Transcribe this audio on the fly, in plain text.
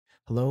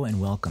Hello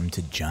and welcome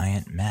to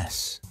Giant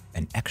Mess,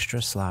 an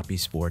extra sloppy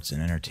sports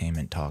and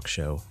entertainment talk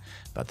show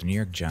about the New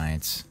York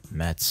Giants,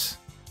 Mets,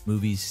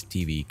 movies,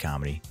 TV,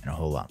 comedy, and a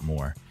whole lot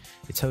more.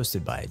 It's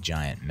hosted by a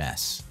giant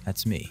mess.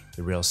 That's me,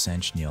 the Real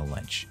Cinch Neal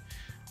Lynch.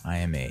 I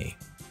am a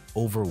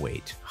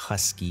overweight,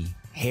 husky,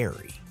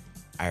 hairy,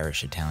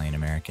 Irish Italian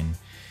American,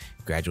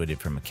 graduated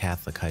from a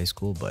Catholic high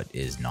school but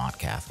is not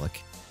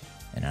Catholic.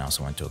 And I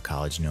also went to a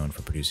college known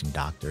for producing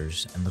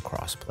doctors and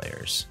lacrosse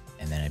players.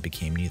 And then I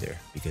became neither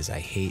because I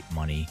hate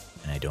money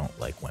and I don't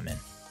like women.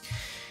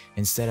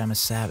 Instead, I'm a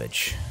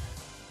savage,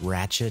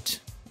 ratchet,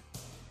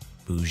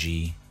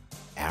 bougie,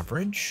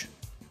 average.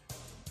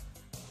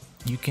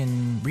 You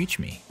can reach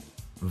me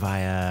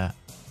via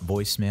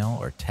voicemail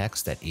or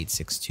text at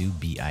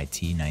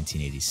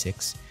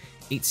 862-BIT-1986,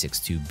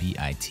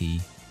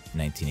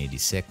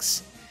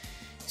 862-BIT-1986.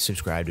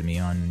 Subscribe to me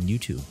on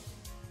YouTube.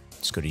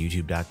 Just go to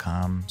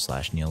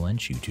youtube.com/Neal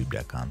Lynch,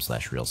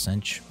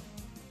 youtube.com/RealCinch,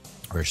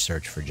 or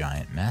search for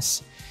Giant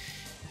Mess.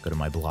 Go to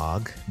my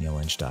blog,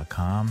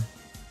 neallynch.com.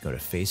 Go to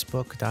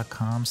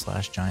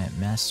facebook.com/Giant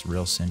Mess,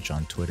 Real Cinch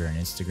on Twitter and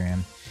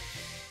Instagram.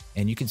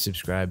 And you can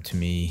subscribe to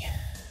me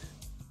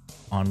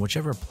on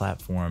whichever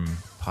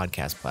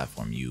podcast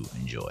platform you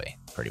enjoy,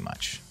 pretty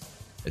much.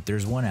 If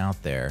there's one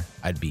out there,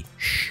 I'd be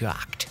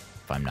shocked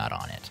if I'm not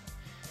on it.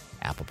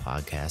 Apple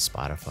Podcasts,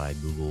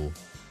 Spotify, Google,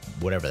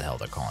 whatever the hell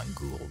they're calling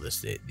Google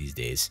these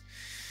days.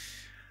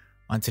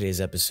 On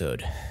today's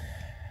episode,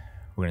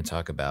 we're going to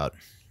talk about,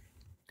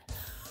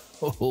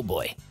 oh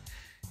boy,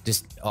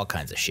 just all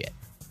kinds of shit.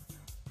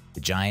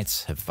 The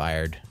Giants have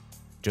fired,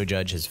 Joe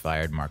Judge has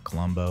fired Marc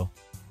Colombo,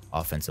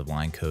 offensive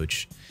line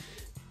coach.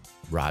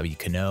 Robinson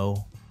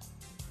Cano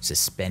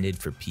suspended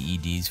for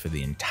PEDs for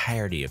the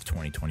entirety of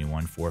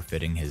 2021,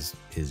 forfeiting his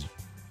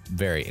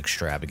very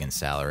extravagant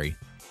salary.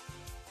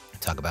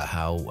 Talk about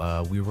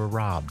how we were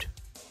robbed,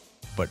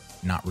 but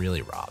not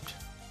really robbed.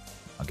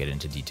 I'll get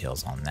into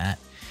details on that.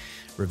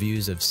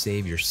 Reviews of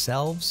Save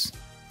Yourselves,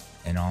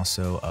 and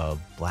also of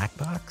Black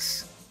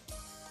Box,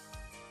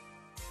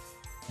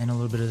 and a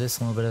little bit of this,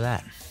 a little bit of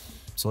that.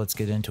 So let's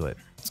get into it.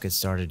 Let's get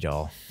started,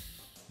 y'all.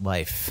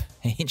 Life,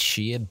 ain't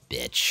she a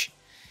bitch?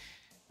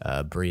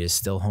 Bree is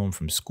still home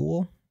from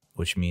school,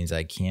 which means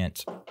I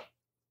can't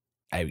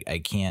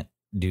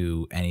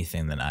do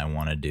anything that I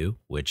want to do,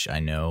 which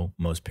I know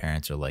most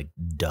parents are like,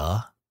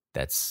 duh,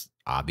 that's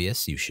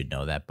obvious. You should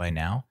know that by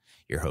now.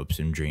 Your hopes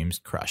and dreams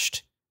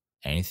crushed.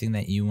 Anything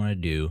that you want to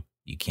do,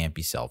 you can't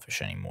be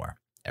selfish anymore.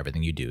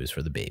 Everything you do is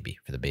for the baby,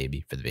 for the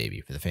baby, for the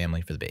baby, for the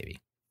family, for the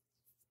baby.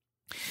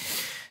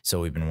 So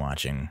we've been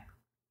watching,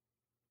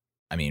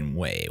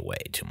 way, way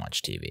too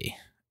much TV.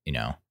 You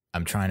know,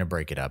 I'm trying to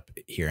break it up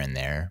here and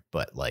there,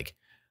 but like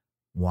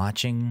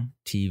watching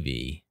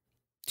TV,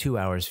 2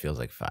 hours feels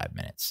like 5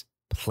 minutes.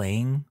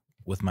 Playing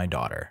with my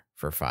daughter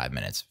for 5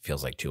 minutes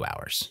feels like 2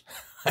 hours.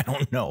 I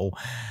don't know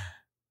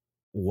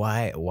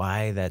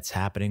why that's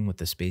happening with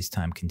the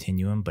space-time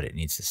continuum, but it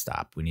needs to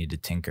stop. We need to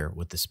tinker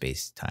with the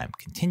space-time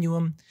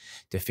continuum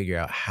to figure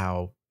out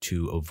how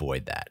to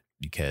avoid that,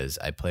 because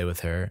I play with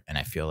her and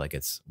I feel like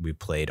we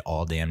played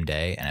all damn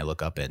day, and I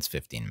look up and it's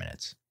 15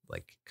 minutes.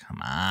 Like, come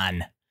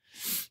on.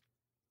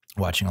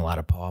 Watching a lot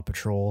of Paw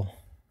Patrol.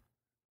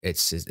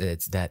 It's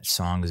that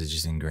song is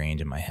just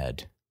ingrained in my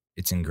head.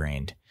 It's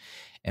ingrained.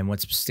 And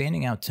what's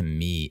standing out to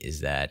me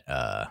is that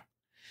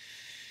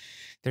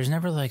there's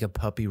never like a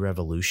puppy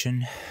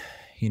revolution,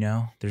 you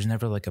know? There's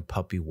never like a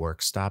puppy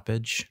work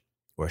stoppage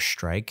or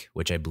strike,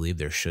 which I believe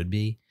there should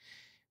be.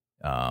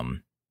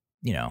 You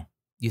know,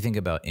 you think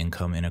about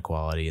income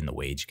inequality and the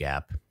wage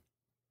gap.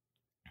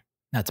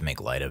 Not to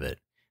make light of it,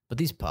 but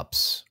these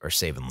pups are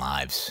saving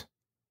lives.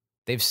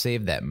 They've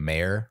saved that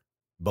mare,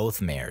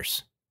 both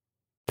mares,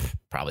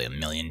 probably 1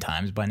 million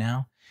times by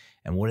now.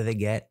 And what do they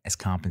get as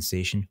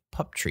compensation?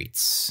 Pup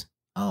treats.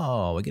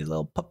 Oh, we get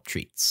little pup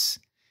treats.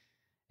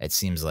 It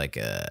seems like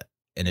an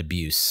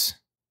abuse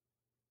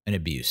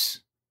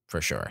for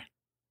sure.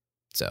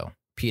 So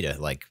PETA,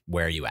 like,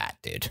 where are you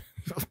at, dude?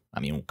 I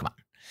mean, come on.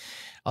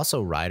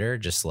 Also, Ryder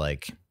just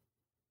like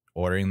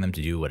ordering them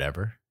to do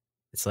whatever.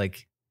 It's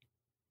like,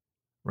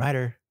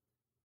 Ryder,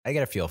 I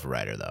got a feel for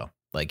Ryder though.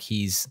 Like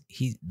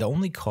the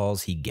only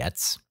calls he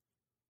gets,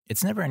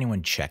 it's never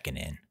anyone checking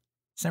in.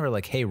 It's never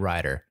like, hey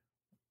Ryder,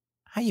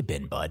 how you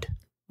been, bud?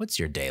 What's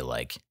your day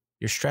like?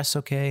 Your stress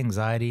okay?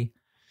 Anxiety?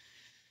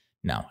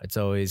 No, it's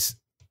always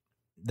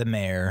the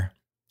mayor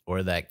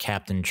or that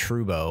Captain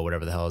Trubo,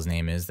 whatever the hell his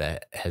name is,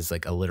 that has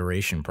like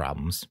alliteration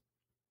problems.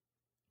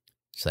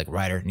 She's like,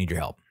 Ryder, need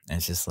your help. And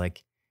it's just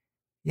like,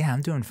 yeah,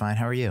 I'm doing fine.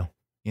 How are you?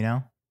 You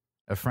know,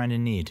 a friend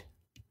in need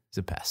is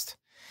a pest.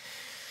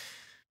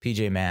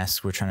 PJ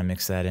Masks, we're trying to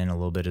mix that in a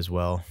little bit as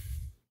well.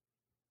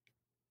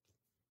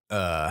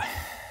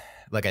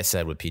 Like I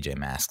said with PJ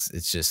Masks,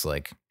 it's just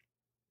like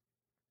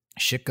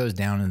shit goes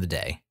down in the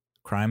day.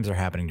 Crimes are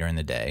happening during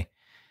the day.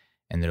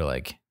 And they're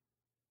like,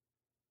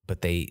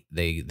 but they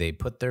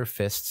put their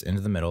fists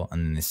into the middle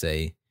and then they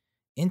say,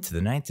 into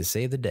the night to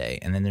save the day.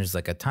 And then there's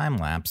like a time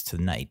lapse to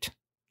night.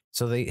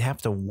 So they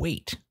have to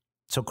wait.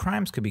 So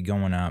crimes could be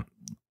going up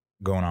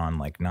going on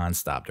like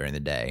nonstop during the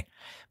day,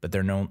 but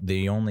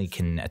they only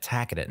can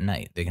attack it at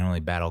night. They can only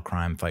battle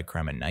crime, fight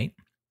crime at night.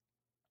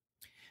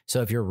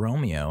 So if you're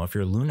Romeo, if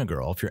you're Luna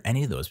Girl, if you're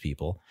any of those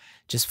people,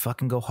 just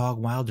fucking go hog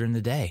wild during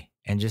the day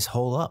and just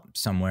hole up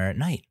somewhere at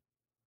night.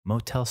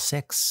 Motel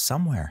 6,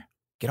 somewhere.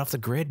 Get off the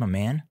grid, my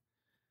man.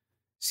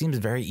 Seems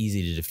very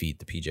easy to defeat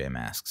the PJ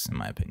Masks, in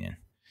my opinion.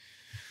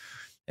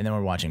 And then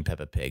we're watching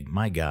Peppa Pig.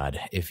 My God,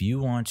 if you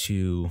want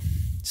to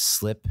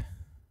slip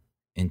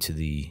into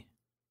the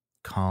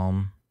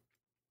calm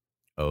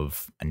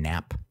of a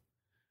nap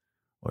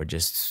or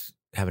just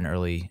have an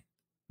early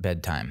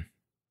bedtime,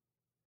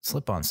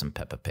 slip on some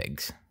Peppa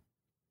Pigs.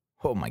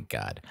 Oh my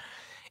God.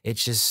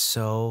 It's just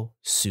so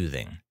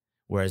soothing.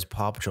 Whereas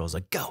Paw Patrol is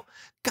like, go,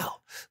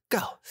 go,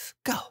 go,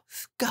 go,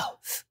 go,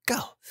 go,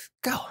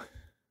 go.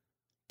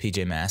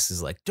 PJ Masks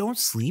is like, don't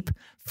sleep.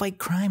 Fight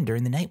crime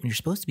during the night when you're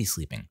supposed to be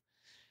sleeping.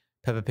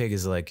 Peppa Pig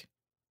is like,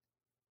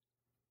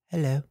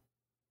 hello.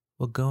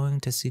 We're going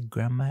to see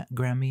Grandma,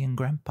 Grammy, and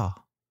Grandpa.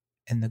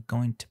 And they're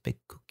going to bake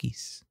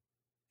cookies.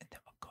 And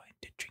then we're going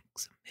to drink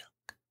some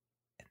milk.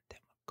 And then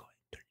we're going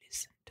to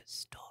listen to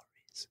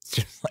stories. It's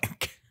just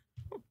like,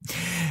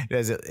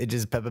 it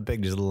just Peppa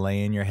Pig just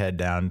laying your head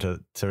down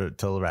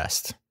to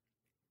rest.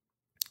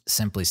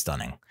 Simply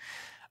stunning.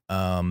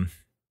 Man,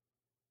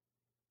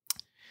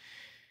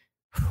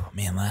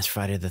 last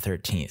Friday the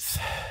 13th,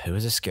 it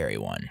was a scary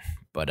one,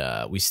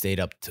 but we stayed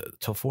up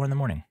till 4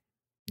 a.m.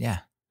 Yeah.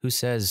 Who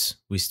says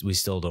we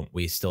still got it?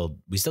 We still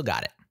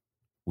got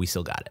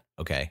it.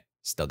 Okay.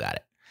 Still got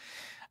it.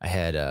 I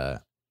had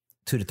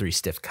 2 to 3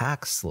 stiff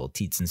cocks, little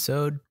teats and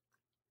sode.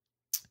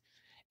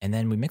 And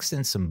then we mixed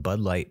in some Bud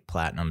Light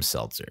Platinum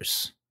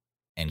seltzers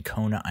and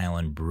Kona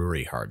Island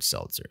Brewery hard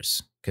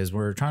seltzers because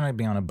we're trying to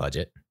be on a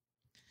budget.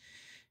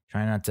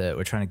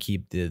 We're trying to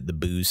keep the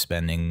booze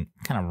spending,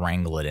 kind of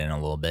wrangle it in a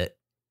little bit.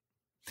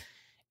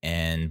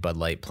 And Bud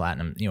Light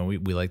Platinum, we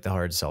like the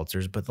hard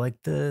seltzers, but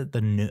like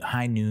the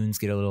high noons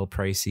get a little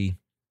pricey.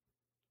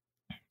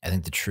 I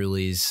think the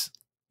Trulies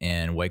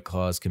and White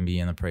Claws can be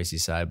on the pricey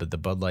side, but the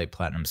Bud Light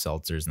Platinum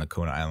seltzers and the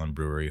Kona Island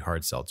Brewery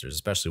hard seltzers,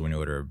 especially when you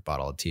order a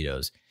bottle of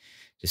Tito's,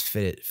 just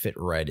fit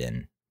right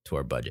in to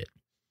our budget.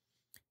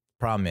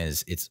 Problem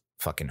is, it's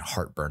fucking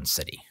heartburn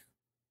city.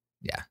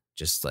 Yeah,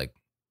 just like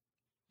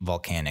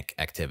volcanic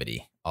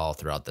activity all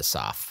throughout the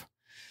SOF.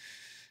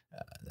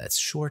 That's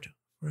short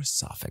for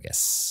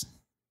esophagus.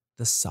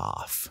 The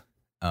SOF.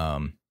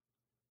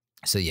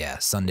 So yeah,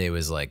 Sunday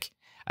was like,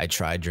 I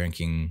tried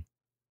drinking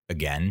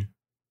again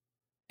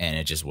and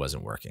it just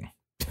wasn't working.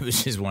 It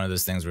was just one of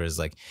those things where it's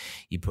like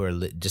you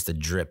put just a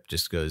drip,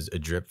 a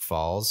drip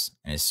falls.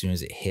 And as soon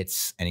as it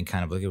hits any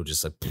kind of liquid, it would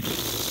just like,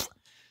 it's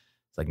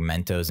like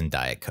Mentos and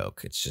Diet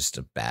Coke. It's just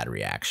a bad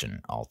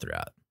reaction all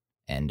throughout.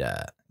 And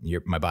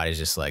my body's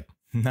just like,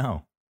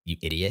 no, you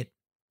idiot.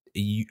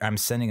 I'm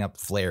sending up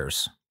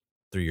flares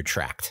through your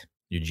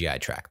GI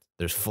tract.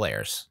 There's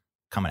flares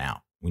coming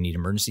out. We need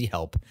emergency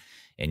help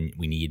and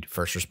we need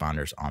first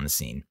responders on the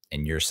scene.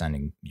 And you're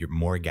sending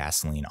more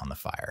gasoline on the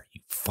fire.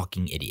 You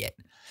fucking idiot.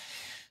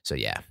 So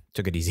yeah,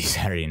 took it easy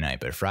Saturday night,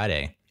 but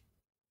Friday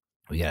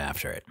we got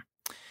after it.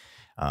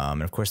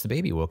 And of course the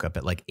baby woke up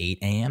at like 8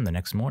 a.m. the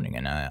next morning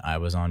and I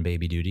was on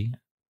baby duty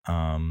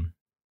and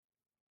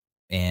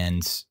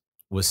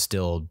was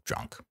still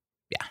drunk.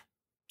 Yeah.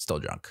 Still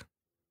drunk.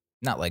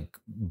 Not like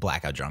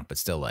blackout drunk, but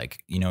still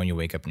like, when you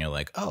wake up and you're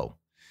like, oh,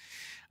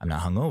 I'm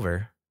not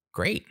hungover.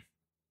 Great.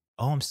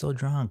 Oh, I'm still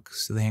drunk.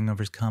 So the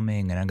hangover's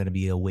coming and I'm going to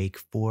be awake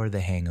for the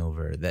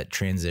hangover. That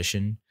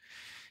transition,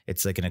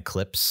 it's like an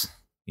eclipse,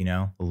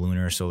 a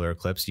lunar solar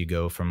eclipse. You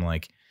go from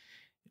like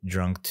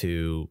drunk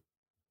to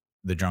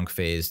the drunk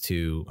phase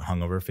to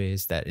hungover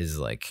phase. That is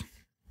like,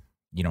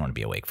 you don't want to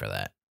be awake for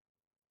that.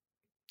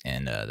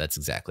 And that's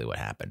exactly what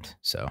happened.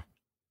 So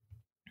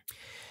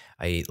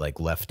I ate like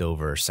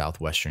leftover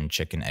Southwestern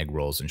chicken egg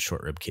rolls and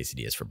short rib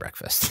quesadillas for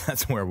breakfast.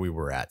 That's where we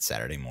were at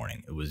Saturday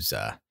morning. It was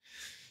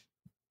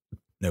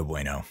no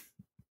bueno.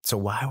 So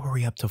why were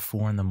we up till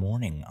 4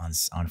 a.m.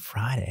 on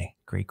Friday?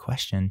 Great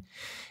question.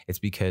 It's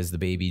because the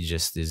baby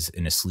just is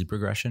in a sleep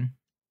regression,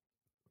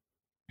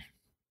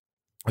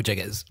 which I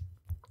guess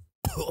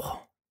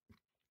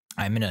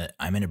I'm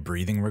in a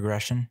breathing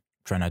regression.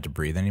 Try not to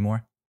breathe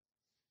anymore.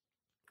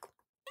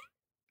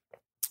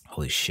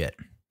 Holy shit.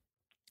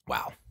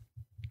 Wow.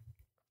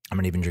 I'm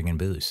not even drinking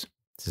booze.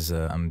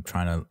 I'm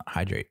trying to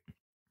hydrate.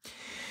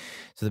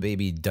 So the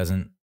baby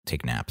doesn't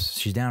take naps.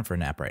 She's down for a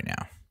nap right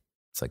now.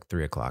 It's like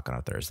 3:00 on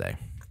a Thursday.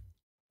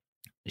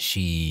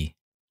 She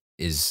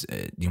is,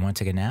 do you want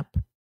to take a nap?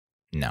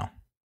 No.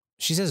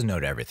 She says no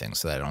to everything,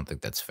 so I don't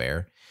think that's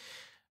fair.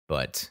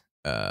 But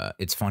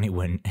it's funny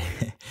when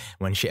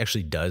she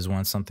actually does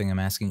want something I'm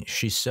asking,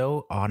 she's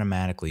so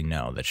automatically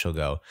no that she'll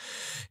go,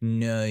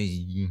 no,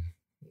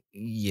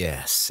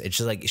 yes. It's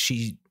just like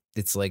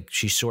it's like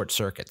she short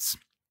circuits.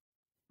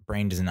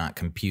 Brain does not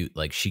compute.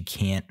 Like she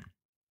can't.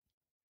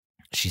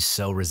 She's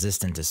so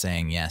resistant to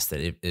saying yes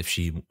that if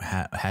she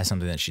has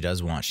something that she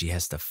does want, she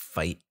has to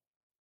fight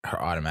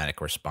her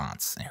automatic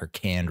response, her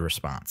canned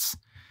response.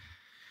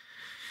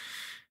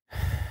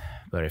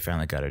 But I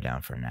finally got her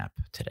down for a nap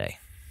today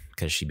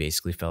because she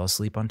basically fell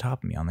asleep on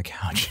top of me on the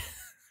couch.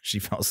 She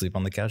fell asleep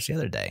on the couch the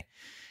other day.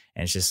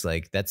 And it's just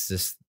like, that's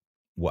just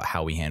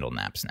how we handle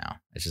naps now.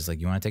 It's just like,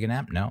 you want to take a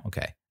nap? No?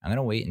 Okay. I'm going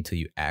to wait until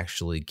you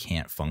actually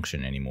can't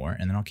function anymore,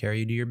 and then I'll carry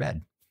you to your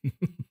bed.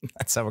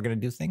 That's how we're going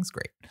to do things.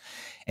 Great.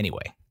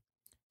 Anyway,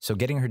 so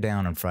getting her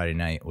down on Friday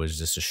night was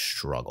just a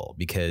struggle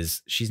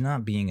because she's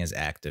not being as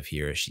active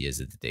here as she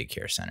is at the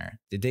daycare center.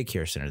 The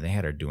daycare center, they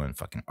had her doing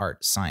fucking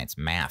art, science,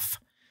 math,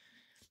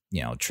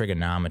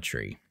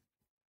 trigonometry,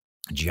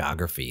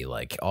 geography,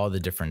 like all the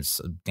different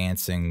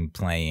dancing,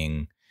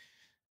 playing,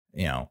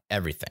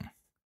 everything.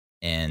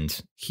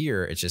 And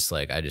here it's just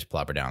like, I just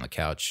plop her down on the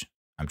couch.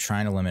 I'm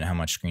trying to limit how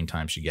much screen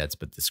time she gets,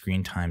 but the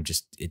screen time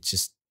just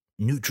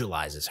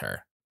neutralizes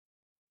her.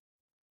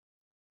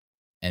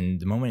 And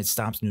the moment it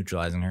stops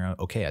neutralizing her,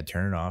 okay, I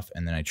turn it off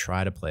and then I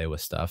try to play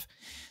with stuff.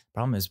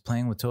 Problem is,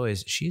 playing with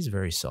toys, she's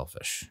very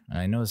selfish. And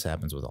I know this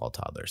happens with all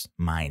toddlers.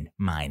 Mine,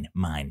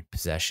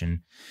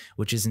 possession,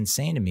 which is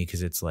insane to me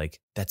because it's like,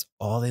 that's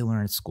all they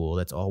learn at school.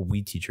 That's all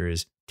we teach her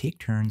is take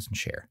turns and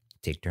share.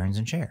 Take turns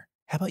and share.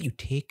 How about you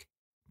take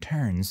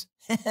turns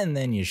and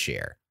then you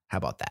share? How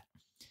about that?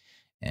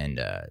 And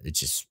it's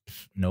just,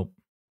 nope,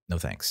 no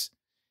thanks.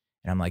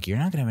 And I'm like, you're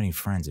not going to have any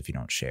friends if you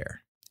don't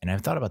share. And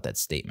I've thought about that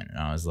statement and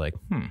I was like,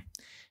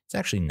 it's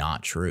actually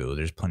not true.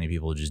 There's plenty of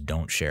people who just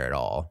don't share at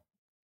all.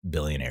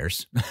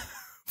 Billionaires,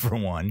 for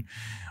one.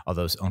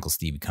 Although Uncle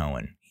Steve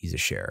Cohen, he's a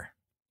sharer.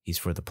 He's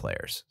for the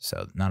players.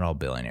 So not all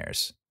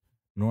billionaires.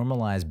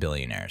 Normalize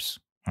billionaires.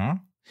 Huh?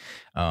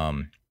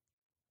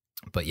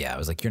 But yeah, I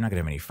was like, you're not going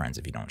to have any friends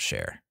if you don't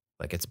share.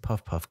 Like, it's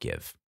puff, puff,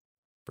 give.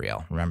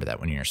 Brielle, remember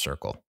that when you're in a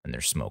circle and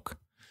there's smoke.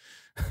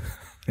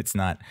 It's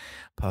not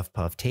puff,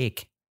 puff,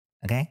 take.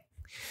 Okay?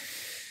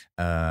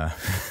 Oh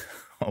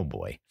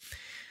boy.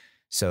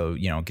 So,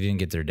 didn't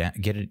get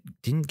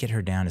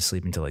her down to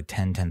sleep until like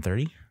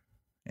 10:30.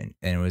 And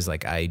it was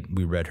like,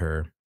 we read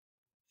her,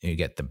 you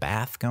get the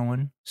bath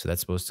going. So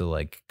that's supposed to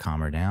like calm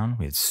her down.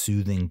 We had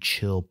soothing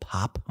chill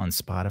pop on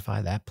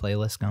Spotify, that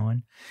playlist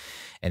going.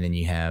 And then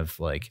you have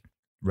like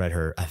read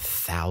her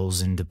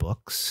 1,000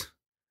 books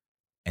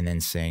and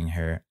then sang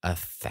her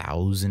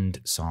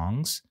 1,000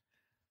 songs.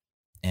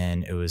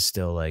 And it was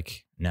still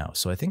like, no.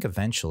 So I think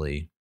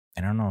eventually,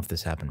 and I don't know if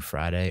this happened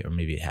Friday or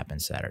maybe it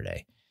happened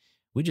Saturday,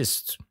 we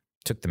just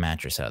took the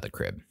mattress out of the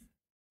crib.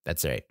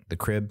 That's right. The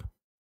crib,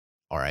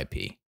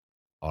 R.I.P.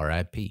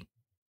 R.I.P.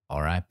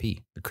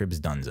 R.I.P. The crib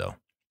is donezo.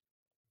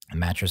 The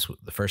mattress,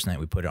 the first night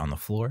we put it on the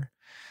floor.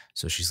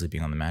 So she's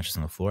sleeping on the mattress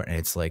on the floor. And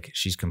it's like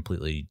she's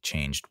completely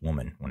changed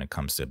woman when it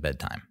comes to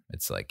bedtime.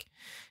 It's like,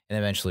 and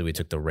eventually we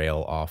took the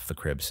rail off the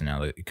crib. So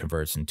now it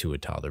converts into a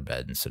toddler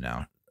bed. And so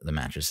now the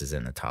mattress is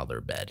in the toddler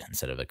bed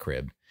instead of a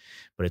crib.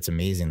 But it's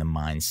amazing the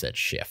mindset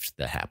shift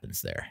that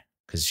happens there.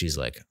 Because she's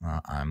like,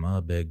 I'm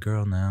a big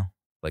girl now.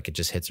 Like, it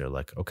just hits her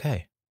like,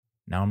 okay,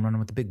 now I'm running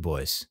with the big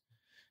boys.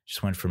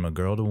 Just went from a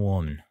girl to a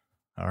woman.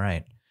 All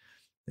right.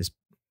 This,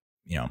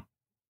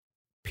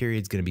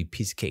 period's going to be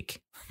piece of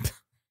cake.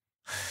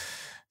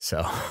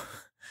 So,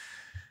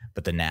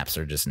 but the naps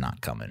are just not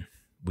coming.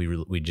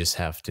 We just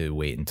have to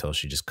wait until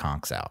she just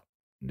conks out.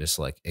 Just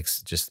like,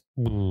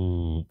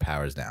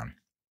 powers down.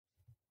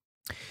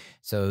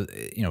 So,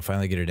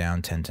 finally get her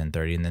down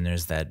 10:30. And then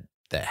there's that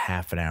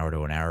half an hour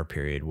to an hour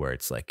period where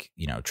it's like,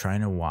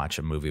 trying to watch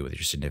a movie with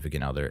your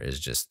significant other is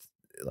just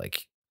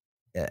like,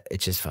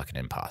 it's just fucking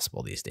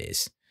impossible these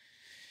days.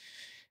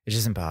 It's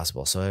just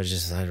impossible. So I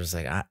was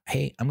like,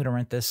 hey, I'm going to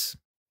rent this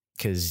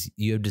because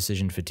you have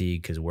decision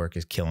fatigue because work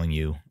is killing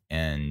you.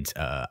 And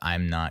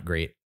I'm not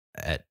great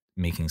at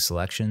making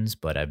selections,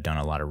 but I've done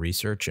a lot of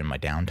research in my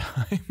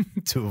downtime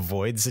to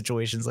avoid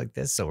situations like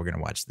this. So we're going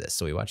to watch this.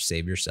 So we watched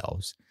Save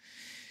Yourselves.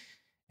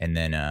 And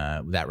then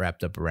that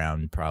wrapped up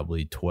around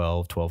probably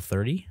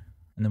 12:30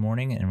 in the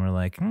morning. And we're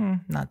like,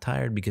 not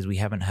tired because we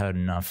haven't had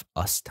enough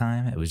us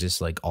time. It was just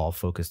like all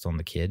focused on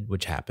the kid,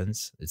 which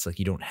happens. It's like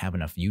you don't have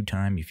enough you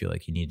time. You feel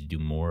like you need to do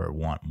more or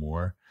want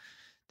more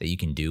that you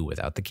can do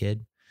without the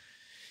kid.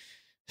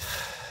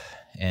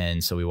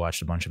 And so we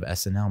watched a bunch of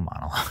SNL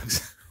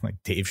monologues like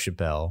Dave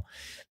Chappelle,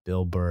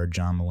 Bill Burr,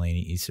 John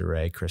Mulaney, Issa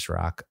Rae, Chris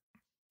Rock,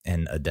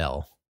 and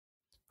Adele,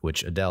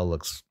 which Adele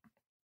looks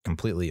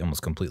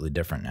almost completely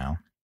different now.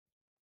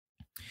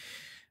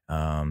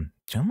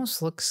 She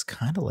almost looks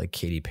kind of like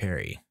Katy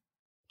Perry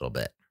a little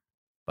bit,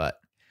 but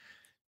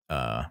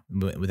then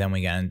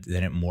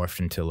it morphed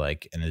into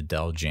like an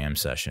Adele jam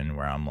session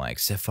where I'm like,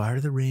 Set Fire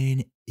to the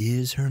Rain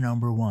is her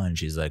number one.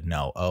 She's like,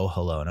 no, oh,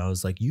 hello. And I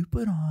was like, you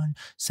put on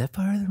Set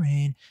Fire to the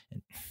Rain.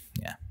 And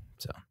yeah.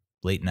 So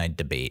late night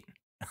debate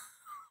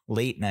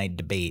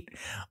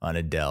on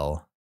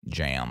Adele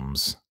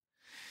jams.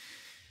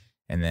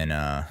 And then,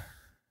 I'm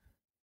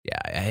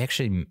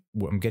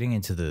getting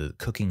into the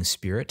cooking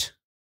spirit,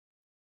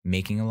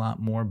 making a lot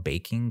more,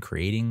 baking,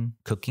 creating,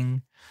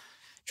 cooking,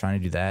 trying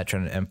to do that,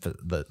 trying to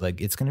emphasize,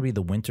 like, it's going to be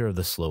the winter of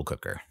the slow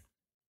cooker.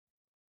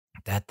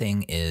 That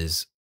thing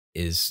is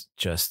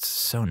just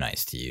so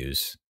nice to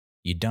use.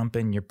 You dump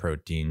in your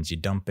proteins, you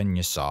dump in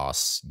your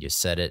sauce, you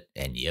set it,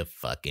 and you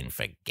fucking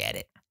forget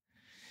it.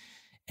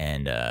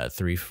 And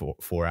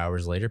 4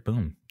 hours later,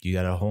 boom, you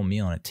got a whole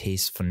meal, and it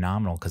tastes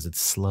phenomenal because it's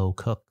slow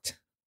cooked.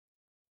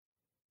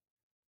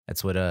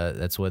 That's what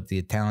the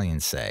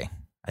Italians say.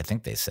 I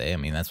think they say. I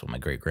mean, that's what my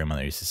great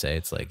grandmother used to say.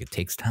 It's like, it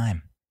takes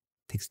time.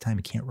 It takes time.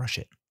 You can't rush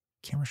it.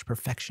 You can't rush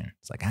perfection.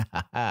 It's like,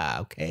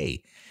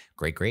 okay,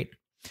 great.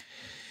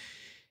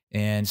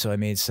 And so I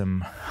made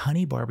some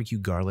honey barbecue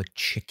garlic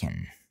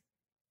chicken.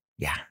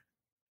 Yeah,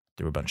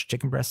 there were a bunch of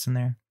chicken breasts in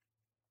there.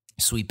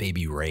 Sweet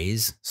baby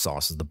Ray's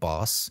sauce is the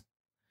boss.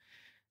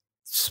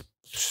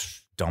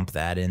 Dump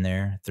that in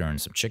there, throw in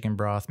some chicken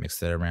broth, mix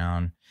that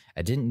around.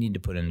 I didn't need to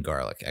put in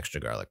garlic,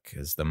 extra garlic,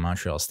 because the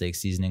Montreal steak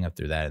seasoning, I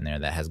threw that in there.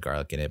 That has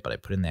garlic in it, but I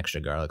put in the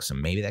extra garlic, so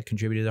maybe that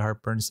contributed to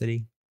Heartburn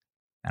City.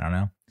 I don't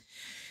know.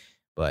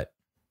 But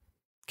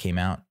came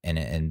out,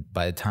 and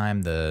by the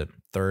time the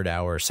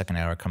second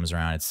hour comes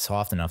around, it's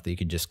soft enough that you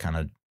can just kind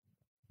of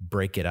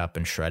break it up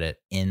and shred it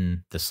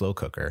in the slow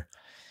cooker.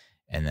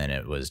 And then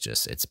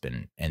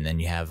and then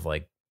you have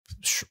like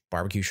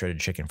barbecue shredded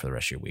chicken for the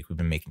rest of your week. We've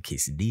been making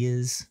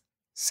quesadillas,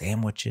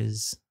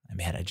 sandwiches.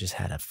 I just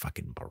had a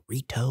fucking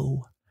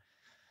burrito.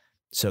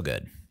 So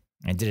good.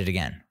 I did it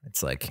again.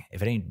 It's like,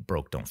 if it ain't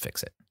broke, don't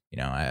fix it. You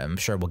know, I'm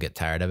sure we'll get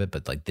tired of it,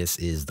 but like, this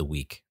is the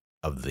week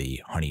of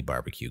the honey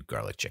barbecue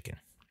garlic chicken.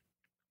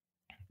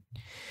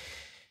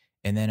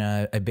 And then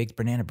I baked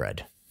banana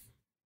bread.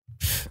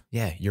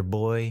 Yeah, your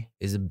boy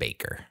is a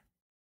baker.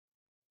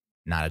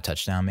 Not a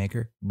touchdown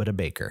maker, but a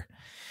baker.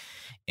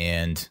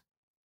 And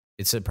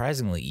it's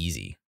surprisingly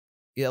easy.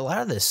 Yeah, a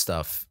lot of this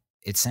stuff,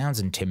 it sounds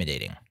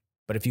intimidating.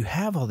 But if you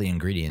have all the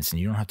ingredients and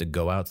you don't have to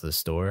go out to the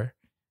store,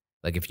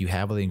 like if you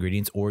have all the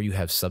ingredients or you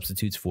have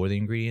substitutes for the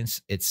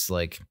ingredients, it's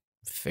like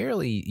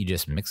you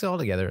just mix it all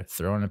together,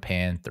 throw it in a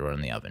pan, throw it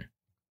in the oven.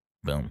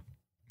 Boom.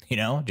 You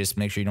know, just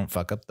make sure you don't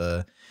fuck up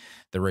the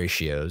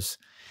ratios.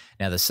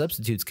 Now, the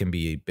substitutes can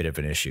be a bit of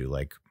an issue.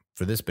 Like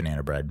for this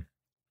banana bread,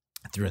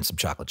 I threw in some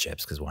chocolate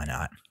chips because why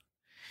not?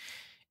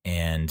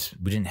 And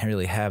we didn't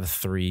really have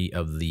 3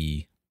 of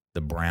the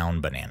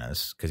brown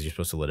bananas because you're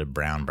supposed to let it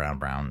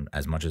brown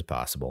as much as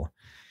possible.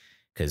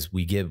 Because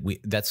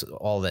that's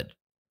all that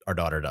our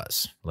daughter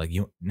does. Like,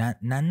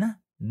 nana,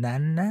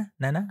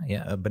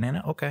 yeah, a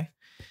banana, okay.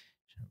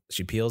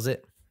 She peels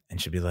it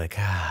and she'll be like,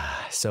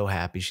 so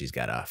happy she's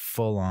got a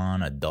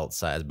full-on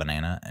adult-sized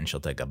banana, and she'll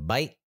take a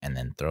bite and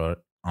then throw it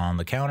on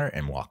the counter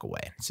and walk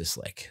away. It's just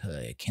like,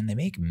 can they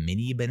make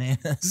mini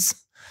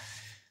bananas?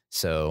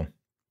 So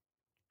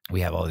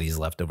we have all these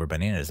leftover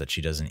bananas that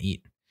she doesn't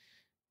eat,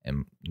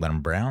 and let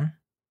them brown.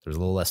 There's a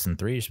little less than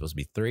 3. You're supposed to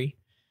be 3.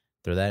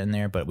 Throw that in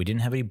there, but we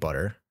didn't have any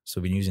butter,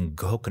 so we've been using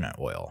coconut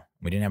oil.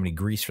 We didn't have any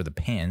grease for the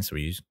pan, so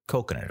we used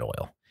coconut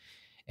oil.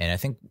 And I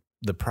think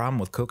the problem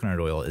with coconut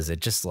oil is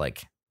it just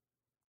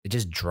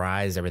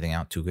dries everything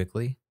out too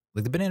quickly.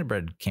 Like, the banana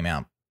bread came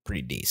out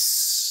pretty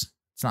decent.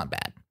 It's not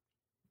bad.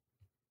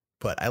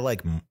 But I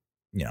like,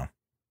 you know,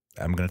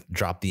 I'm going to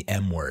drop the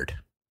M word.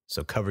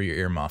 So cover your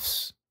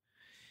earmuffs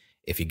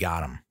if you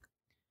got them.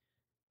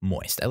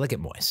 Moist. I like it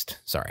moist.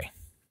 Sorry.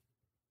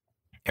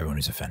 Everyone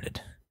who's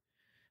offended.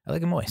 I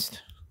like it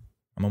moist.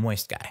 I'm a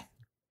moist guy.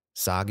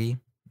 Soggy,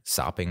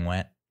 sopping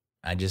wet.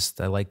 I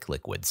like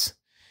liquids.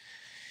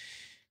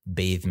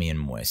 Bathe me in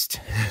moist.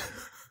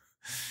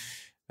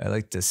 I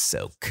like to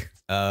soak.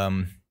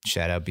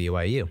 Shout out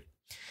BYU.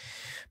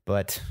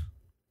 But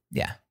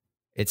yeah,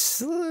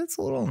 it's a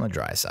little on the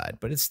dry side,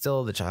 but it's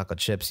still the chocolate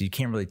chips. You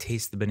can't really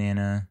taste the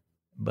banana,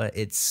 but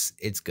it's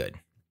good.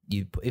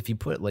 If you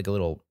put like a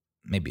little,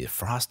 maybe a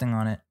frosting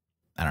on it,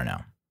 I don't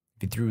know.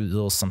 If you threw a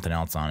little something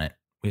else on it,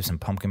 we have some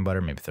pumpkin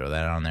butter, maybe throw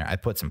that on there. I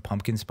put some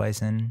pumpkin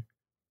spice in.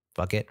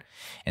 Fuck it.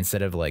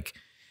 Instead of like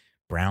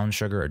brown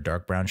sugar or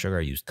dark brown sugar,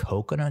 I used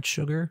coconut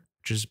sugar,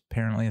 which is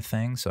apparently a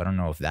thing. So I don't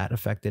know if that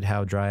affected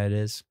how dry it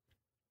is.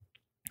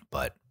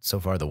 But so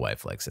far the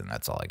wife likes it, and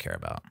that's all I care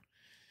about.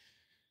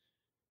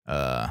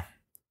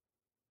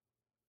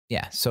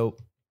 Yeah. So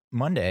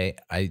Monday,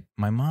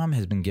 my mom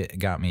has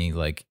got me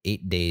like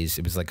 8 days.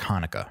 It was like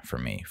Hanukkah for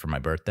me for my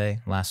birthday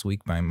last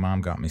week. My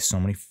mom got me so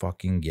many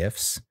fucking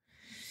gifts,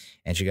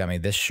 and she got me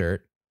this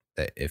shirt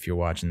that, if you're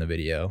watching the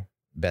video,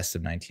 Best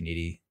of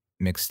 1980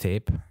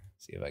 mixtape.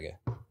 See if I get.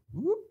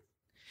 Whoop.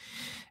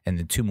 And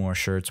then 2 more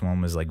shirts.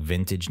 One was like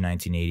vintage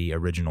 1980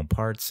 original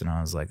parts, and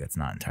I was like, that's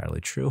not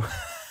entirely true.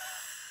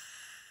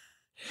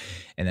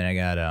 And then I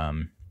got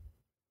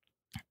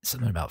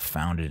something about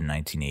founded in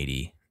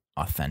 1980,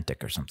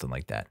 authentic or something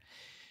like that.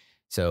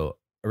 So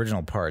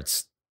original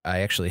parts, I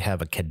actually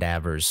have a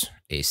cadaver's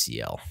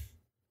ACL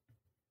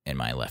in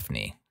my left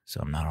knee, so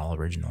I'm not all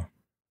original.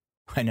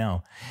 I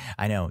know.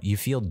 You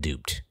feel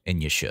duped,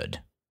 and you should,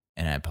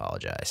 and I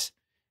apologize.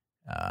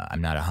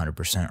 I'm not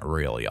 100%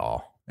 real,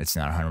 y'all. It's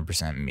not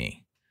 100%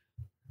 me.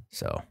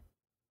 So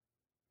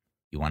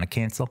you want to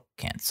cancel?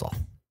 Cancel.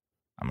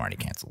 I'm already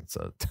canceled,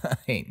 so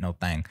ain't no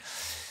thing.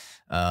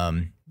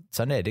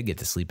 Sunday I did get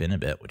to sleep in a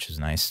bit, which is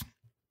nice.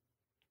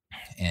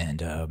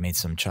 And made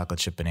some chocolate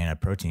chip banana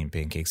protein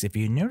pancakes. If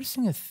you're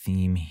noticing a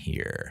theme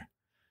here,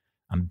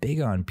 I'm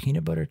big on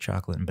peanut butter,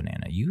 chocolate, and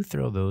banana. You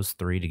throw those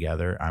three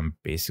together, I'm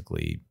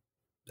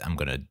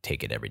going to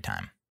take it every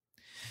time.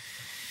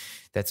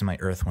 That's my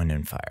Earth, Wind,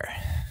 and Fire.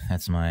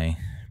 That's my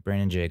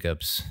Brandon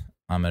Jacobs,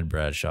 Ahmed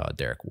Bradshaw,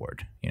 Derek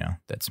Ward. You know,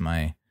 that's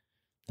my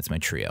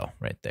trio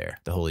right there.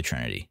 The Holy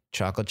Trinity.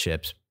 Chocolate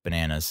chips,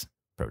 bananas,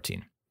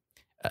 protein.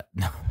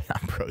 No,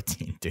 not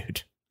protein,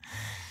 dude.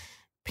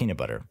 Peanut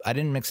butter. I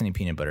didn't mix any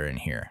peanut butter in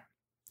here.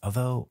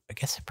 Although, I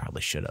guess I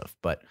probably should have.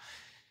 But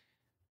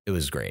it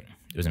was great.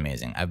 It was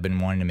amazing. I've been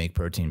wanting to make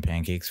protein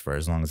pancakes for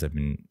as long as I've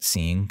been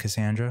seeing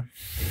Cassandra.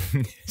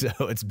 So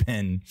it's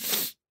been,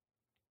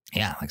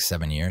 like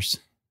 7 years.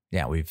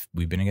 Yeah, we've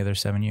been together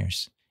 7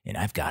 years. And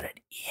I've got an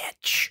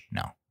itch.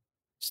 No,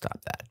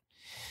 stop that.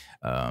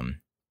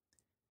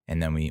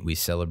 And then we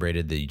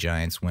celebrated the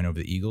Giants' win over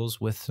the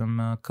Eagles with some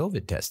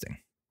COVID testing.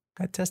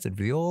 Got tested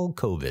for the old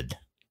COVID.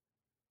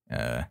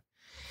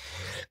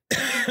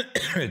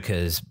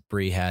 Because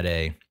Bree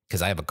had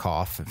because I have a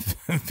cough,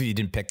 if you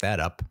didn't pick that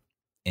up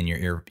in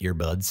your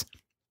earbuds.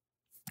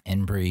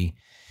 And Bree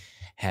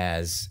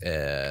has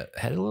had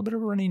a little bit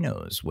of a runny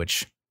nose,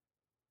 which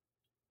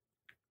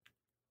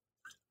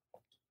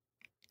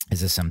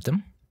is a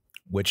symptom.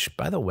 Which,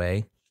 by the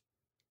way,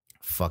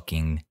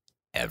 fucking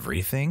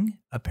everything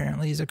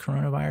apparently is a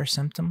coronavirus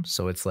symptom.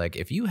 So it's like,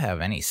 if you have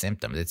any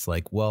symptoms, it's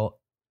like, well,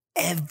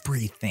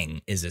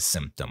 everything is a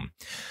symptom.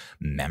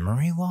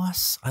 Memory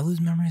loss. I lose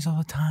memories all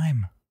the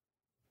time.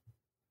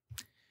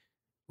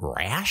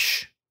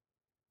 Rash.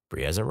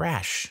 Brie has a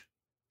rash.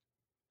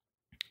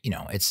 You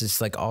know, it's just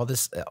like all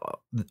this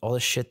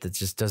shit that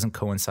just doesn't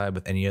coincide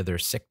with any other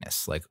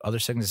sickness. Like other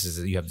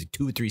sicknesses, you have the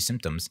 2 or 3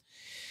 symptoms.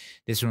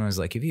 This one was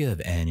like, if you have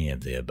any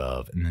of the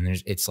above, and then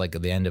it's like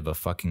at the end of a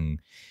fucking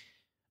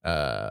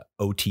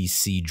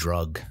OTC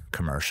drug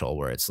commercial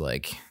where it's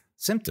like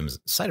symptoms,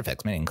 side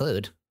effects may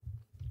include.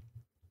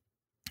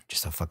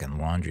 Just a fucking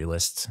laundry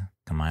list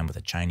combined with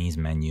a Chinese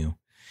menu.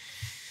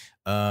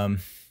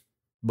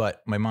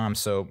 But my mom,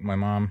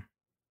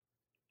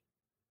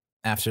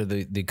 after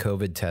the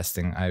COVID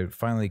testing, I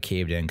finally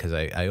caved in because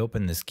I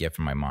opened this gift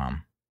from my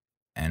mom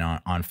and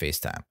on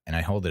FaceTime, and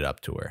I hold it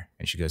up to her,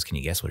 and she goes, "Can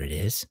you guess what it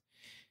is?"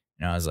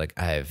 And I was like,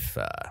 it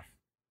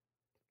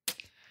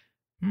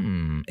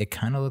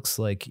kind of looks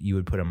like you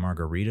would put a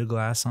margarita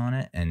glass on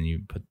it,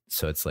 and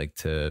so it's like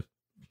to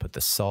put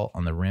the salt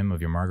on the rim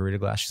of your margarita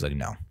glass. She's like,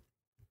 no.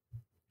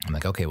 I'm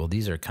like, okay, well,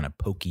 these are kind of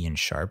pokey and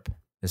sharp.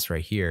 This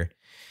right here.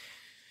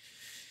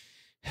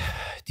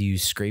 Do you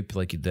scrape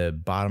like the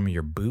bottom of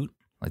your boot,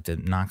 like to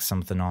knock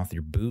something off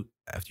your boot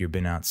after you've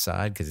been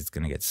outside? Because it's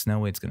going to get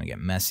snowy. It's going to get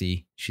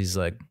messy. She's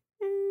like,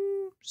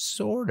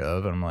 sort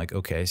of. And I'm like,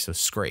 okay, so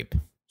scrape.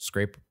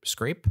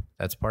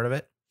 That's part of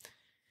it.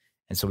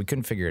 And so we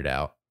couldn't figure it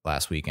out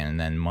last weekend. And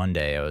then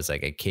Monday I was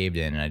like, I caved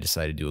in and I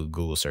decided to do a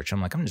Google search.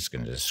 I'm like, I'm just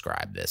going to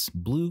describe this.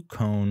 Blue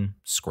cone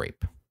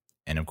scrape.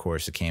 And of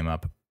course it came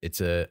up.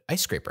 It's a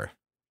ice scraper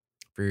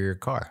for your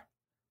car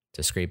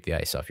to scrape the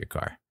ice off your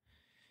car.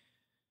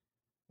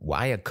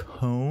 Why a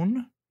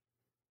cone?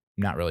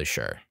 Not really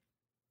sure.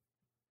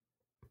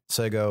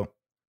 So I go,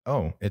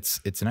 oh,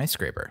 it's an ice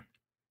scraper.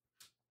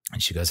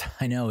 And she goes,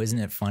 I know, isn't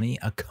it funny?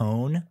 A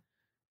cone?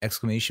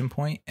 Exclamation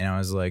point. And I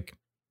was like,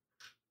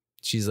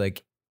 she's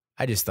like,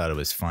 I just thought it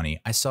was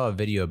funny. I saw a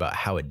video about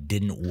how it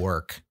didn't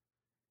work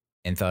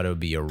and thought it would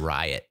be a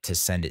riot to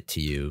send it to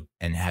you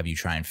and have you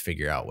try and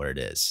figure out what it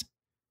is.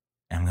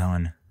 And I'm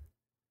going,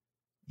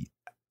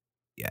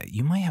 yeah,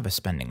 you might have a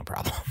spending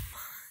problem.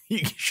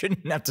 You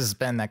shouldn't have to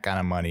spend that kind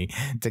of money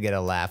to get a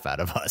laugh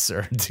out of us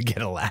or to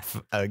get a laugh.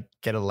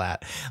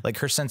 Like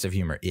her sense of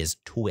humor is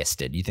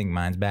twisted. You think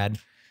mine's bad?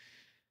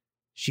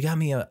 She got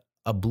me a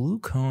blue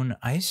cone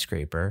ice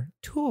scraper,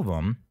 2 of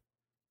them.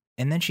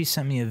 And then she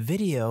sent me a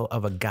video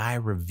of a guy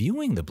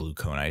reviewing the blue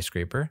cone ice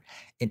scraper.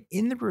 And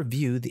in the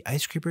review, the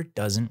ice scraper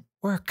doesn't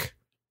work.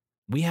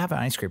 We have an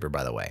ice scraper,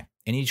 by the way,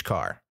 in each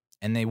car,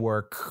 and they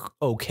work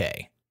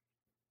okay.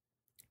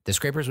 The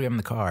scrapers we have in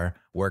the car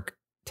work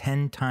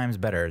 10 times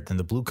better than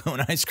the blue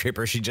cone ice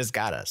scraper she just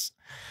got us.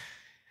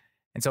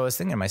 And so I was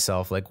thinking to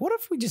myself, like, what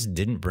if we just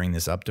didn't bring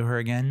this up to her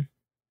again?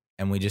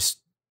 And we just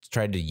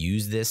tried to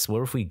use this?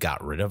 What if we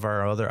got rid of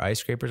our other ice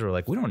scrapers? We're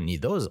like, we don't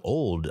need those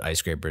old ice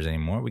scrapers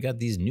anymore. We got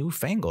these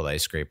newfangled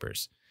ice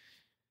scrapers.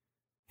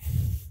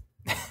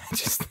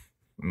 Just,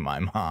 my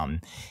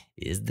mom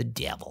is the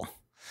devil.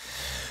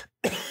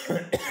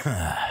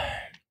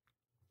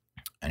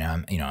 And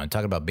I'm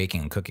talking about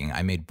baking and cooking.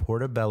 I made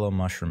portobello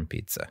mushroom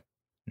pizza.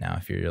 Now,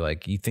 if you're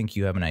like, you think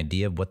you have an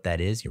idea of what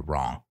that is, you're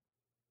wrong.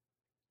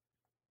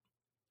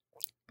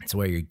 It's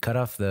where you cut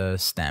off the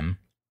stem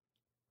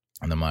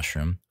on the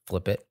mushroom,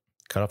 flip it,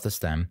 cut off the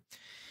stem.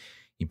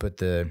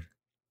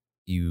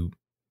 You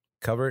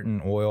cover it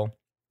in oil,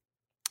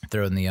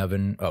 throw it in the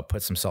oven. Oh,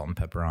 put some salt and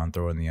pepper on,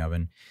 throw it in the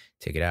oven.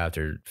 Take it out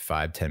after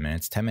 5-10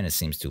 minutes. 10 minutes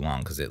seems too long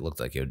because it looked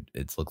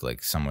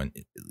like someone,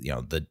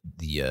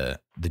 the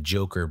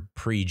Joker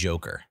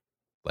pre-Joker,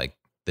 like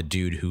the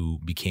dude who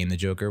became the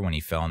Joker when he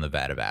fell in the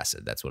vat of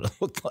acid. That's what it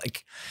looked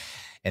like.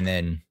 And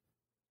then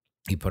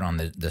he put on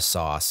the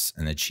sauce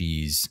and the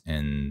cheese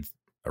and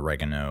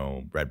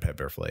oregano, red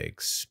pepper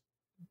flakes.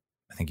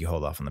 I think you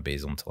hold off on the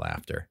basil until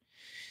after.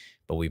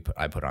 But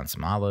I put on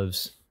some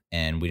olives,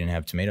 and we didn't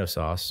have tomato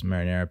sauce,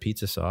 marinara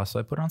pizza sauce, so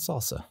I put on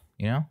salsa,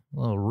 you know, a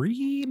little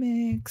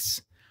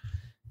remix.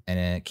 And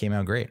it came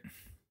out great.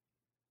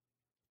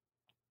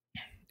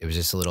 It was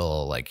just a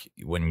little like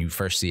when you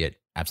first see it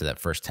after that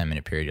first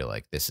 10-minute period, you're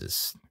like, this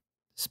is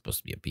supposed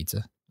to be a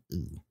pizza.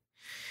 Ooh.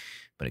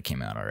 But it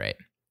came out all right.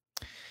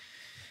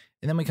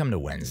 And then we come to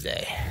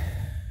Wednesday.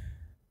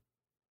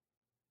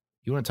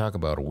 You want to talk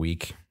about a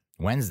week?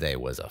 Wednesday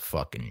was a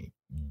fucking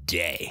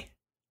day.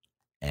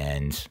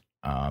 And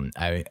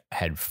I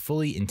had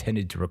fully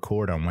intended to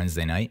record on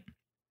Wednesday night.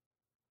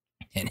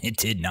 And it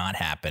did not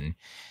happen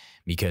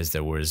because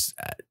there was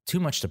too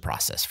much to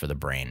process for the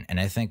brain. And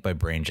I think my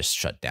brain just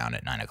shut down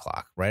at 9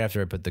 o'clock. Right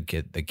after I put the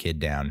kid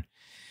down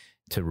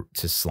to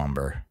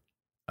slumber,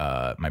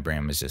 my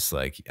brain was just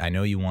like, I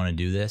know you want to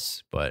do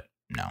this, but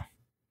no.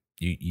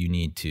 You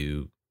need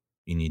to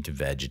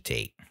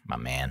vegetate, my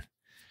man.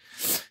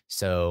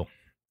 So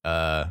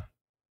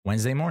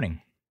Wednesday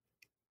morning,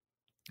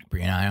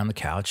 Brie and I are on the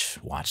couch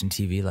watching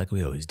TV like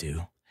we always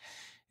do.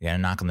 You got a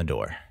knock on the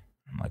door.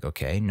 I'm like,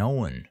 okay, no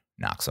one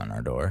knocks on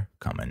our door.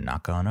 Come and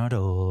knock on our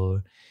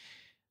door.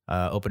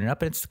 Open it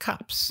up, and it's the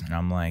cops. And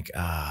I'm like,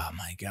 oh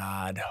my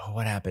God,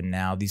 what happened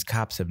now? These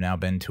cops have now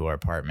been to our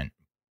apartment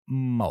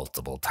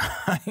multiple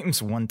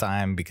times. One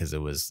time because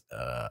it was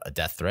a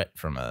death threat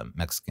from a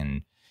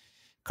Mexican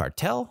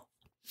cartel.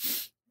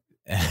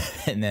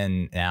 And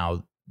then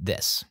now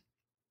this.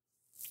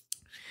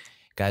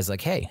 Guy's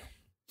like, hey,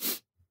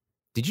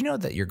 did you know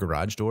that your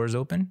garage door is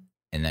open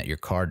and that your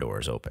car door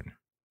is open?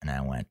 And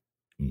I went,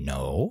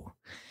 no.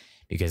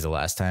 Because the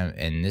last time,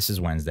 and this is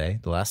Wednesday,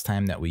 the last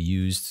time that we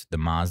used the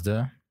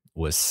Mazda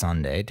was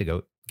Sunday to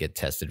go get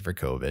tested for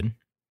COVID.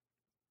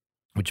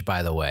 Which,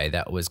 by the way,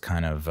 that was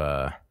kind of,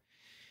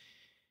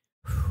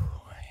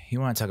 you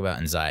want to talk about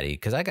anxiety?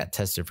 Because I got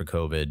tested for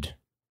COVID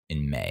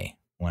in May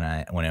when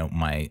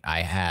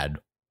I had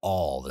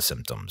all the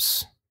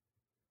symptoms.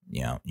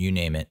 You know, you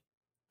name it,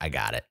 I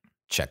got it.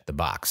 Check the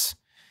box.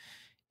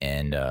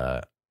 And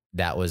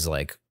that was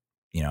like,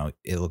 you know,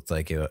 it looked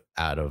like it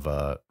out of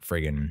a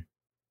friggin'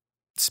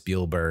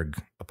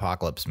 Spielberg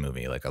apocalypse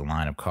movie, like a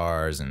line of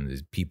cars and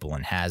these people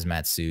in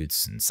hazmat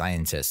suits and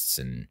scientists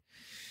and,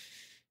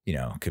 you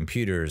know,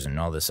 computers and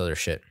all this other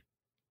shit.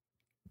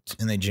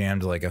 And they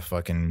jammed like a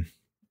fucking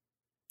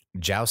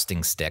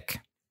jousting stick,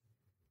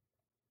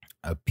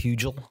 a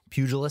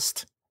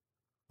pugilist,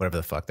 whatever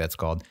the fuck that's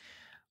called,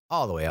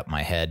 all the way up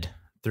my head,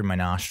 through my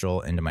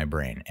nostril, into my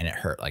brain. And it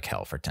hurt like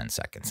hell for 10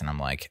 seconds. And I'm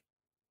like,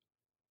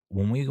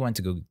 when we went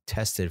to go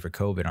test it for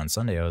COVID on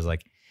Sunday, I was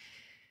like,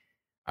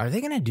 are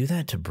they going to do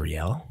that to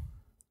Brielle?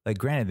 Like,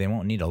 granted, they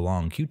won't need a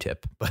long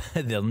Q-tip, but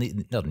they'll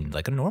need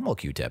like a normal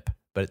Q-tip.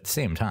 But at the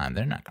same time,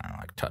 they're not going to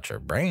like touch her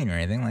brain or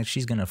anything. Like,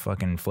 she's going to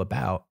fucking flip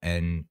out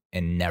and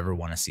never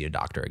want to see a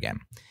doctor again.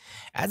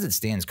 As it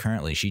stands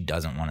currently, she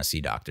doesn't want to see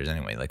doctors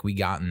anyway. Like, we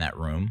got in that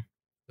room.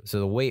 So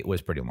the wait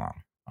was pretty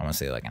long. I want to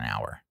say like an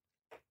hour.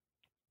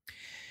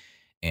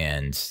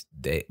 And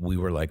we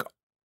were like,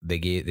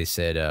 they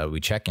said, we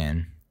check in.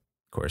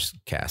 Of course,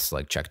 Cass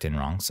like checked in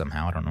wrong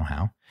somehow. I don't know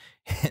how.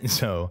 And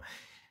so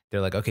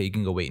they're like, okay, you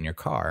can go wait in your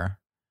car.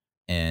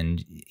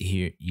 And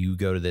here you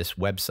go to this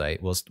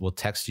website. We'll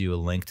text you a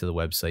link to the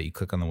website. You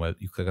click on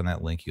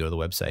that link, you go to the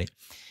website,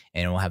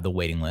 and it will have the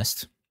waiting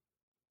list.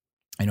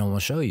 And it will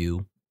show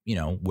you, you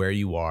know, where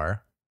you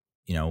are,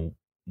 you know,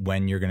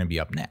 when you're going to be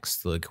up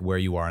next, like where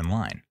you are in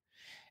line.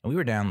 And we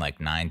were down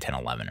like 9, 10,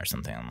 11 or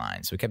something in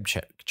line. So we kept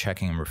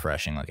checking and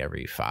refreshing like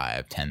every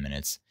 5, 10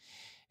 minutes.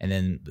 And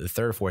then the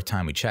third or fourth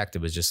time we checked,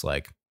 it was just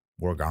like,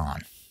 we're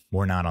gone.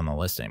 We're not on the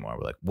list anymore.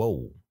 We're like,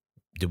 whoa,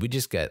 did we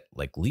just get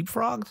like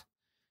leapfrogged?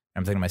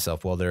 I'm thinking to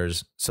myself, well,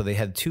 so they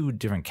had 2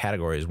 different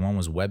categories. One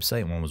was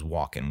website and one was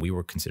walk-in. We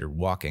were considered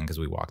walk-in because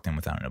we walked in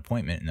without an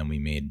appointment. And then we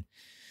made,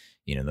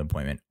 you know, the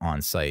appointment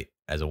on site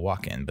as a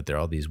walk-in, but there are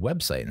all these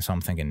websites. And so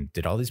I'm thinking,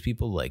 did all these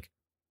people like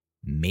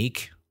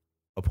make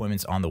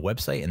appointments on the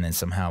website and then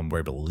somehow were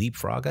able to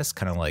leapfrog us?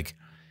 Kind of like,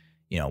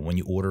 you know, when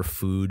you order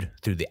food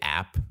through the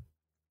app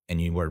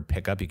and you order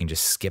pick up, you can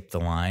just skip the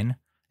line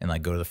and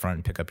like go to the front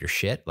and pick up your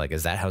shit. Like,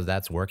 is that how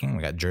that's working?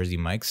 We got Jersey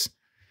Mike's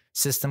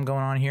system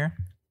going on here.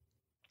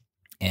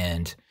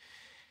 And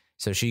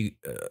so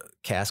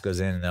Cass goes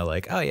in and they're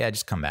like, oh yeah,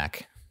 just come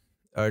back.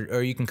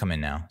 Or you can come in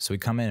now. So we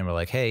come in and we're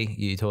like, hey,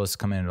 you told us to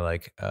come in. And we're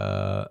like,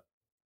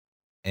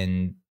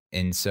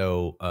 and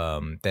so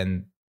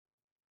then,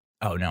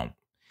 oh no.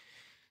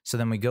 So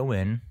then we go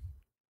in and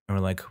we're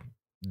like,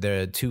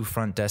 the 2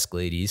 front desk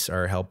ladies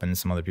are helping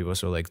some other people.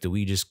 So we're like, do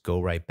we just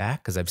go right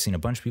back? Because I've seen a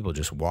bunch of people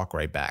just walk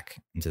right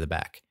back into the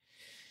back.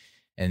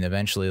 And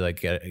eventually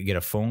like get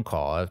a phone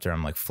call after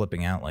I'm like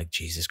flipping out, like,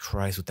 Jesus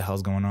Christ, what the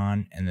hell's going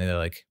on? And they're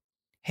like,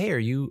 hey, are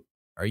you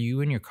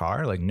in your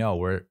car? Like, no,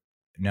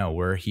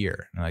 we're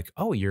here. And I'm like,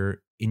 oh,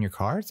 you're in your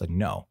car? It's like,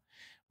 no,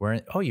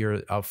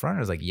 you're out front. I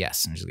was like,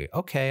 yes. And she's like,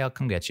 okay, I'll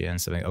come get you. And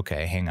so like,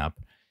 okay, hang up.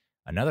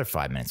 Another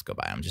 5 minutes go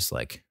by. I'm just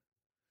like,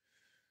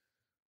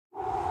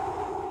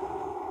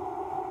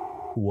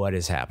 what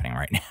is happening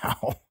right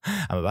now?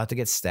 I'm about to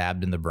get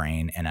stabbed in the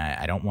brain, and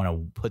I don't want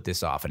to put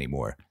this off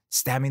anymore.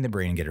 Stab me in the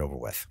brain and get it over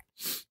with.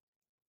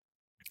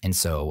 And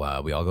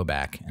so we all go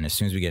back, and as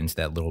soon as we get into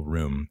that little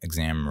room,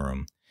 exam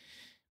room,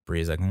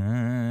 Bria's like,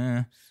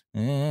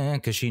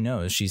 because she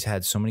knows she's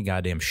had so many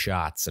goddamn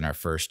shots in our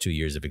first 2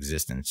 years of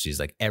existence. She's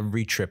like,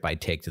 every trip I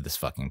take to this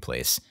fucking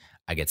place,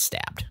 I get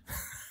stabbed.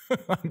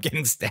 I'm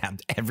getting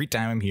stabbed every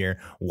time I'm here.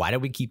 Why do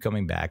we keep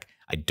coming back?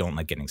 I don't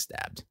like getting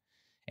stabbed.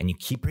 And you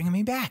keep bringing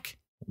me back.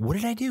 What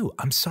did I do?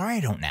 I'm sorry I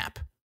don't nap.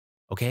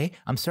 Okay?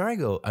 I'm sorry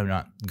I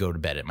not go to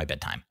bed at my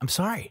bedtime. I'm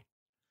sorry.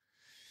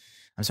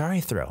 I'm sorry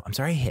I throw. I'm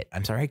sorry I hit.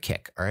 I'm sorry I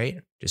kick. All right?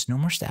 Just no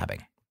more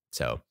stabbing.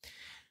 So,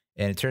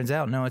 and it turns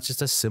out, no, it's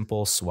just a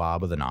simple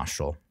swab of the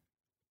nostril.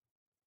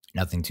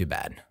 Nothing too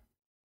bad.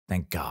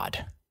 Thank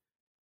God.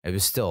 It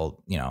was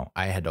still, you know,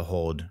 I had to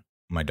hold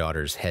my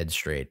daughter's head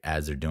straight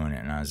as they're doing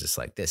it. And I was just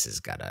like, this is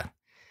gotta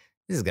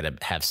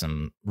have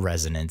some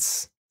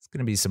resonance. It's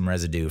gonna be some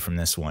residue from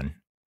this one.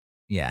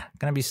 Yeah,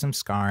 gonna be some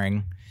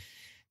scarring.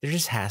 There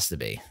just has to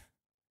be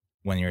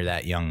when you're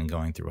that young and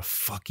going through a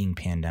fucking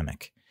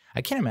pandemic.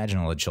 I can't imagine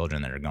all the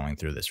children that are going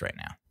through this right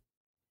now.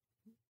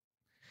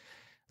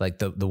 Like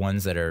the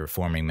ones that are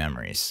forming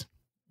memories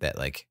that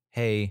like,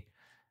 hey,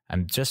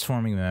 I'm just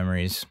forming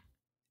memories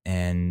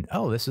and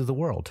oh, this is the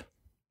world.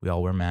 We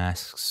all wear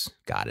masks.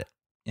 Got it.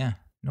 Yeah,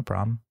 no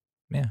problem.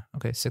 Yeah,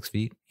 okay, 6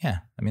 feet. Yeah,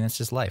 I mean, that's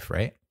just life,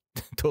 right?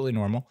 Totally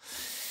normal.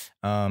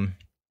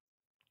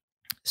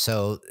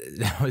 So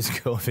that was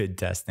COVID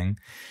testing.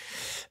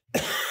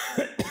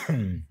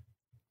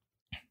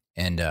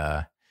 And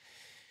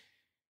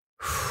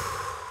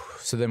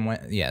so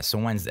then, so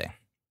Wednesday.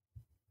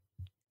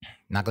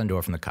 Knock on the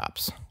door from the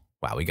cops.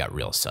 Wow, we got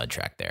real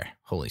sidetracked there.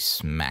 Holy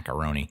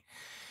smackaroni.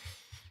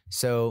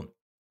 So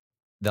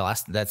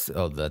that's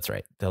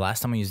right. The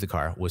last time we used the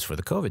car was for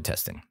the COVID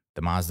testing.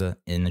 The Mazda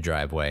in the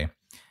driveway.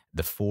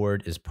 The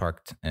Ford is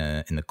parked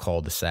in the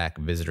cul-de-sac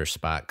visitor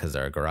spot because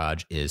our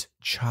garage is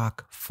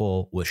chock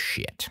full with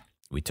shit.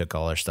 We took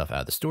all our stuff out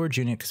of the storage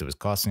unit because it was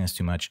costing us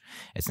too much.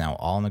 It's now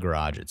all in the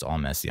garage. It's all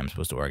messy. I'm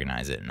supposed to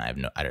organize it, and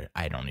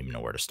I don't even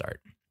know where to start.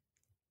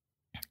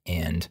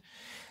 And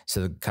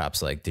so the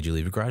cop's like, "Did you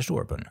leave your garage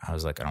door open?" I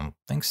was like, "I don't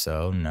think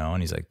so. No."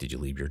 And he's like, "Did you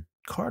leave your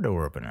car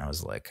door open?" And I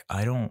was like,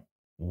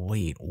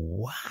 "Wait,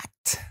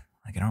 what?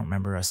 Like, I don't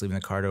remember us leaving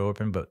the car door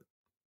open, but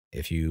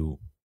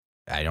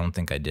I don't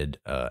think I did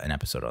an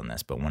episode on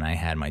this, but when I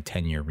had my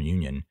 10-year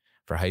reunion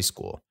for high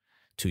school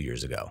 2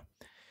 years ago,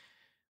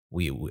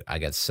 I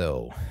got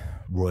so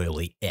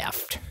royally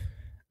effed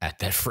at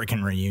that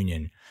freaking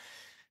reunion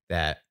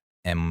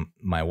and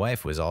my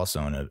wife was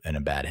also in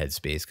a bad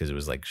headspace because it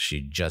was like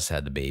she just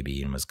had the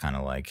baby and was kind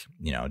of like,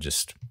 you know,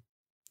 just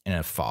in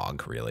a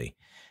fog, really.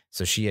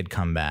 So she had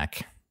come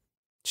back.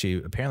 She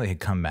apparently had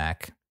come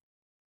back.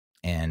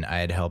 And I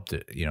had helped,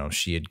 you know,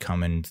 she had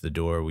come into the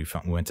door. We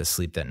went to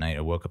sleep that night.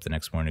 I woke up the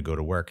next morning to go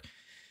to work.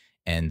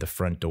 And the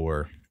front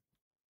door,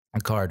 a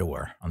car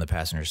door on the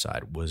passenger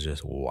side was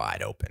just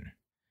wide open.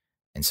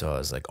 And so I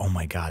was like, oh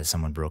my God,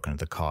 someone broke into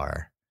the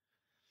car.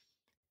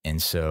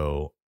 And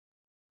so,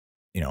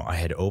 you know, I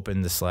had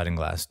opened the sliding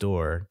glass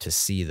door to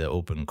see the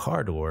open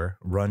car door,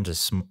 run to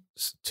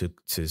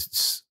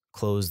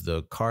close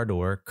the car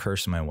door,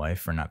 curse my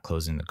wife for not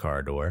closing the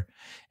car door,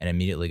 and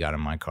immediately got in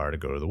my car to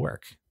go to the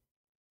work.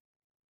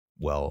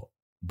 Well,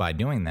 by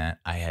doing that,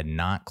 I had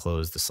not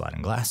closed the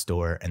sliding glass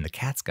door and the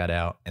cats got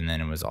out and then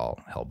it was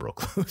all hell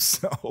broke loose.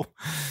 So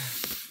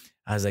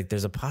I was like,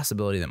 there's a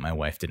possibility that my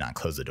wife did not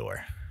close the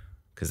door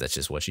because that's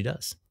just what she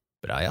does.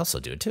 But I also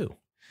do it too.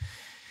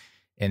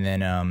 And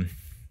then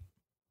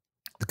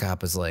the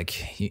cop was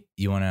like,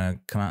 you want to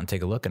come out and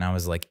take a look? And I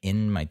was like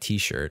in my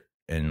t-shirt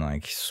and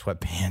like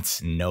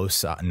sweatpants, no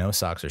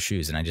socks or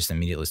shoes. And I just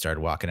immediately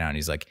started walking out and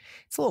he's like,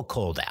 it's a little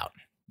cold out.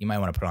 You might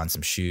want to put on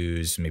some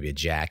shoes, maybe a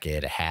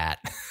jacket, a hat.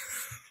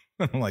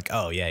 I'm like,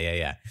 oh,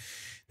 yeah.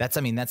 That's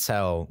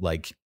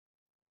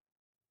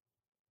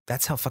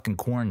how fucking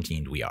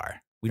quarantined we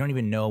are. We don't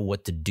even know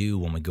what to do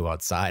when we go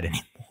outside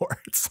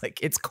anymore. It's like,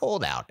 it's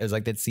cold out. It was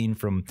like that scene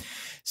from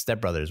Step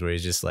Brothers where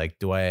he's just like,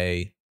 can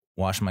I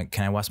wash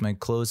my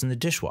clothes in the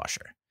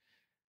dishwasher?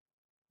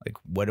 Like,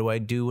 what do I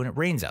do when it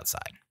rains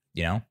outside?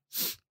 You know?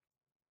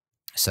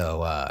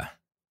 So,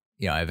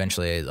 you know,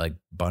 eventually I like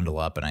bundle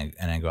up and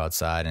I go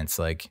outside and it's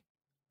like,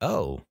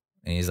 oh,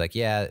 and he's like,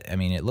 yeah, I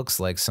mean, it looks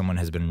like someone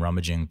has been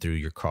rummaging through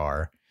your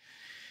car.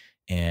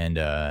 And,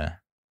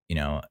 you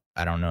know,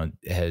 I don't know,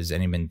 has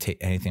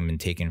anything been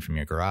taken from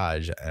your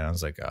garage? And I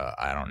was like,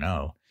 I don't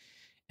know.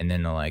 And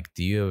then they're like,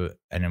 and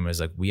it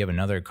was like, we have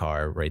another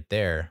car right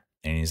there.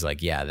 And he's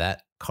like, yeah,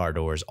 that car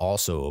door is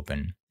also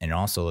open. And it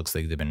also looks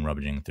like they've been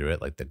rummaging through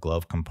it. Like the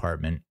glove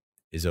compartment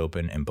is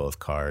open in both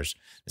cars.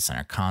 The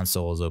center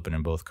console is open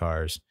in both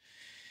cars.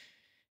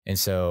 And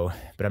so,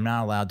 but I'm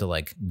not allowed to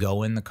like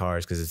go in the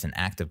cars because it's an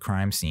active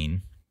crime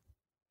scene.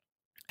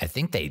 I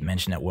think they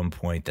mentioned at one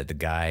point that the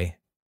guy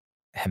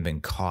had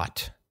been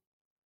caught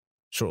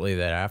shortly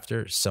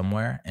thereafter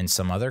somewhere in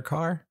some other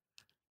car,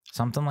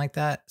 something like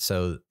that.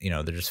 So, you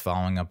know, they're just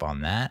following up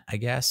on that, I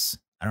guess.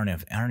 I don't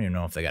even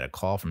know if they got a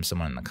call from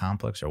someone in the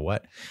complex or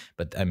what.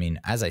 But I mean,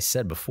 as I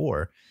said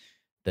before,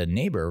 the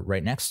neighbor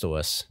right next to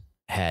us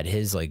had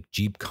his like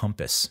Jeep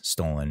Compass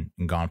stolen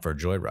and gone for a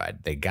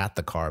joyride. They got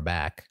the car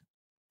back.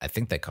 I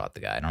think they caught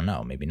the guy. I don't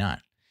know. Maybe not.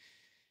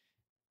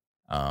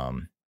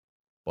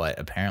 But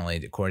apparently,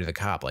 according to the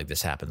cop, like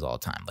this happens all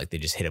the time. Like they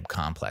just hit up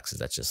complexes.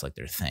 That's just like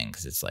their thing.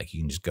 Because it's like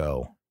you can just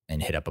go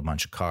and hit up a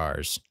bunch of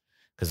cars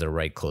because they're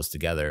right close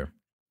together.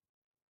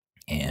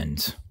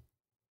 And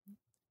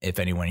if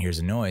anyone hears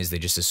a noise, they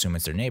just assume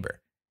it's their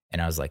neighbor.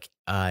 And I was like,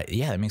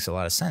 yeah, that makes a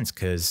lot of sense.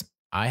 Because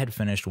I had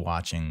finished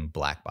watching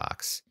Black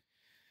Box,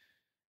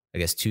 I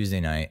guess Tuesday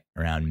night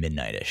around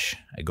midnight-ish.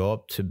 I go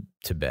up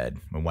to bed.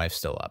 My wife's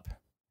still up.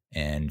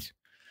 And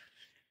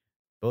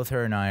both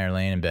her and I are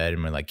laying in bed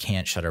and we're like,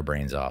 can't shut our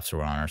brains off. So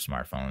we're on our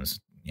smartphones,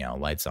 you know,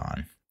 lights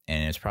on.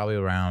 And it's probably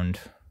around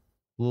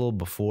a little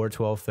before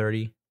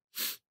 12:30.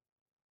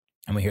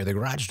 And we hear the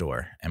garage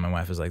door. And my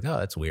wife was like, oh,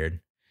 that's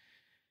weird.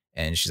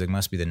 And she's like,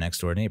 must be the next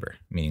door neighbor,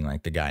 meaning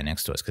like the guy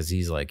next to us. Cause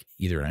he's like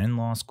either in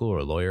law school or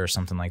a lawyer or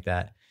something like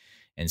that.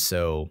 And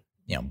so,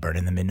 you know,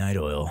 burning the midnight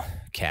oil,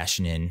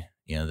 cashing in,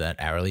 you know, that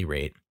hourly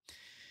rate.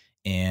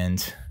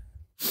 And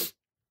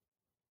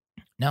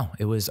no,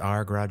 it was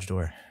our garage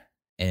door.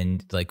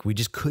 And like, we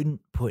just couldn't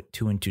put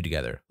two and two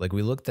together. Like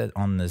we looked at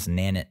on this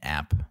Nanit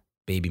app,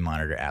 baby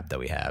monitor app that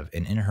we have.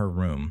 And in her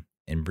room,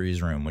 in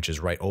Bree's room, which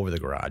is right over the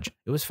garage,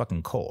 it was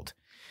fucking cold.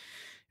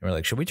 And we're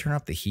like, should we turn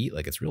off the heat?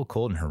 Like it's real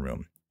cold in her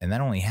room. And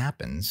that only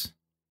happens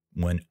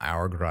when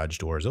our garage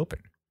door is open.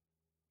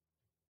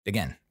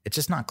 Again, it's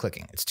just not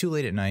clicking. It's too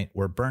late at night.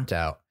 We're burnt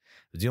out.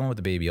 I was dealing with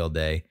the baby all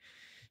day.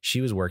 She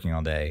was working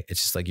all day.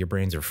 It's just like your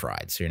brains are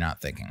fried, so you're not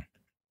thinking.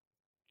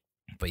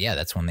 But yeah,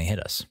 that's when they hit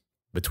us,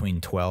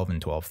 between 12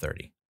 and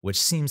 12:30, which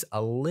seems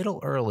a little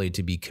early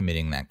to be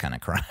committing that kind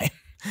of crime.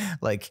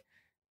 Like,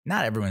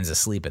 not everyone's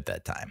asleep at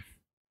that time.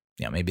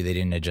 You know, maybe they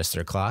didn't adjust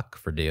their clock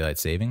for daylight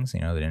savings.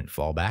 You know, they didn't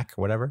fall back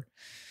or whatever.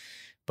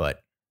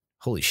 But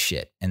holy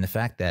shit. And the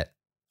fact that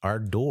our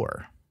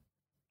door,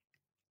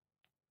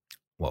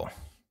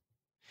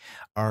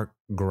 our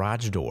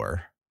garage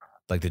door,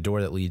 like the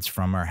door that leads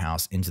from our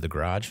house into the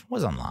garage,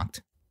 was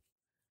unlocked.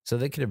 So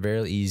they could have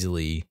very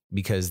easily,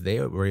 because they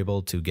were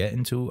able to get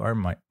into our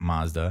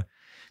Mazda,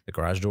 the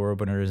garage door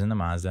opener is in the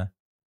Mazda,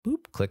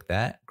 boop, click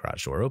that,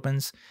 garage door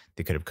opens.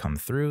 They could have come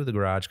through the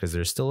garage because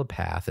there's still a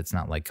path. It's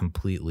not like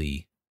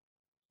completely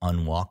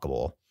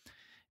unwalkable.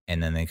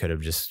 And then they could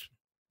have just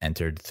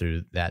entered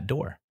through that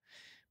door.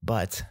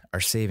 But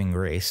our saving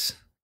grace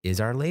is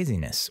our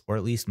laziness, or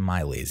at least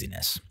my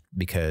laziness,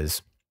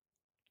 because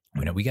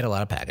you know, we get a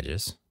lot of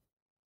packages.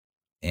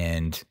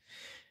 And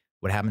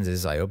what happens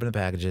is I open the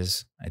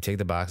packages, I take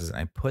the boxes, and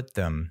I put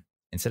them,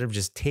 instead of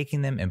just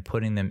taking them and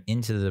putting them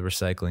into the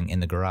recycling in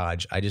the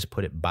garage, I just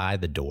put it by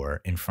the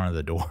door, in front of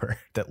the door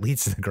that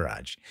leads to the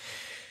garage.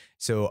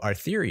 So our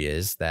theory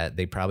is that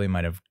they probably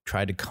might have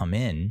tried to come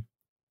in,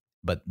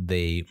 but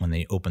when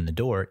they opened the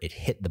door, it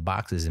hit the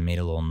boxes and made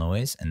a little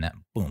noise, and that,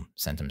 boom,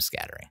 sent them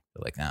scattering.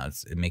 They're like, no,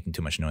 it's making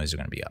too much noise, they're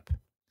going to be up.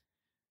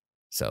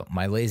 So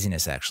my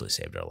laziness actually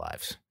saved our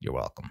lives. You're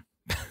welcome.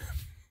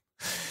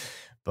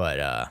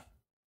 But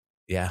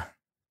yeah,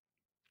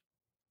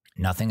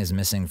 nothing is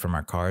missing from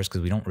our cars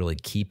because we don't really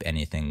keep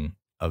anything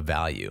of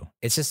value.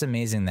 It's just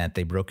amazing that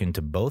they broke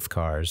into both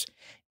cars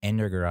and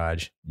their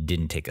garage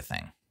didn't take a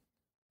thing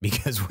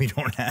because we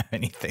don't have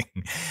anything.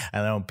 I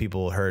know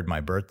people heard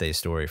my birthday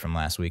story from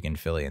last week in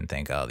Philly and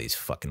think, oh, these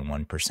fucking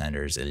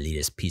 1%ers,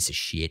 elitist piece of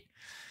shit.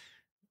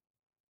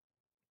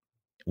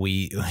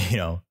 We, you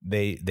know,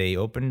 they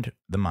opened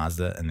the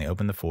Mazda and they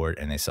opened the Ford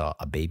and they saw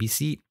a baby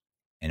seat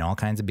and all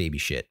kinds of baby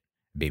shit,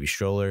 baby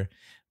stroller,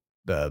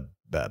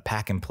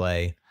 pack and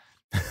play.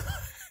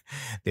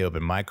 They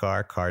opened my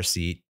car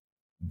seat,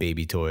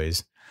 baby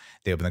toys.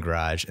 They open the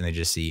garage and they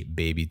just see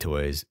baby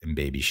toys and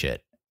baby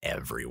shit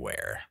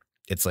everywhere.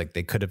 It's like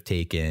they could have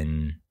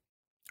taken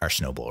our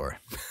snowblower.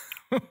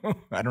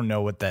 I don't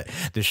know what the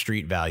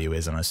street value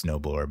is on a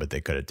snowblower, but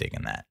they could have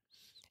taken that.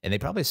 And they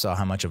probably saw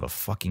how much of a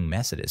fucking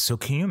mess it is. So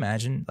can you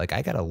imagine? Like,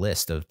 I got a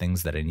list of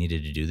things that I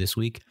needed to do this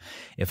week.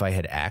 If I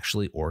had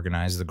actually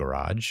organized the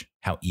garage,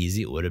 how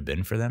easy it would have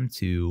been for them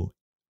to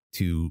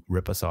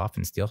rip us off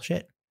and steal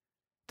shit.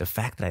 The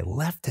fact that I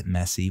left it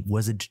messy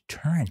was a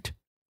deterrent.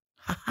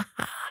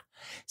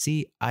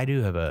 See, I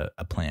do have a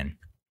plan.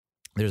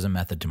 There's a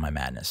method to my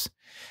madness.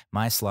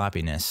 My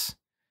sloppiness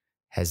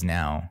has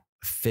now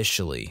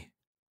officially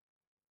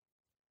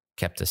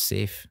kept us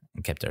safe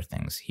and kept our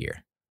things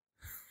here.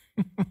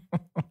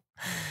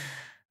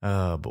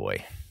 Oh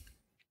boy.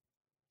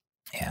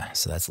 Yeah,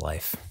 so that's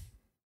life.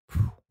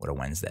 What a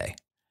Wednesday.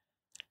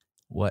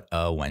 What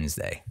a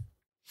Wednesday.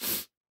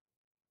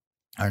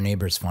 Our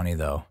neighbor's funny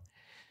though.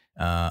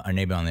 Our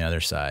neighbor on the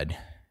other side,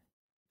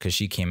 because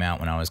she came out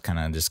when I was kind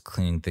of just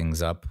cleaning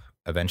things up.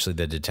 Eventually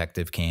the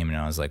detective came and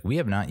I was like, we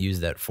have not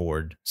used that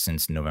Ford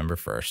since November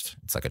 1st.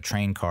 It's like a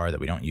train car that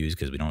we don't use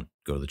because we don't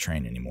go to the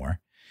train anymore.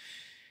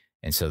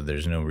 And so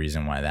there's no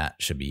reason why that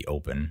should be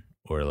open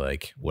or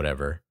like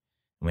whatever.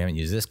 We haven't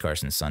used this car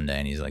since Sunday.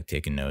 And he's like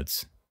taking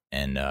notes.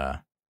 And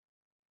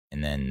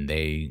And then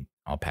they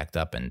all packed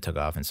up and took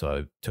off. And so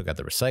I took out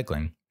the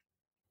recycling.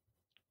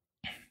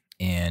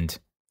 And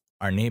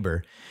our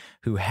neighbor,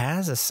 who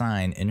has a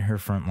sign in her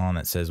front lawn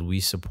that says, "We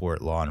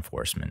support law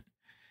enforcement,"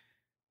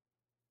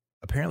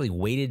 apparently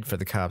waited for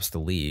the cops to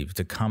leave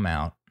to come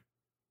out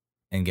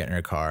and get in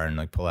her car and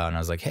like pull out. And I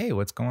was like, "Hey,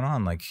 what's going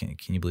on? Like, can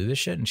you believe this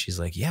shit?" And she's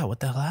like, "Yeah, what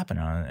the hell happened?"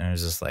 And I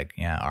was just like,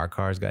 "Yeah, our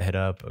cars got hit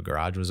up. A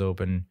garage was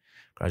open.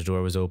 Garage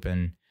door was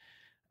open.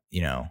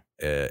 You know,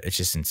 it's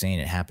just insane.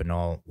 It happened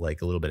all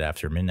like a little bit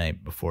after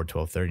midnight, before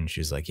 12:30." And she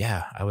was like,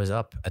 "Yeah, I was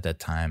up at that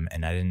time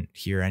and I didn't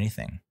hear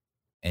anything."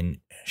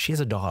 And she has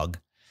a dog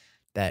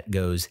that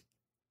goes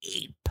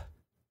ape.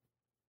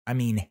 I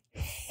mean,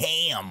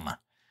 ham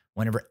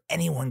whenever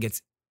anyone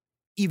gets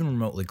even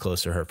remotely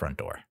close to her front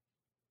door.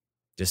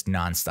 Just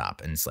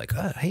nonstop. And it's like,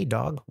 "Hey,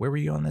 dog, where were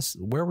you on this?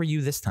 Where were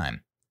you this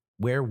time?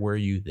 Where were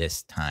you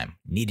this time?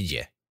 Needed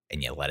you,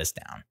 and you let us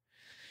down."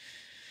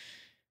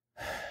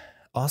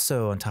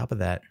 Also, on top of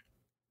that,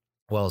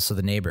 well, so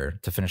the neighbor,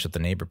 to finish with the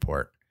neighbor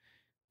port,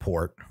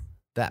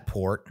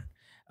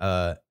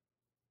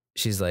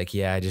 she's like,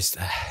 "Yeah,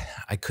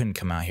 I couldn't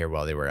come out here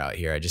while they were out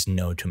here. I just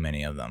know too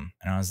many of them."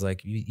 And I was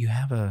like, you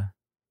have a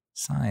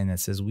sign that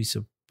says, "We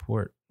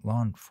support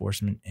law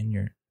enforcement"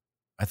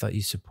 I thought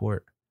you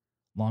support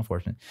law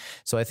enforcement.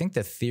 So I think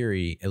the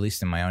theory, at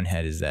least in my own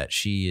head, is that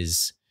she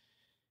is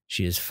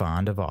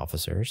fond of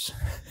officers.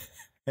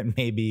 And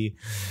maybe,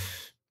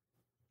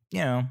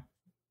 you know,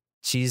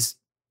 she's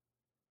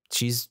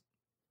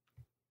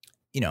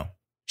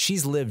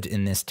lived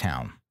in this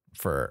town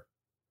for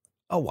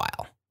a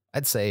while.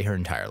 I'd say her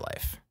entire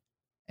life.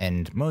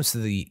 And most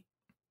of the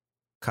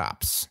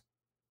cops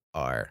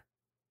are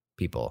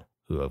people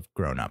who have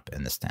grown up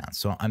in this town.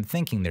 So I'm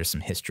thinking there's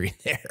some history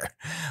there,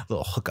 a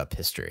little hookup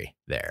history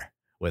there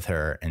with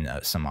her and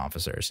some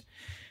officers.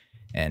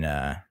 And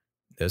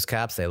those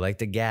cops, they like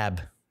to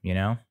gab, you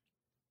know?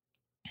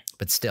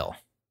 But still,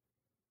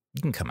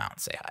 you can come out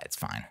and say hi. It's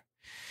fine.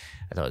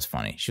 I thought it was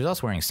funny. She was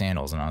also wearing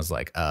sandals, and I was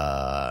like,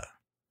 I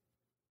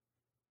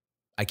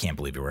can't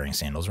believe you're wearing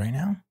sandals right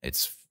now.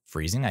 It's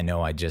freezing. I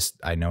know I just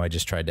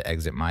tried to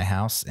exit my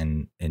house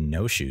in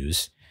no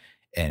shoes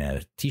and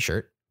a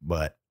t-shirt,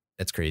 but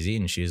that's crazy.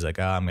 And she was like,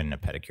 "Oh, I'm getting a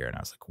pedicure." And I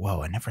was like,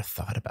 whoa, I never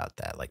thought about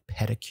that. Like,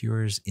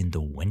 pedicures in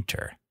the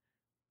winter.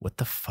 What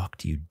the fuck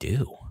do you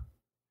do?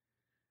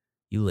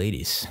 You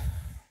ladies,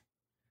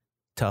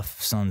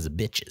 tough sons of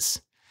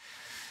bitches.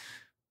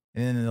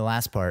 And then in the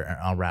last part,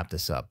 I'll wrap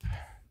this up.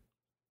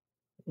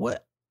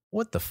 What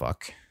the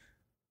fuck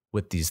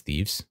with these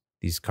thieves,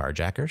 these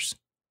carjackers?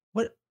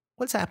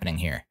 What's happening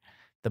here?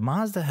 The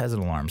Mazda has an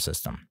alarm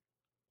system.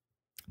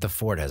 The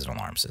Ford has an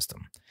alarm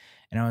system.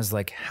 And I was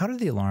like, how did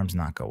the alarms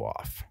not go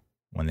off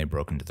when they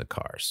broke into the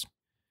cars?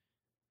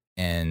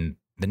 And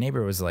the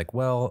neighbor was like,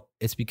 well,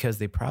 it's because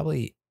they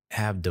probably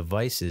have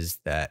devices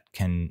that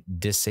can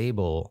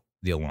disable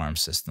the alarm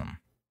system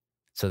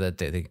so that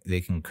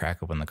they can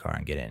crack open the car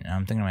and get in. And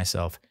I'm thinking to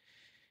myself,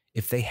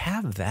 if they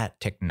have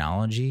that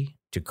technology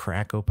to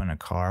crack open a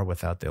car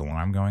without the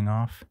alarm going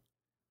off,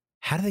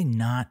 how do they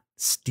not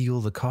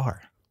steal the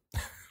car?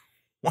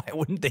 Why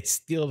wouldn't they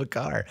steal the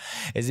car?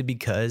 Is it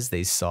because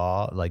they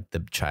saw like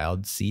the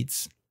child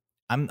seats?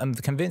 I'm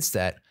convinced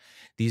that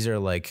these are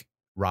like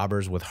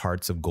robbers with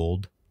hearts of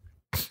gold.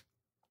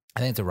 I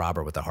think it's a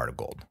robber with a heart of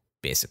gold,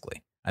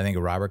 basically. I think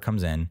a robber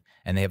comes in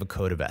and they have a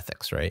code of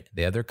ethics, right?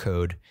 They have their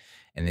code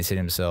and they say to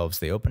themselves,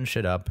 they open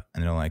shit up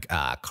and they're like,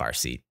 car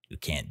seat, you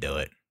can't do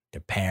it. Their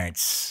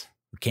parents,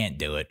 who can't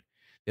do it.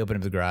 They open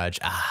up the garage,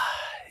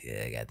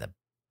 yeah, I got the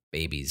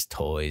baby's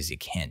toys, you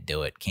can't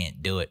do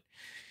it.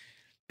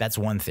 That's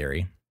one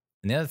theory.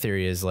 And the other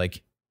theory is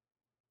like,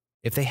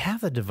 if they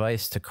have a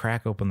device to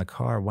crack open the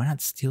car, why not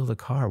steal the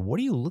car?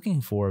 What are you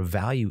looking for of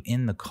value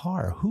in the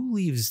car? Who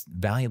leaves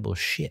valuable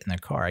shit in their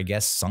car? I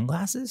guess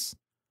sunglasses?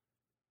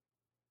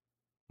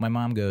 My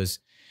mom goes,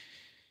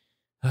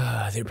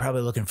 they're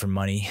probably looking for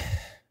money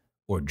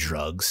or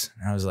drugs.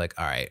 And I was like,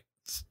 all right,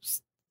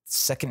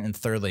 second and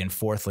thirdly and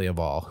fourthly of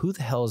all, who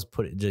the hell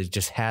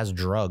just has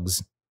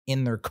drugs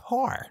in their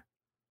car?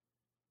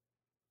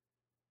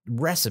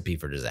 Recipe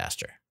for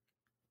disaster.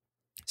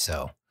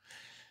 So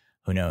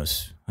who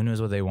knows? Who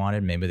knows what they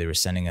wanted? Maybe they were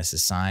sending us a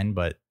sign.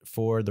 But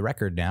for the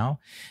record now,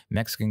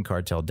 Mexican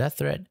cartel death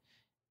threat,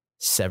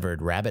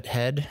 severed rabbit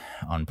head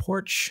on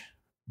porch,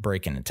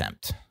 break-in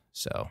attempt.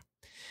 So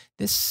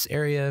this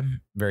area,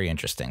 very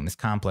interesting. This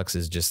complex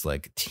is just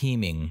like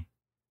teeming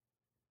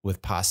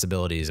with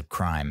possibilities of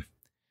crime.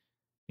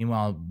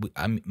 Meanwhile,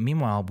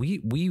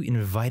 we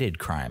invited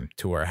crime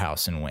to our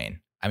house in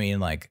Wayne. I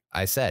mean, like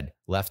I said,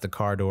 left the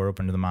car door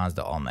open to the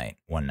Mazda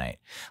one night,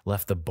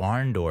 left the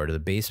barn door to the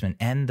basement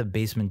and the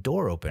basement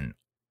door open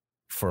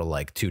for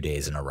like 2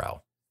 days in a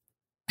row.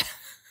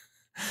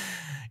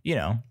 You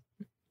know,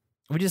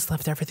 we just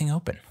left everything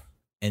open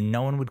and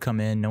no one would come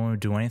in. No one would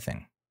do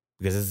anything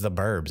because it's the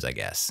burbs, I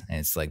guess. And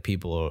it's like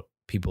people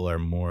are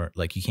more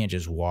like, you can't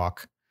just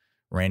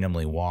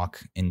randomly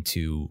walk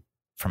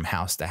from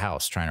house to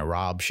house trying to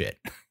rob shit,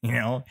 you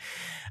know,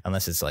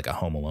 unless it's like a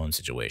Home Alone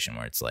situation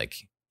where it's like,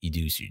 you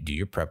do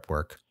your prep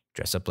work,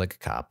 dress up like a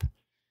cop,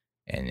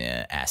 and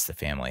ask the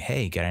family,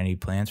 hey, got any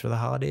plans for the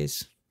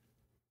holidays?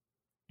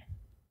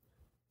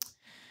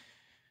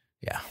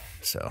 Yeah,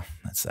 so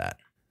that's that.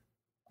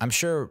 I'm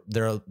sure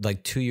they're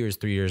like 2 years,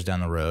 3 years down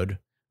the road,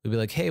 we'll be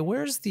like, hey,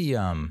 where's the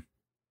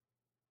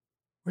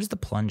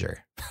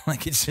plunger?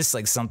 Like, it's just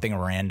like something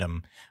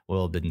random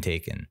will have been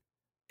taken.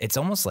 It's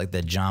almost like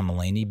the John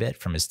Mulaney bit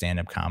from his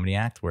stand-up comedy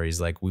act where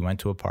he's like, we went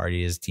to a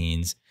party as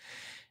teens,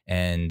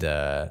 and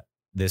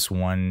this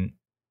one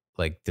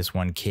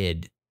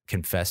kid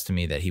confessed to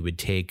me that he would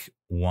take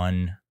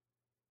one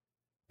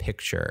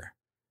picture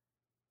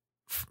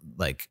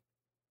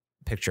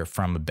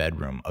from a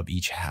bedroom of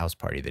each house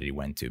party that he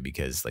went to,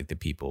 because like the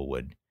people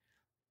would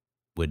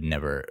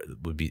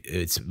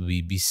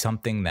be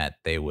something that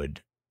they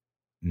would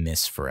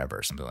miss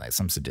forever, something like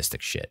some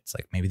sadistic shit. It's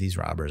like maybe these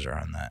robbers are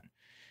on that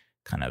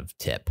kind of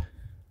tip.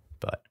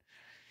 But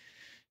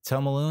it's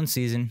Home Alone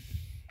season.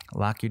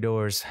 Lock your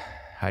doors,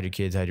 hide your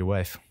kids, hide your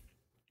wife.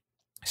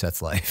 So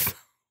that's life.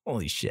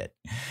 Holy shit.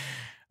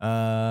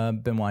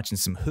 Been watching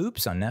some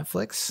Hoops on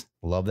Netflix.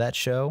 Love that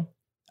show.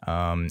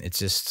 It's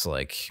just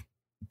like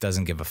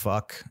doesn't give a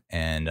fuck,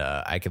 and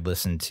I could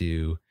listen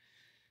to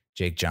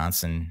Jake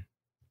Johnson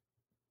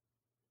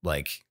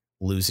like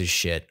lose his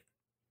shit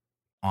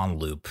on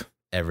loop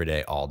every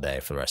day, all day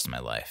for the rest of my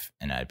life,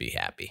 and I'd be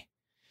happy.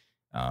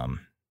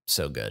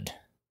 So good.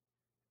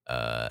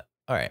 All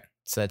right,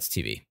 so that's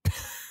TV.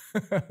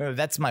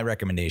 That's my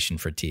recommendation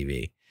for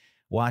TV.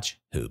 Watch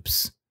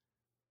Hoops,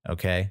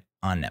 okay,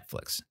 on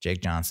Netflix.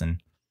 Jake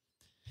Johnson,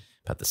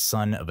 about the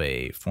son of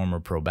a former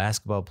pro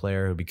basketball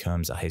player who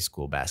becomes a high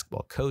school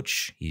basketball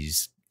coach.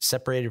 He's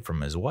separated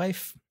from his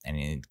wife, and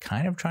he's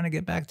kind of trying to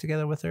get back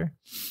together with her,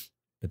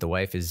 but the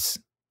wife is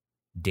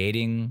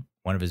dating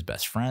one of his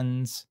best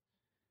friends,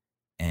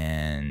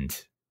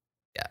 and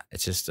yeah,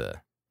 it's just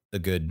a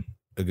good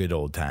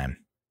old time.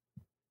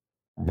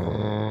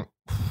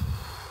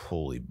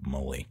 Holy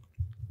moly.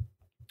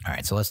 All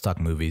right, so let's talk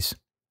movies.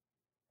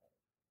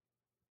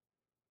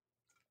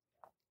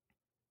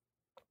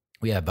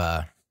 We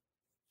have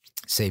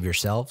Save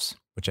Yourselves,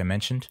 which I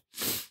mentioned.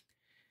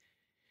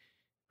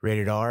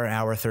 Rated R,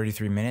 hour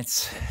 33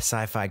 minutes.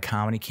 Sci-fi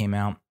comedy, came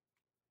out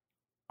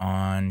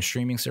on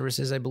streaming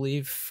services, I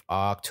believe,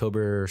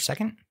 October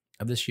 2nd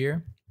of this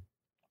year,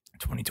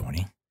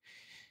 2020.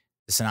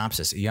 The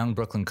synopsis: a young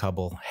Brooklyn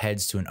couple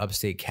heads to an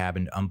upstate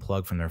cabin to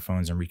unplug from their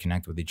phones and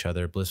reconnect with each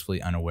other.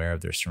 Blissfully unaware of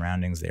their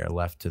surroundings, they are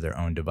left to their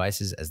own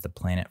devices as the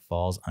planet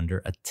falls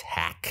under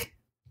attack.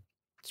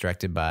 It's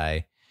directed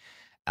by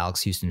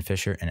Alex Houston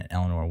Fisher and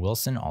Eleanor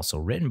Wilson. Also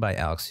written by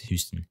Alex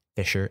Houston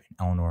Fisher and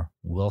Eleanor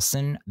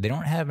Wilson. They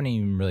don't have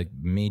any really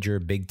major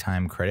big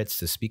time credits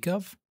to speak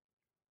of,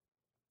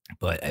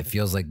 but it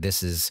feels like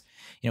this is,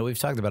 we've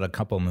talked about a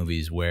couple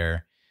movies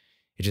where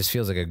it just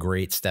feels like a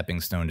great stepping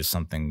stone to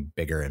something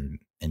bigger and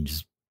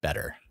just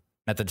better.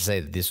 Not to say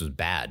that this was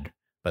bad,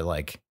 but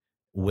like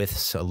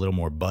with a little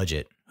more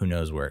budget, who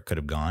knows where it could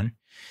have gone.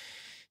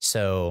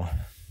 So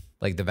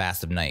like The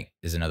Vast of Night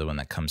is another one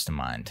that comes to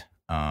mind.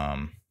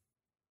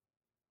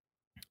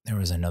 There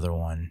was another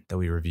one that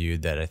we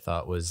reviewed that I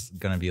thought was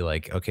going to be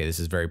like, okay, this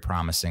is very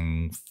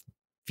promising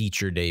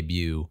feature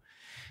debut.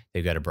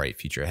 They've got a bright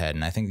future ahead.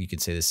 And I think you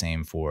could say the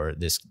same for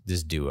this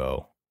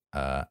duo,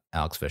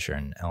 Alex Fisher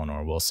and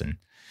Eleanor Wilson.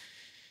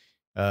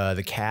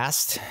 The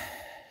cast,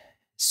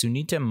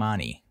 Sunita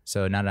Mani.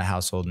 So not a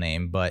household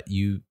name, but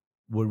you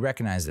would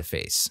recognize the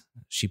face.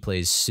 She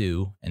plays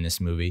Sue in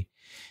this movie.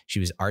 She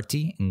was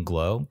Artie in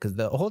Glow. Because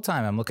the whole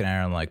time I'm looking at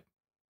her, I'm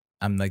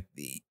like,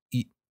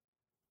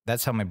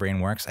 that's how my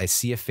brain works. I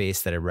see a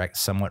face that I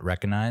somewhat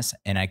recognize,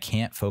 and I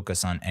can't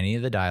focus on any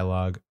of the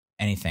dialogue,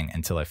 anything,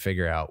 until I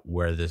figure out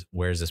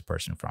where's this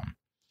person from.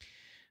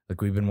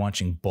 Like, we've been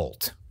watching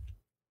Bolt.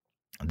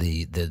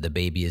 The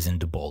baby is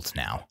into Bolt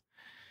now.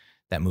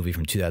 That movie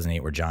from 2008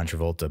 where John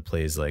Travolta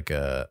plays like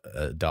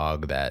a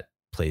dog that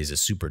plays a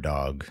super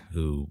dog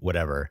who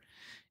whatever,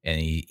 and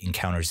he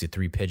encounters the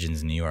 3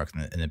 pigeons in New York,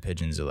 and the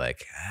pigeons are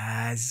like,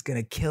 this is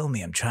gonna kill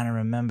me. I'm trying to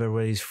remember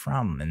where he's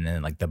from. And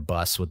then like the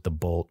bus with the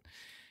Bolt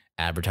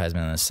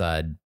advertisement on the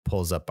side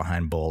pulls up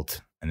behind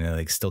Bolt, and they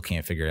like still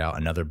can't figure it out.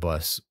 Another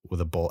bus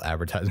with a Bolt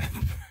advertisement.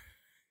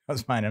 I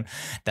was finding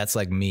that's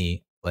like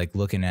me like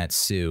looking at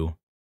Sue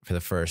for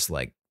the first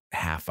like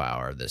half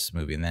hour of this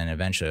movie, and then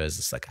eventually I was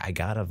just like, I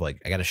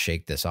gotta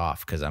shake this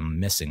off because I'm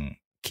missing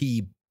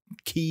key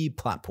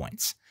plot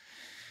points.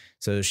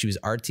 So she was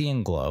Artie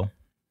in Glow.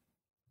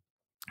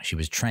 She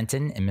was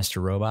Trenton in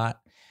Mr. Robot.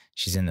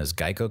 She's in those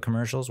Geico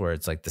commercials where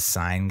it's like the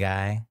sign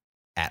guy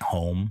at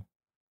home,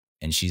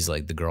 and she's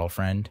like the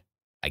girlfriend,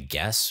 I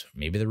guess,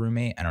 maybe the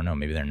roommate. I don't know.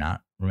 Maybe they're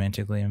not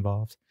romantically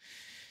involved.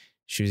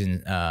 She was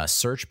in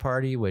Search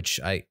Party, which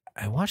I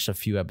watched a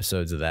few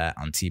episodes of that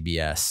on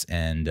TBS,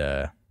 and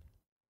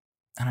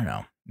I don't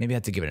know. Maybe I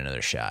have to give it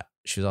another shot.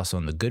 She was also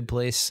in The Good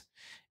Place,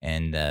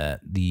 and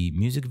the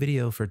music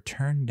video for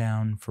Turn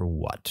Down for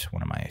What?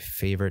 One of my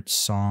favorite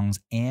songs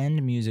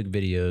and music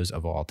videos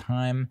of all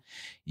time.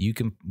 You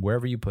can,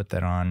 wherever you put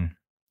that on,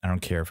 I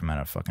don't care if I'm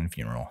at a fucking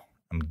funeral,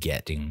 I'm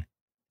getting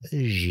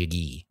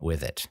jiggy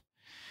with it.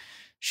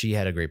 She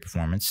had a great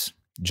performance.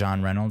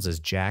 John Reynolds as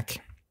Jack.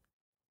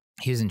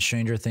 He was in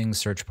Stranger Things,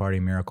 Search Party,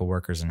 Miracle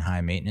Workers, and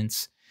High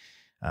Maintenance.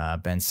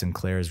 Ben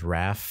Sinclair's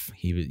Raph.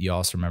 You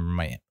also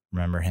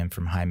remember him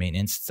from High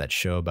Maintenance. It's that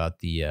show about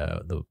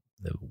the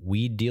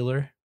weed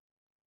dealer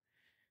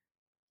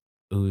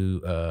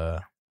who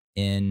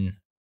in,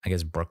 I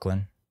guess,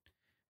 Brooklyn.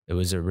 It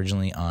was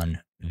originally on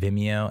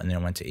Vimeo, and then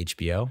it went to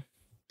HBO.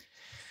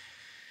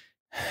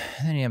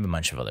 And then you have a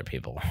bunch of other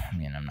people. I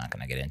mean, I'm not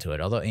going to get into it.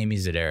 Although Amy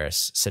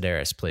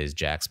Sedaris plays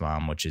Jack's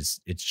mom, it's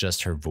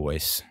just her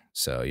voice,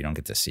 so you don't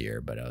get to see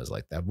her. But I was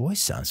like, that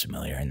voice sounds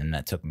familiar, and then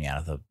that took me out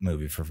of the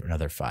movie for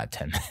another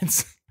 5-10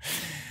 minutes.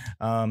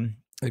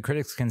 The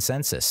critics'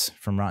 consensus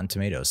from Rotten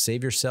Tomatoes: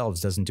 Save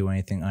Yourselves doesn't do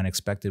anything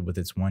unexpected with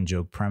its one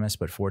joke premise,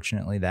 but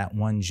fortunately, that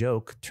one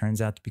joke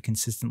turns out to be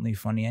consistently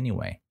funny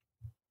anyway.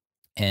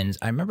 And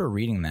I remember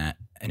reading that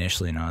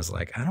initially, and I was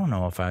like, I don't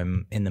know if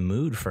I'm in the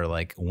mood for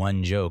like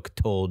one joke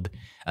told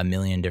a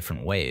million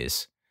different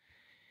ways.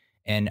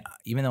 And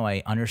even though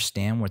I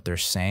understand what they're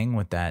saying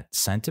with that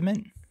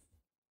sentiment,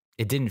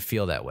 it didn't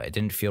feel that way. It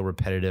didn't feel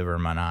repetitive or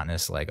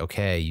monotonous. Like,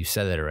 okay, you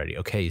said that already.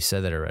 Okay, you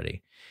said that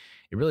already.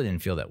 It really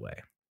didn't feel that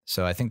way.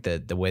 So I think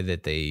that the way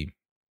that they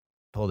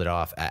pulled it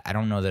off, I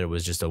don't know that it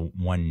was just a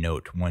one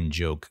note, one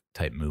joke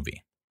type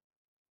movie.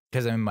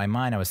 Because in my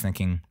mind, I was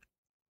thinking,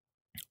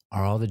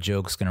 are all the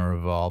jokes going to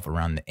revolve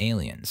around the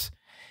aliens?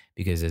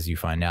 Because as you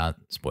find out,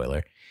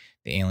 spoiler,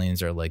 the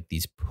aliens are like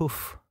these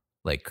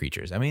poof-like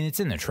creatures. I mean, it's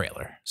in the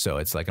trailer, so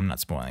it's like I'm not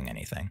spoiling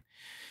anything.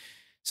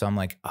 So I'm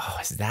like, oh,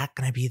 is that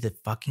going to be the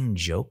fucking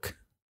joke?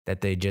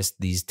 That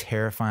these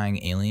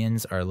terrifying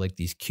aliens are like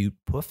these cute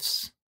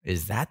poofs?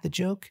 Is that the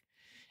joke?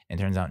 And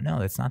it turns out, no,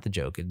 that's not the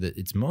joke.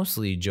 It's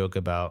mostly a joke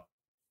about,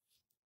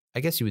 I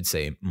guess you would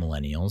say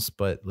millennials,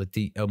 but like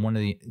one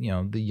of the,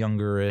 the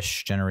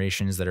younger-ish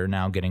generations that are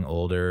now getting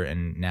older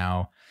and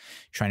now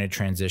trying to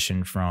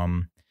transition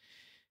from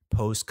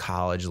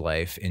post-college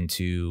life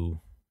into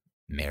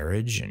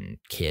marriage and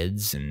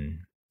kids and,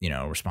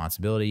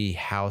 responsibility,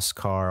 house,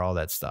 car, all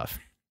that stuff.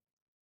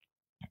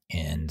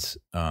 And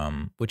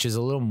which is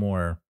a little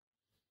more,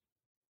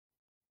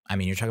 I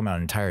mean, you're talking about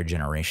an entire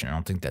generation. I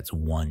don't think that's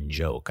one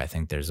joke. I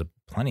think there's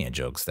plenty of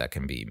jokes that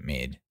can be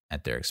made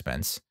at their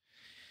expense.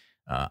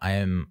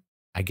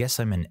 I guess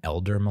I'm an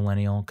elder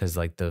millennial because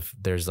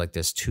there's like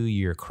this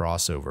 2-year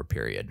crossover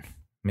period,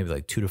 maybe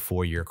like 2 to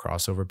 4 year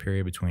crossover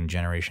period between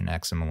Generation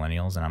X and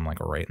millennials. And I'm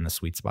like right in the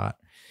sweet spot.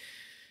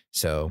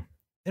 So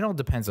it all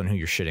depends on who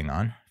you're shitting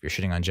on. If you're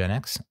shitting on Gen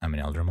X, I'm an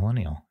elder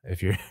millennial.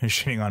 If you're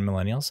shitting on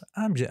millennials,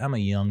 I'm a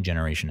young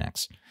Generation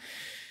X.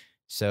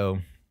 So,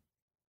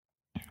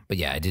 but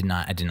yeah, I did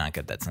not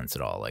get that sense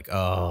at all. Like,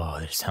 oh,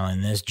 they're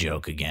telling this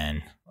joke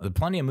again. There's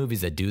plenty of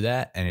movies that do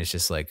that, and it's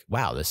just like,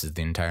 wow, this is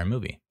the entire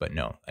movie. But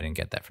no, I didn't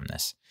get that from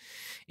this.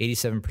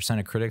 87%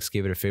 of critics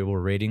gave it a favorable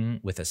rating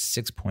with a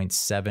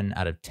 6.7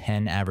 out of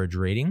 10 average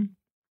rating.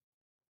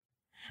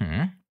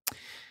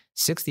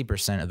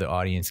 60% of the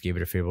audience gave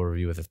it a favorable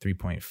review with a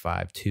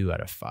 3.52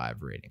 out of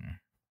 5 rating.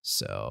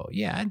 So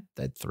yeah,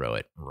 I'd throw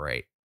it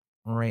right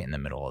in the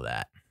middle of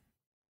that.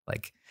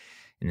 Like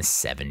in the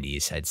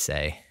 70s, I'd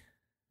say.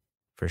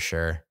 For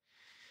sure.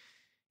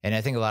 And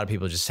I think a lot of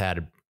people just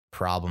had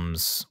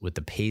problems with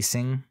the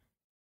pacing.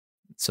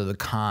 So the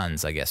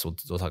cons, I guess we'll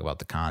talk about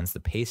the cons.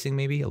 The pacing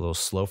maybe a little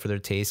slow for their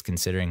taste,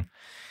 considering,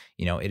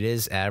 it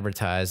is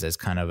advertised as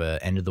kind of a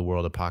end of the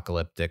world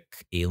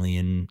apocalyptic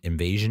alien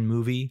invasion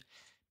movie.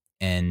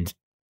 And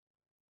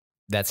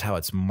that's how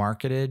it's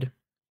marketed.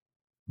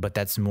 But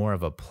that's more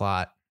of a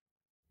plot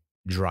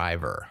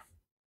driver.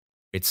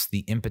 It's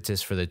the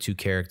impetus for the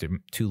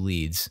two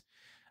leads,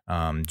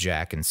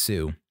 Jack and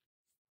Sue,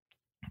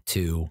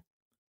 to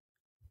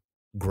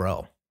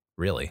grow,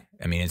 really.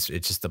 I mean, it's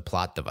just a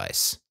plot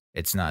device.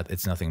 It's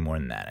nothing more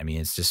than that. I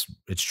mean,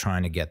 it's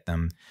trying to get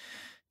them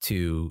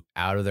to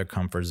out of their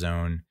comfort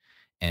zone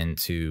and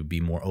to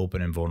be more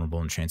open and vulnerable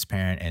and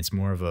transparent. And it's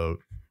more of a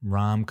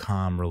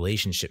rom-com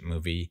relationship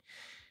movie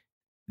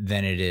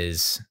than it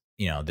is,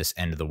 this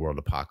end of the world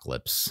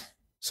apocalypse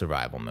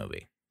survival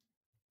movie.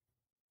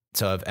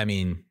 So,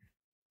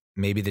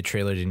 maybe the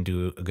trailer didn't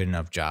do a good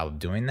enough job of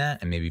doing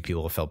that. And maybe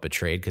people felt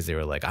betrayed because they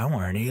were like, I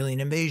want an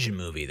alien invasion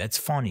movie. That's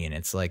funny. And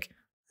it's like,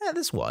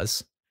 this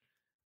was.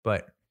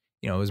 But,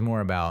 it was more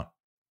about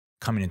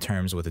coming to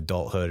terms with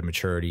adulthood,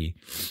 maturity,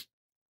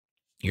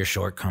 your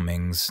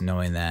shortcomings,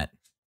 knowing that,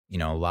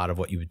 a lot of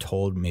what you were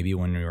told maybe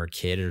when you were a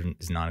kid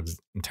is not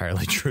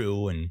entirely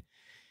true. And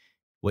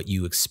what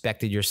you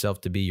expected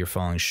yourself to be, you're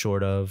falling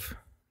short of,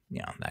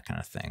 that kind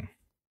of thing.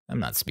 I'm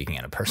not speaking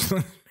out of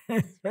personal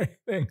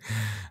thing.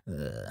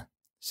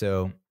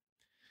 So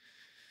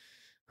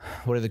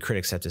what do the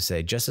critics have to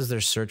say? Just as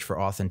their search for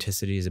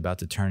authenticity is about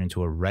to turn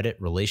into a Reddit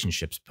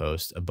relationships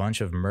post, a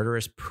bunch of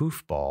murderous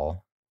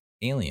poofball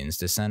aliens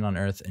descend on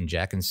Earth, and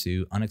Jack and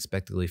Sue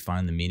unexpectedly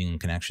find the meaning and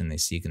connection they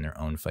seek in their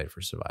own fight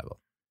for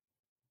survival.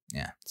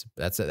 Yeah,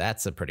 that's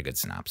a pretty good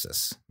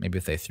synopsis. Maybe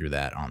if they threw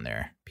that on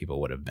there, people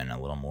would have been a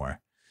little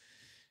more,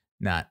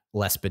 not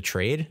less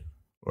betrayed,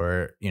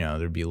 or, you know,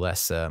 there'd be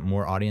less,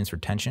 more audience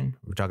retention.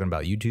 We're talking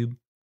about YouTube.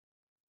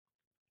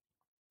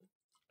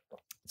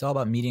 It's all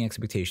about meeting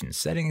expectations,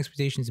 setting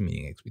expectations, and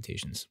meeting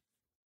expectations.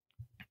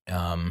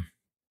 I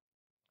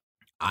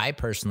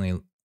personally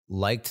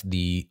liked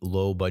the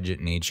low budget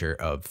nature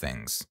of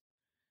things.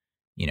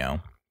 You know,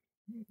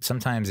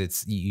 sometimes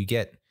it's, you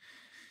get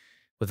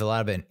with a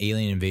lot of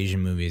alien invasion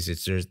movies,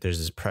 it's there's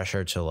this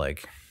pressure to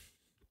like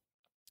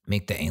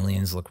make the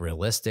aliens look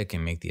realistic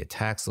and make the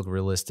attacks look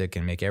realistic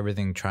and make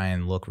everything try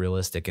and look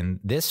realistic. And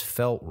this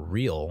felt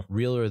real,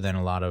 realer than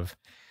a lot of,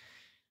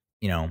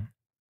 you know,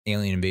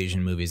 alien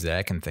invasion movies that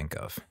I can think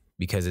of,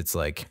 because it's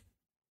like,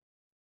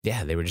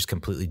 yeah, they were just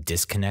completely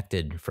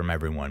disconnected from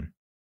everyone.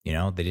 You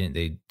know,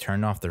 they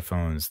turned off their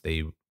phones.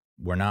 They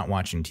were not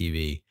watching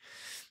TV.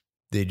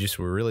 They just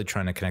were really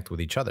trying to connect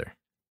with each other.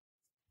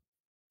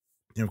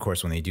 And of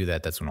course, when they do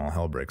that, that's when all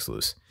hell breaks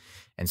loose.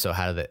 And so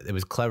it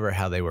was clever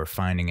how they were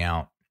finding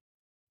out,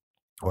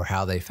 or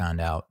how they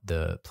found out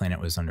the planet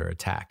was under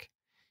attack.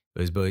 It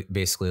was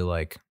basically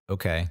like,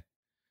 okay,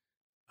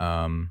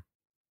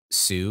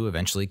 Sue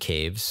eventually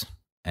caves,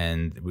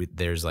 and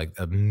there's like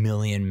a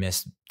million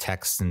missed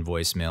texts and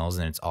voicemails,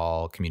 and it's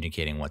all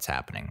communicating what's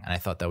happening. And I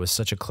thought that was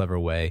such a clever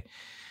way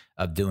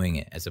of doing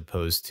it, as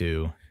opposed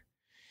to,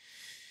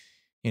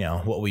 you know,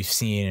 what we've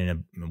seen in a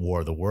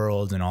War of the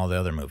Worlds and all the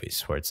other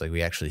movies, where it's like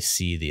we actually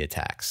see the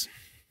attacks.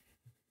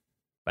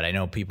 But I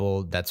know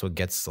people, that's what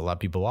gets a lot of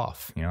people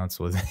off. You know, it's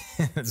what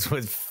that's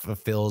what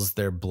fulfills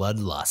their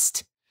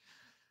bloodlust.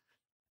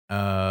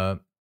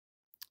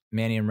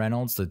 Manny and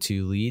Reynolds, the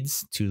two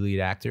lead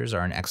actors,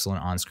 are an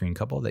excellent on-screen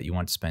couple that you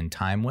want to spend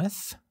time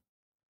with.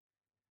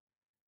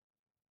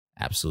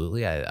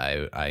 Absolutely.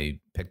 I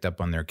picked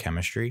up on their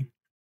chemistry.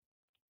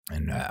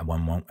 And at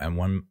one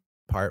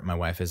part, my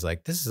wife is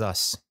like, "This is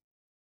us."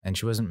 And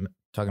she wasn't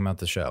talking about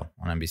the show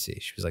on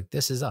NBC. She was like,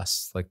 "This is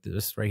us. Like,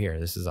 this right here.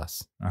 This is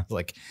us." And I was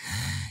like,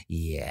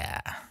 yeah,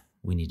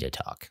 we need to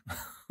talk.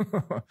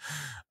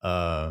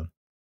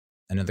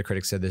 Another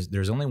critic said,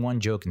 there's only one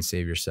joke in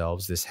Save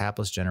Yourselves. This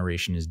hapless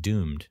generation is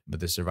doomed, but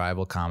the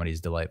survival comedy is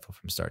delightful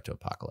from start to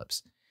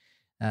apocalypse.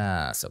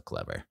 So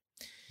clever.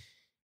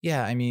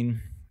 Yeah, I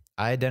mean,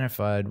 I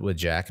identified with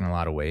Jack in a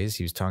lot of ways.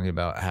 He was talking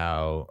about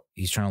how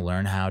he's trying to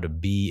learn how to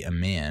be a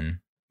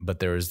man, but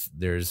there's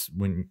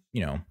when,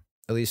 you know,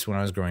 at least when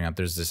I was growing up,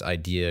 there's this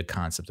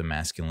concept of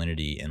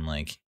masculinity, and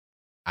like,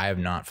 I have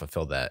not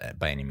fulfilled that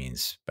by any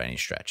means, by any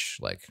stretch.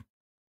 Like,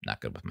 not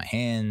good with my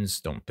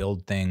hands, don't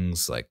build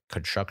things, like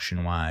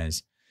construction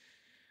wise.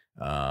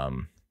 I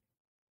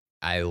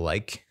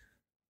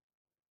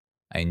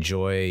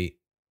enjoy,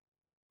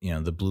 you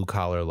know, the blue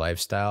collar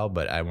lifestyle,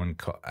 but I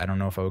don't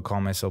know if I would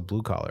call myself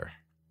blue collar.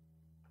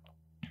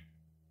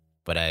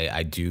 But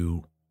I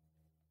do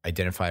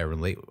identify or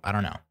relate. I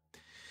don't know.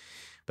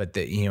 But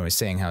he was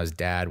saying how his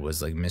dad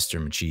was like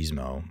Mr.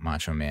 Machismo,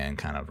 macho man,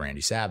 kind of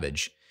Randy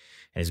Savage.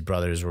 And his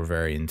brothers were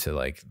very into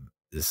like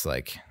this,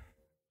 like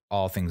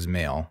all things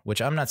male,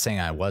 which I'm not saying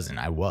I wasn't,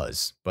 I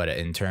was, but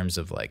in terms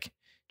of like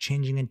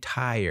changing a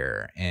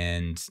tire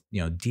and,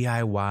 you know,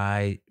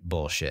 DIY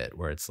bullshit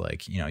where it's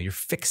like, you know, you're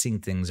fixing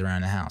things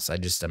around the house.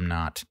 I'm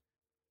not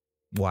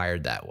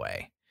wired that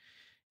way.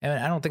 And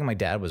I don't think my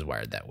dad was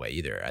wired that way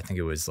either. I think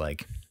it was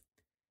like,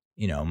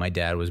 you know, my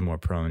dad was more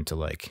prone to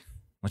like,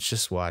 let's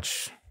just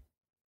watch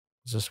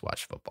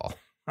football.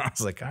 I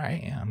was like, all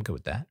right, yeah, I'm good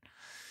with that.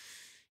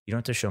 You don't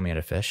have to show me how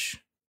to fish.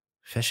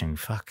 Fishing,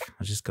 fuck.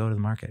 I'll just go to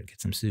the market,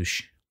 get some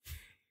sushi.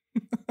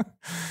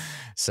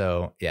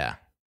 So, yeah.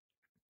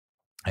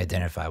 I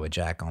identify with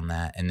Jack on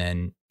that. And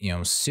then, you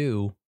know,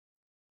 Sue,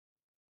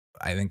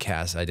 I think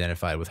Cass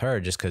identified with her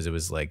just because it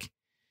was like,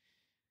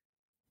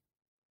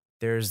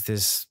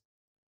 there's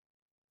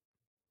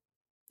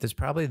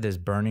probably this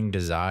burning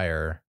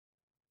desire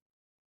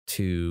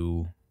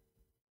to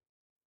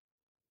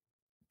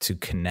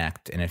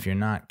connect. And if you're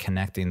not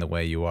connecting the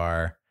way you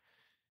are,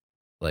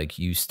 like,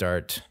 you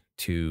start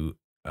to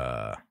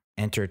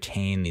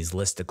entertain these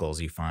listicles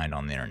you find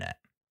on the internet,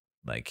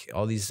 like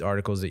all these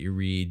articles that you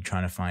read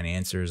trying to find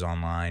answers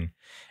online,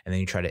 and then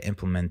you try to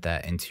implement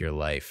that into your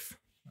life.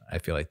 I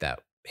feel like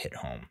that hit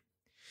home.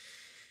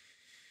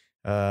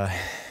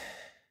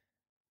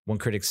 One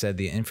critic said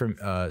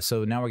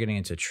so now we're getting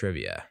into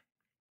trivia.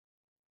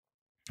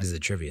 This is the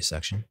trivia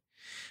section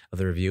of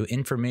the review.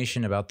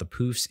 Information about the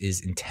poofs is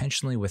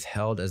intentionally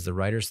withheld as the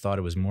writers thought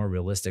it was more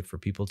realistic for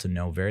people to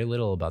know very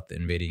little about the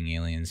invading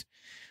aliens.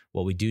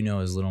 What we do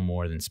know is little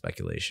more than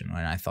speculation.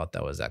 And I thought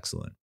that was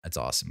excellent. That's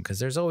awesome. Because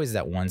there's always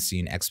that one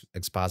scene,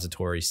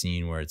 expository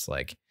scene, where it's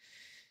like,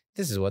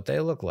 this is what they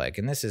look like,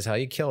 and this is how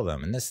you kill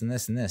them, and this and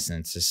this and this. And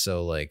it's just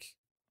so like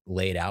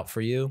laid out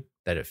for you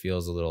that it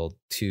feels a little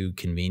too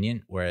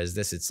convenient. Whereas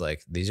this, it's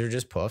like, these are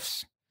just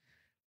puffs.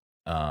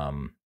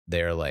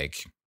 They're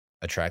like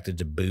attracted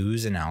to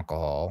booze and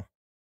alcohol,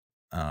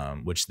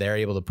 which they're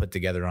able to put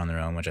together on their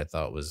own, which I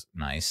thought was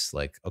nice.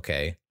 Like,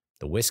 okay,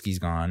 the whiskey's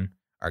gone.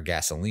 Our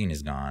gasoline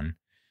is gone.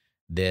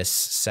 This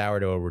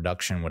sourdough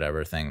reduction,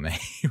 whatever thing that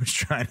he was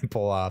trying to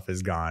pull off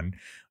is gone,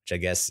 which I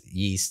guess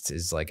yeast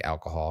is like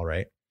alcohol,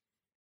 right?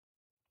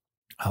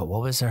 Oh,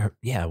 what was our,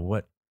 yeah,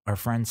 what our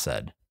friend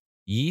said.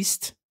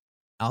 Yeast,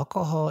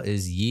 alcohol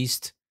is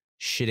yeast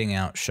shitting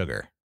out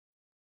sugar.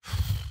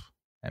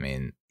 I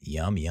mean,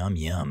 yum, yum,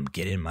 yum.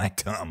 Get in my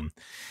tum.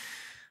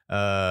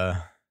 And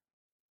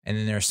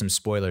then there's some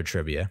spoiler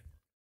trivia.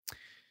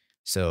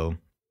 So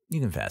you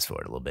can fast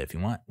forward a little bit if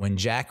you want. When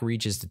Jack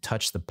reaches to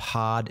touch the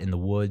pod in the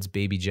woods,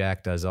 baby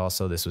Jack does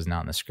also. This was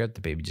not in the script.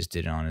 The baby just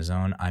did it on his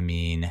own. I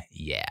mean,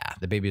 yeah.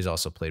 The baby is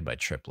also played by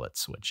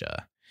triplets, which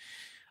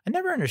I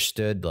never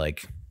understood,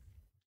 like,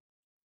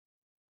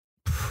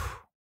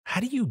 how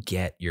do you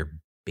get your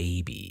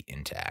baby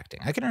into acting?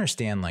 I can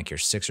understand, like, your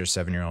 6 or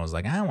 7-year-old is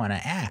like, I want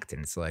to act.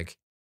 And it's like,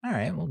 all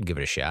right, we'll give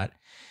it a shot.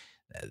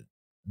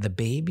 The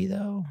baby,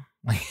 though?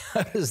 Like,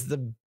 how does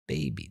the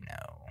baby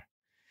know?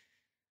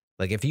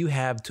 Like, if you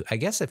have, I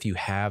guess if you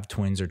have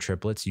twins or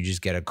triplets, you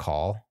just get a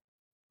call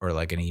or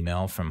like an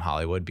email from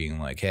Hollywood being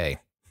like, hey,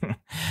 a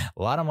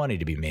lot of money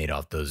to be made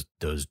off those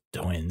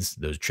twins,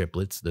 those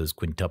triplets, those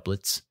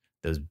quintuplets,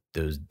 those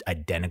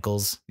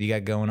identicals you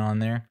got going on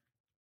there.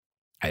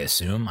 I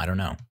assume. I don't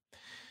know.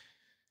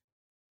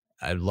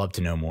 I'd love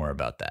to know more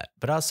about that,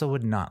 but I also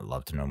would not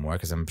love to know more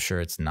because I'm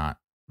sure it's not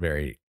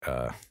very,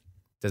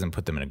 doesn't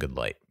put them in a good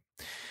light.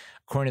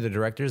 According to the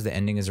directors, the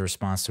ending is a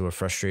response to a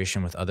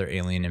frustration with other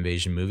alien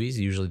invasion movies.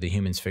 Usually the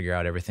humans figure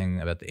out everything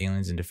about the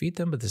aliens and defeat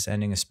them, but this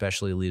ending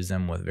especially leaves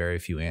them with very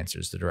few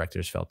answers. The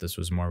directors felt this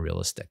was more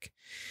realistic.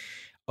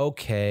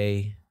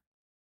 Okay,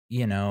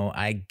 you know,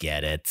 I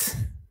get it.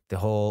 The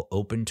whole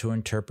open to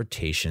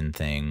interpretation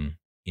thing,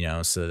 you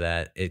know, so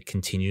that it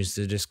continues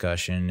the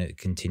discussion, it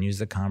continues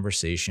the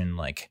conversation,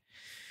 like,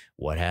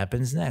 what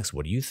happens next?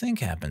 What do you think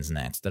happens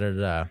next?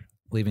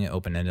 Leaving it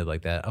open-ended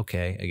like that.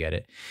 Okay, I get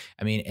it.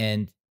 I mean,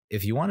 and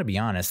if you want to be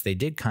honest, they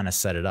did kind of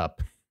set it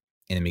up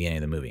in the beginning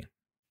of the movie.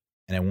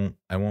 And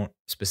I won't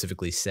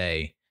specifically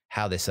say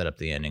how they set up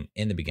the ending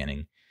in the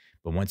beginning,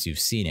 but once you've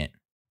seen it,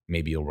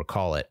 maybe you'll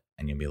recall it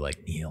and you'll be like,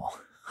 Neil,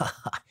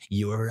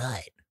 you were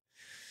right.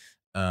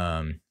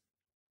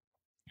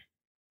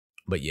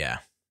 But yeah.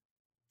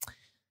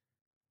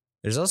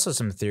 There's also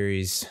some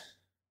theories.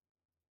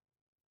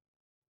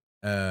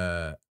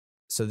 So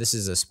this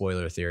is a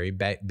spoiler theory.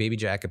 Baby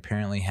Jack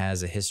apparently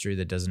has a history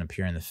that doesn't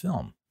appear in the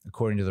film.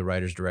 According to the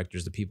writers,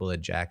 directors, the people that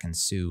Jack and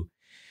Sue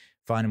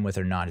find him with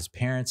are not his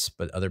parents,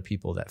 but other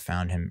people that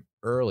found him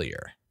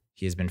earlier.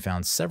 He has been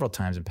found several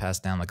times and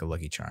passed down like a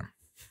lucky charm.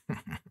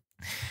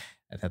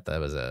 I thought that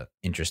was an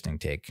interesting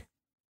take.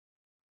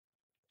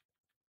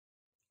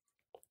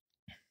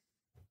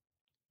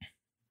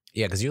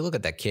 Yeah, because you look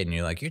at that kid and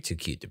you're like, you're too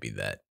cute to be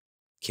that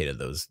kid of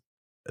those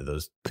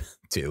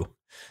two,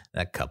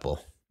 that couple.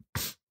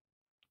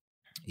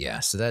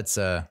 Yeah, so that's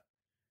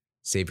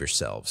Save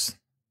Yourselves.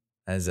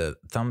 As a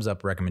thumbs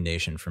up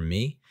recommendation from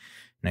me.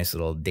 Nice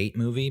little date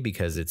movie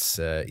because it's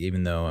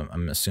even though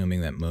I'm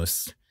assuming that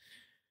most,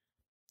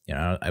 you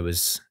know, it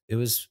was a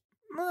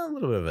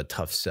little bit of a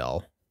tough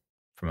sell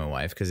for my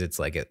wife because it's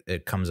like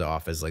it comes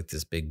off as like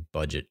this big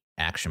budget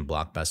action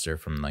blockbuster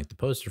from like the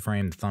poster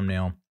frame, the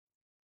thumbnail,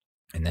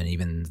 and then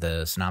even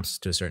the synopsis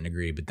to a certain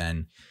degree. But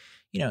then,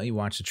 you know, you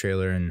watch the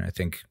trailer and I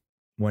think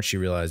once she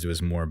realized it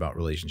was more about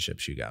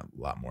relationships, she got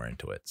a lot more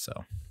into it. So.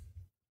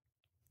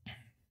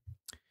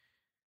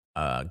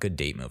 Good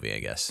date movie, I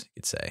guess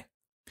you'd say.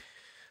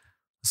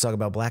 Let's talk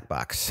about Black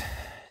Box.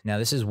 Now,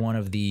 this is one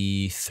of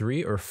the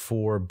 3 or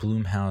 4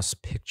 Blumhouse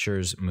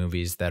Pictures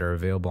movies that are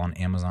available on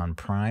Amazon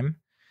Prime.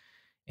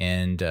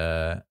 And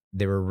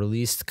they were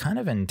released kind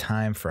of in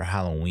time for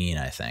Halloween,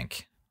 I think.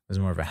 It was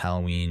more of a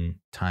Halloween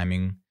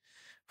timing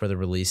for the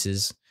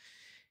releases.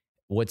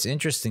 What's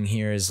interesting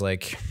here is,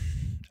 like,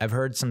 I've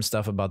heard some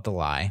stuff about The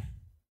Lie.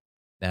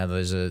 Now,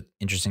 there's an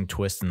interesting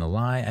twist in The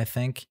Lie, I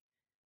think.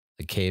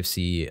 The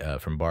KFC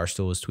from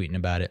Barstool was tweeting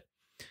about it.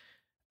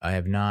 I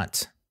have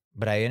not,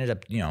 but I ended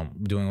up, you know,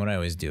 doing what I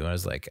always do. I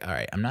was like, all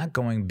right, I'm not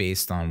going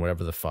based on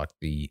whatever the fuck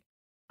the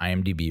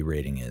IMDb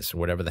rating is, or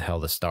whatever the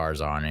hell the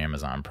stars are on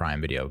Amazon Prime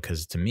Video.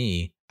 Because to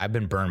me, I've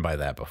been burned by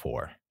that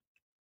before.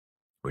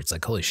 Where it's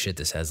like, holy shit,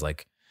 this has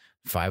like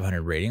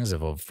 500 ratings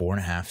of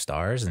 4.5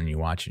 stars. And you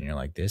watch it and you're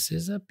like, this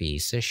is a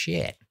piece of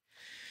shit.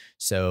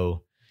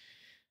 So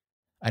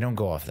I don't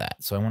go off that.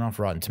 So I went off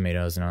Rotten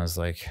Tomatoes and I was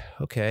like,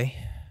 okay.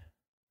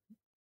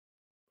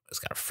 It's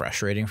got a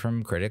fresh rating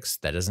from critics.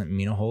 That doesn't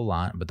mean a whole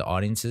lot, but the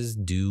audiences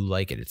do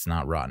like it. It's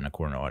not rotten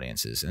according to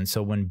audiences. And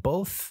so when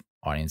both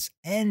audience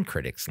and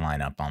critics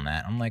line up on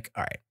that, I'm like,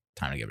 all right,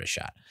 time to give it a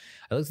shot.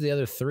 I looked at the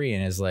other 3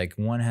 and it's like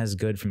one has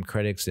good from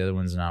critics. The other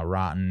one's not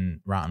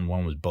rotten.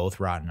 One was both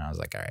rotten. I was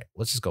like, all right,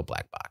 let's just go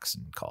Black Box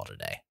and call it a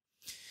day.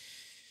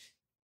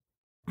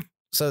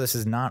 So this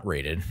is not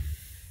rated.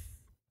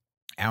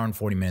 Hour and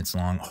 40 minutes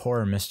long.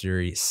 Horror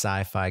mystery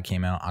sci-fi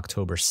came out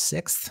October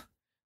 6th.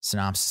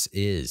 Synopsis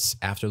is,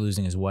 after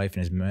losing his wife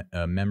and his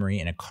memory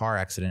in a car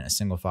accident, a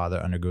single father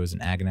undergoes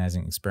an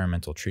agonizing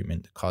experimental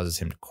treatment that causes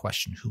him to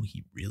question who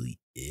he really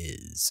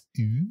is.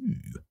 Ooh.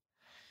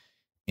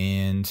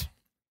 And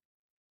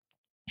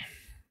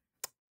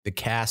the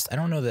cast, I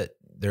don't know that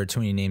there are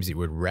too many names that you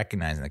would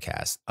recognize in the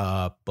cast,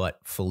 but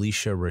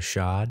Felicia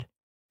Rashad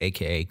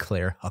aka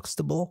Claire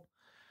Huxtable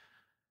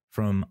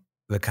from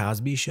The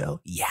Cosby Show.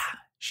 Yeah,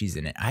 she's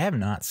in it. I have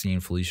not seen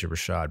Felicia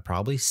Rashad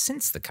probably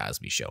since The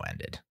Cosby Show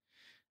ended.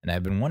 And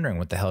I've been wondering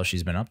what the hell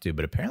she's been up to,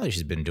 but apparently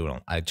she's been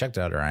doing, I checked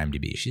out her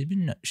IMDb. She's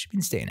been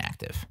staying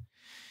active.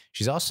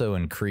 She's also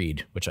in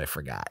Creed, which I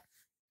forgot.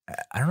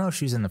 I don't know if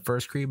she's in the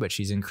first Creed, but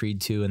she's in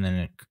Creed 2, and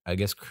then I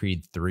guess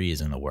Creed 3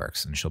 is in the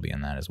works, and she'll be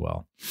in that as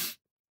well.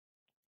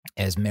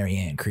 As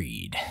Marianne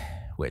Creed,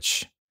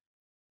 which,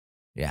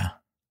 yeah.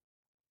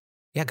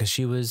 Yeah, because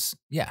she was,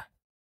 yeah.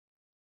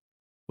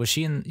 Was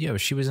she in, yeah,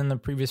 she was in the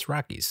previous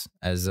Rockies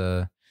as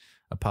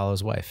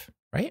Apollo's wife,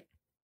 right?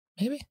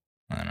 Maybe?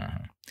 I don't know.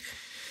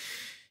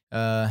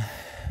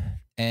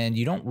 And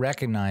you don't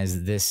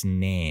recognize this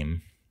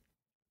name,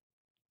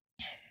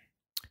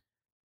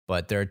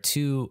 but there are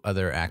two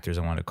other actors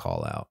I want to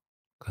call out.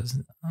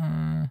 Because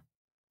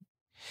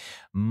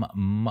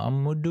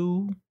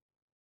Mahmoud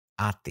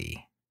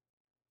Ati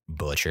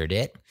butchered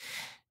it.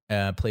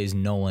 Plays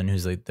Nolan,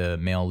 who's like the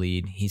male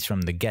lead. He's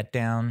from The Get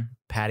Down,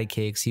 Patty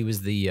Cakes. He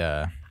was the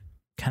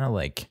kind of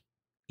like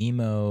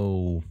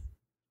emo,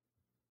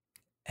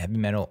 heavy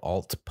metal,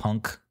 alt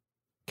punk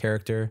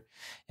character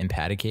in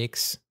Patty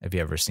Cakes. Have you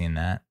ever seen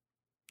that?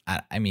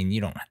 I mean, you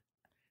don't.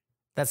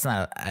 That's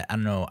not. I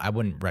don't know. I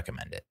wouldn't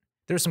recommend it.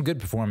 There's some good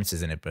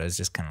performances in it, but it's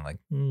just kind of like,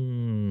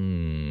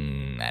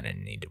 I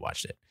didn't need to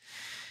watch it.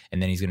 And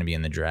then he's going to be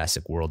in the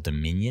Jurassic World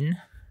Dominion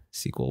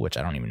sequel, which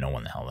I don't even know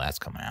when the hell that's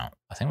coming out.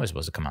 I think it was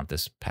supposed to come out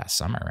this past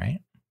summer, right?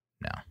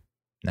 No,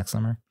 next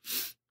summer.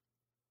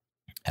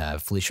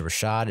 Felicia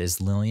Rashad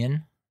is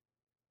Lillian,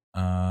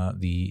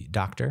 the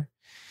doctor.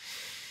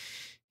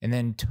 And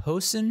then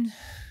Tosin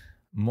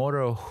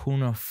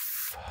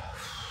Morahunaf.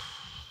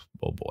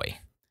 Oh boy.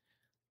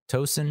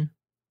 Tosin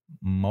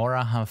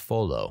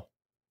Morahafolo.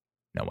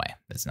 No way.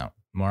 That's no.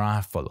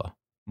 Morafolo.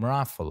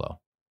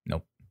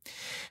 Nope.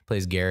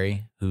 Plays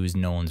Gary, who's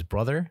Nolan's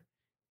brother.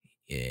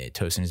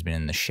 Tosin has been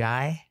in The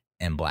Shy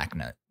and Black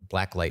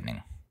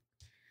Lightning.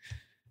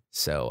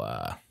 So,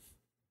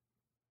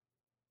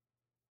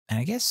 and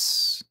I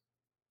guess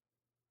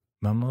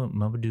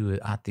Mamadou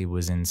Ati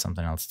was in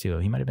something else too.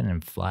 He might have been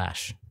in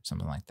Flash,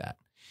 something like that.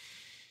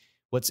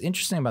 What's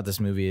interesting about this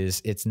movie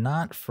is it's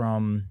not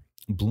from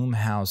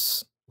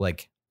Blumhouse,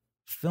 like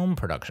film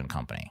production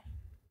company,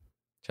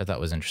 which I thought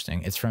was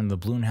interesting. It's from the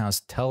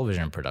Blumhouse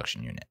television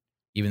production unit,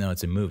 even though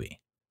it's a movie.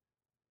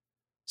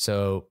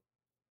 So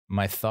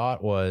my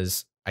thought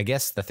was, I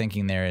guess the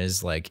thinking there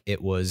is like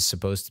it was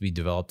supposed to be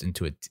developed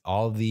into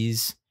all of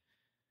these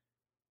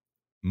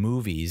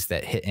movies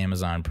that hit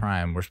Amazon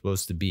Prime were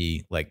supposed to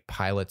be like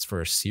pilots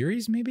for a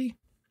series, maybe?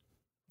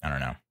 I don't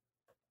know.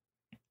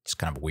 It's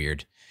kind of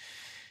weird.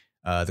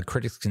 The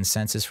critics'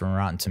 consensus from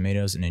Rotten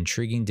Tomatoes, an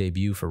intriguing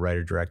debut for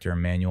writer-director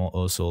Emmanuel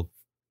Osul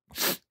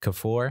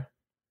Kafour.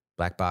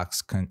 Black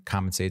Box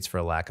compensates for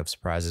a lack of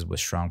surprises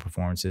with strong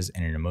performances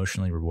and an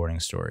emotionally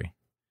rewarding story.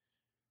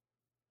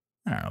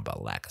 I don't know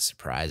about lack of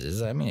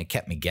surprises. I mean, it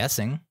kept me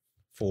guessing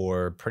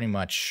for pretty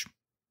much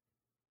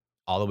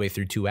all the way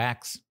through 2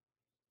 acts.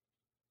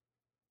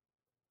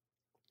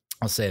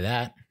 I'll say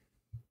that.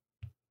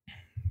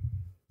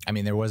 I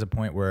mean, there was a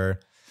point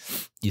where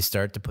you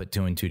start to put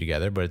 2 and 2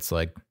 together, but it's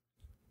like,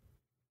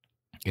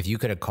 if you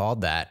could have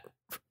called that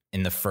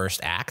in the first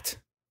act,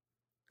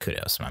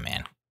 kudos, my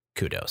man.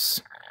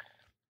 Kudos.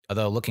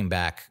 Although looking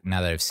back,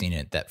 now that I've seen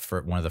it, that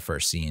for one of the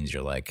first scenes,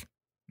 you're like,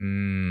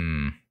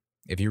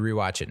 if you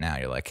rewatch it now,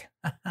 you're like,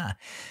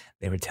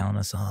 they were telling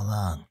us all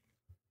along.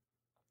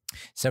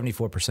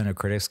 74% of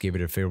critics gave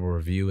it a favorable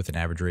review with an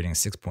average rating of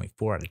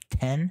 6.4 out of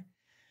 10.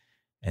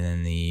 And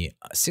then the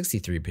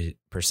 63%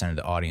 of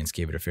the audience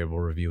gave it a favorable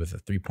review with a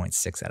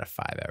 3.6 out of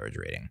 5 average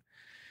rating.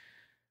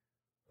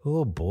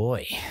 Oh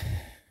boy.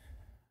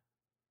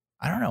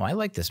 I don't know. I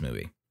like this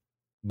movie,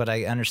 but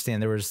I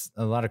understand there was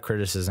a lot of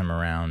criticism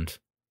around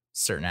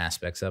certain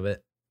aspects of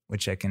it,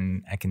 which I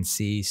can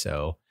see.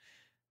 So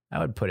I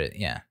would put it,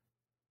 yeah.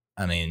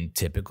 I mean,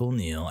 typical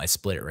Neal. I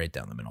split it right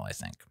down the middle, I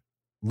think.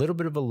 A little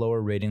bit of a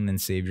lower rating than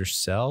Save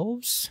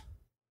Yourselves,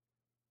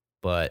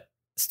 but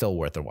still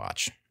worth a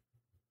watch.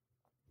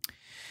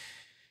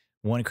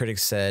 One critic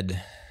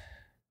said,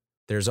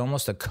 there's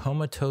almost a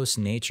comatose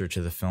nature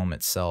to the film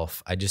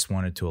itself. I just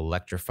wanted to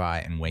electrify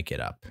and wake it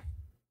up.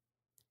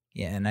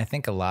 Yeah, and I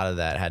think a lot of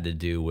that had to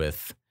do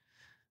with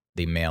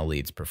the male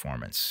lead's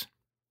performance.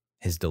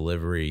 His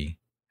delivery,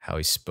 how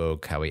he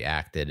spoke, how he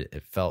acted.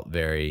 It felt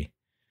very,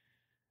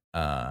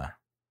 I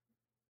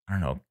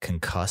don't know,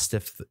 concussed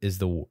is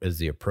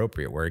the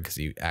appropriate word, because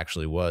he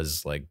actually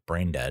was like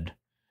brain dead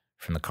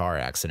from the car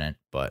accident.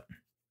 But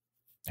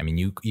I mean,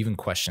 you even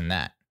question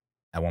that.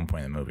 At one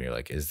point in the movie, you're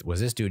like, was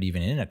this dude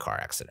even in a car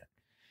accident?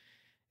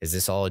 Is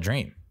this all a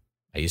dream?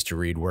 I used to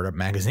read Word Up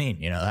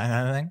magazine, you know, that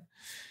kind of thing.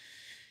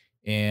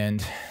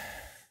 And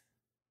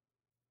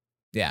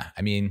yeah,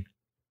 I mean,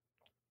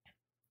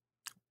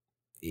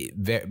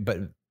 but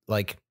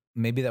like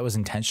maybe that was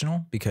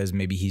intentional, because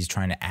maybe he's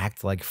trying to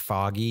act like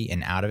foggy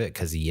and out of it,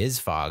 because he is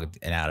fogged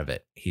and out of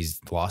it.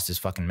 He's lost his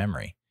fucking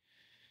memory.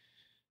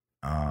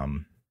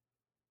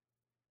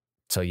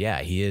 So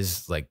yeah, he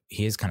is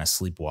kind of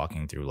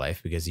sleepwalking through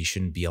life because he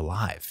shouldn't be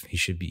alive.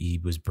 He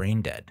was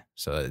brain dead.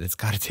 So it's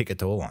got to take a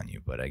toll on you.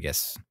 But I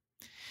guess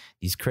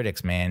these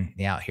critics, man,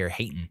 they out here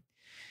hating.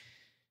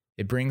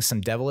 It brings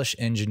some devilish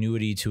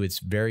ingenuity to its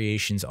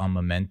variations on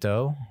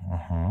Memento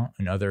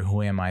and other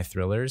Who Am I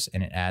thrillers,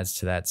 and it adds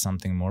to that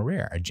something more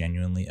rare, a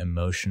genuinely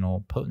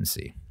emotional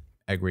potency.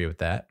 I agree with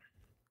that.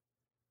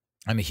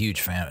 I'm a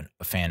huge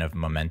fan of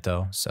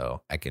Memento,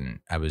 so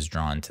I was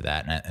drawn to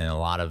that, and a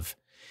lot of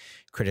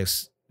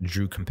critics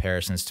drew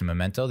comparisons to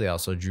Memento. They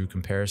also drew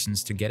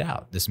comparisons to Get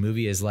Out. This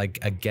movie is like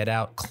a Get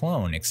Out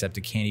clone, except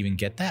it can't even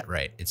get that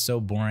right. It's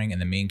so boring,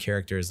 and the main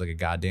character is like a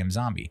goddamn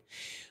zombie.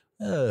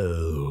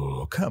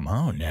 Oh, come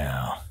on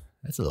now.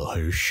 That's a little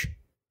harsh.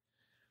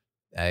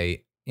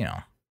 I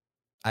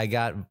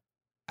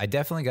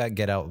definitely got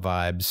Get Out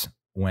vibes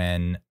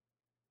when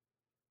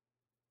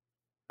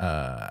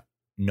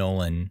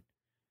Nolan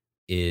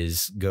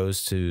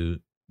goes to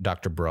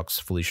Dr. Brooks,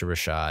 Felicia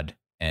Rashad,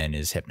 and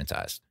is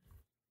hypnotized.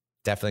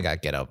 Definitely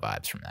got Get Out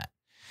vibes from that.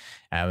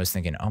 And I was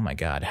thinking, oh my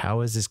God,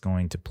 how is this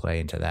going to play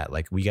into that?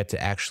 Like, we get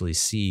to actually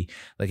see,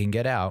 like in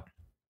Get Out,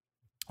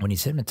 when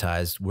he's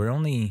hypnotized, we're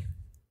only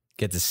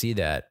get to see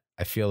that,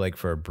 I feel like,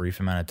 for a brief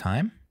amount of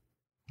time,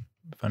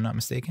 if I'm not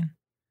mistaken.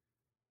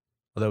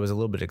 Although it was a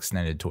little bit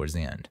extended towards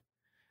the end.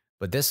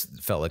 But this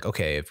felt like,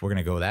 okay, if we're going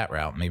to go that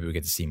route, maybe we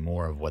get to see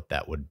more of what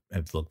that would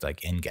have looked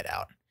like in Get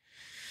Out.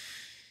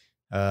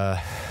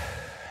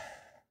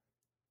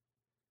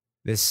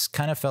 This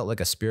kind of felt like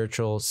a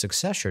spiritual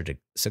successor to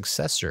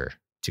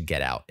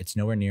Get Out. It's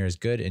nowhere near as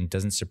good and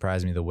doesn't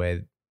surprise me the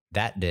way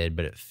that did,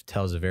 but it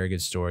tells a very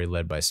good story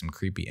led by some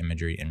creepy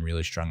imagery and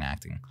really strong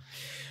acting.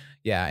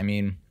 Yeah, I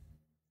mean,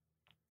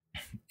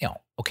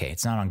 okay,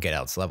 it's not on Get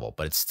Out's level,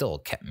 but it still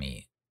kept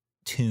me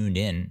tuned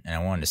in, and I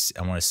want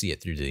to see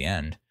it through to the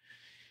end.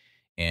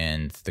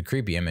 And the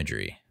creepy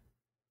imagery,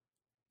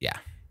 yeah.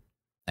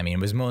 I mean, it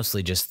was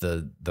mostly just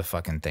the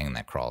fucking thing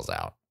that crawls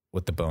out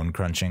with the bone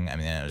crunching. I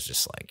mean, it was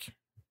just like,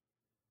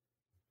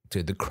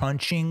 dude,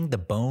 the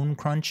bone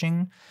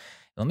crunching.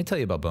 Let me tell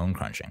you about bone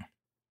crunching.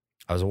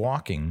 I was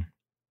walking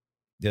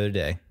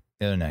the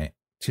other night,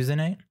 Tuesday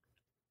night.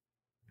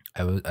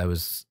 I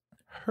was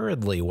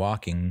hurriedly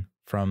walking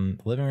from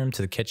the living room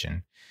to the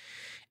kitchen,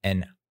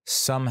 and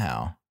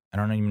somehow, I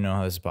don't even know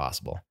how this is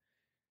possible,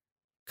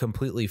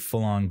 completely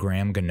full-on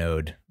Graham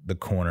Ganode the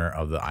corner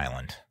of the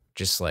island.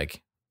 Just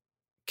like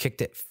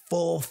kicked it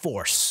full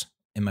force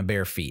in my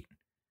bare feet.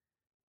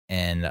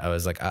 And I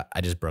was like,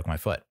 I just broke my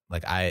foot.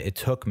 Like it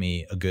took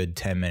me a good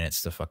 10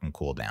 minutes to fucking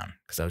cool down.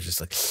 Cause I was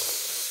just like,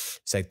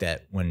 it's like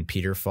that when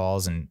Peter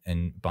falls and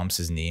bumps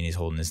his knee and he's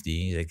holding his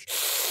knee. He's like,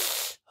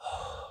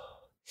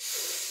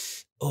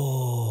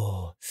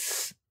 oh,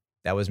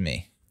 that was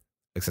me,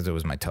 except it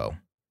was my toe.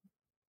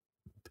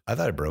 I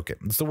thought I broke it.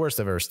 It's the worst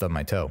I've ever stubbed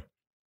my toe.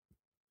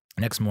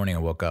 Next morning I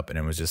woke up and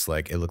it was just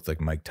like, it looked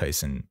like Mike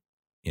Tyson,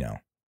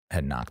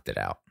 had knocked it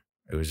out.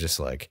 It was just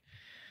like,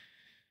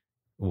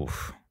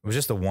 oof. It was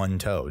just a one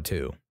toe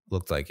too.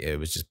 Looked like it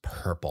was just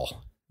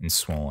purple and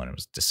swollen. It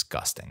was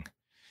disgusting.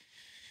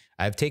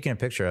 I've taken a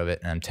picture of it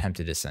and I'm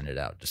tempted to send it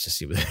out just to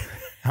see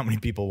how many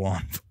people will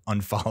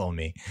unfollow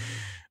me.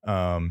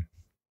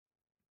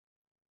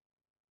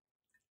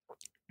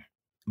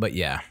 But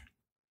yeah,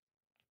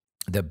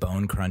 the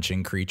bone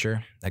crunching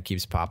creature that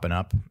keeps popping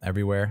up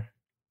everywhere.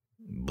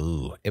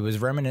 Boo. It was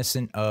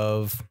reminiscent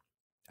of,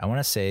 I want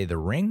to say, The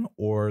Ring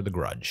or The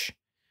Grudge.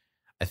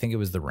 I think it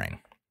was The Ring.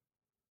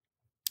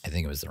 It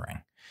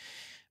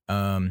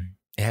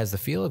has the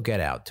feel of Get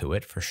Out to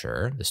it, for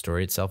sure. The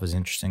story itself is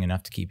interesting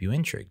enough to keep you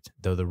intrigued,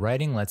 though the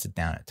writing lets it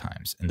down at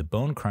times, and the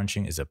bone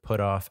crunching is a put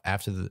off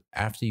after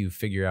you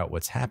figure out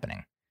what's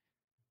happening.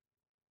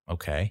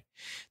 Okay.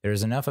 There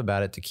is enough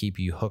about it to keep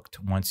you hooked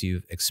once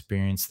you've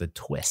experienced the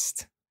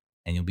twist,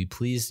 and you'll be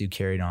pleased you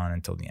carried on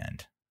until the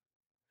end.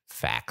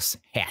 Facts.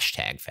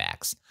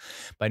 #facts.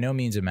 By no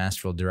means a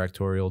masterful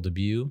directorial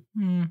debut,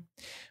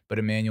 but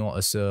Emmanuel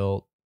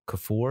Assil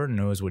Kafour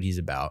knows what he's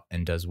about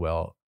and does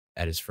well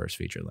at his first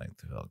feature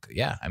length.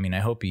 Yeah, I mean,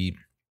 I'd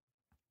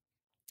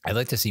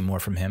like to see more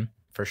from him,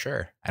 for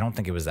sure. I don't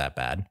think it was that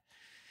bad.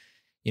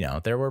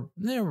 There were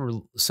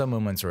some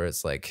moments where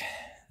it's like,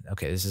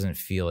 okay, this doesn't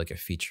feel like a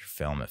feature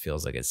film. It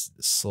feels like it's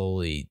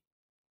slowly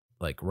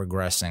like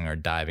regressing or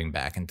diving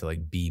back into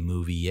like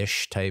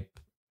B-movie-ish type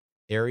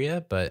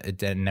area, but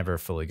it never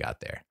fully got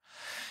there.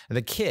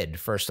 The kid,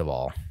 first of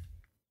all,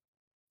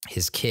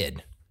 his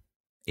kid,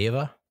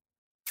 Ava.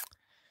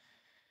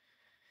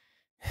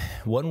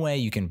 One way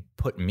you can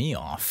put me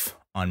off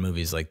on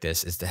movies like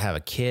this is to have a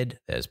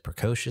kid that is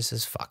precocious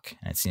as fuck.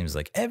 And it seems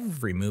like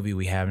every movie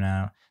we have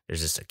now,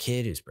 there's just a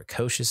kid who's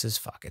precocious as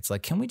fuck. It's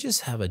like, can we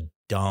just have a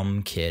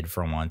dumb kid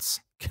for once?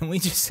 Can we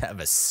just have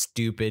a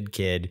stupid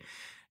kid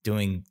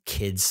doing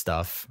kid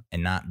stuff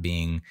and not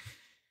being,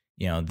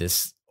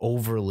 this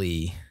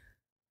overly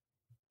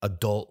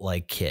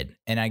adult-like kid?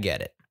 And I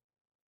get it.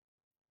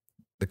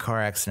 The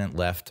car accident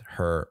left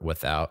her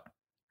without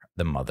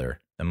the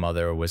mother. The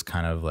mother was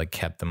kind of like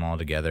kept them all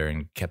together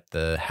and kept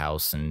the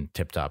house in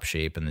tip-top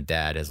shape, and the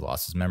dad has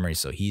lost his memory,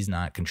 so he's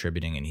not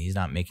contributing and he's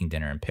not making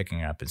dinner and picking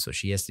her up, and so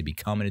she has to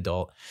become an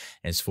adult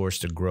and is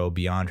forced to grow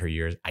beyond her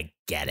years. I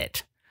get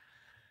it.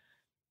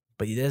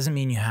 But it doesn't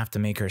mean you have to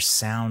make her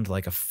sound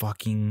like a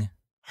fucking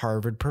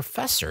Harvard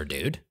professor,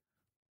 dude.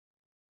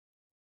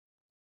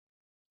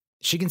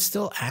 She can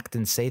still act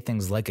and say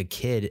things like a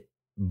kid,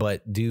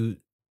 but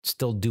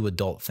still do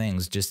adult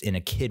things just in a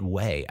kid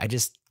way.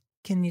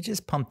 Can you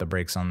just pump the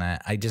brakes on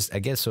that? I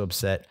get so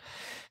upset.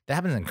 That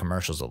happens in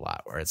commercials a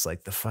lot, where it's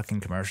like the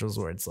fucking commercials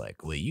where it's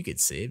like, well, you could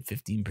save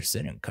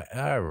 15% and cut.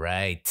 All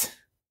right,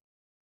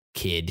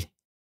 kid.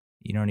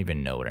 You don't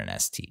even know what an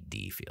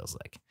STD feels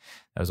like.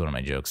 That was one of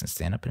my jokes in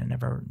stand-up, and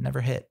it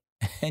never hit.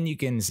 And you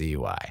can see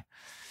why.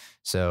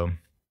 So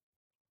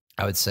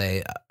I would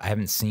say I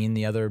haven't seen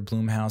the other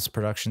Blumhouse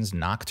productions.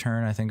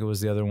 Nocturne, I think it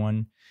was the other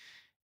one.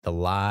 The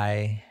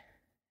Lie.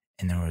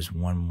 And there was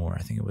one more.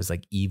 I think it was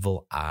like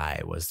Evil Eye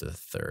was the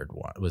third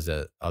one. It was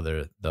the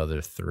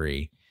other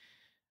three.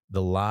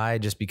 The Lie,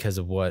 just because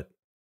of what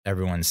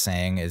everyone's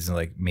saying, is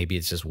like, maybe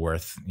it's just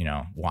worth,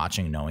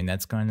 watching, knowing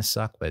that's going to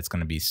suck, but it's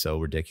going to be so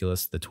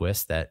ridiculous, the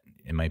twist, that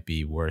it might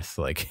be worth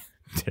like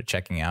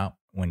checking out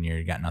when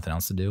you got nothing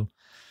else to do.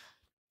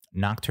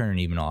 Nocturne and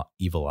even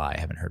Evil Eye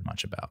I haven't heard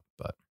much about,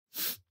 but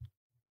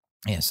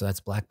yeah, so that's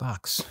Black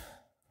Box.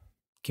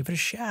 Give it a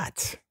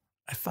shot.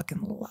 I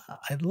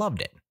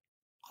loved it.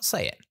 I'll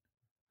say it.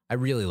 I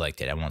really liked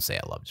it. I won't say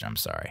I loved it. I'm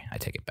sorry. I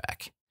take it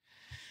back.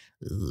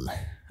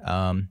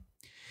 So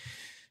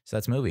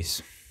that's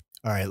movies.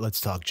 All right,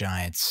 let's talk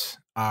Giants.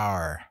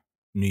 Our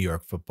New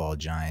York Football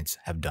Giants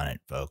have done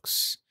it,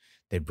 folks.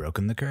 They've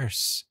broken the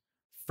curse.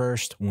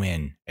 First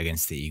win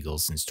against the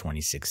Eagles since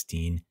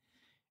 2016.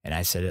 And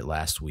I said it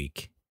last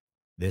week.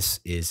 This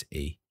is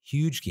a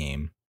huge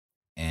game.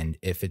 And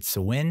if it's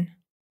a win,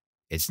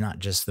 it's not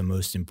just the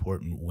most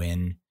important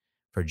win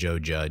for Joe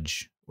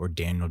Judge or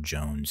Daniel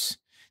Jones.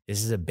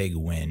 This is a big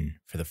win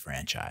for the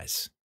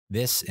franchise.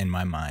 This, in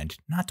my mind,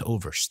 not to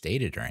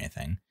overstate it or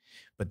anything,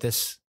 but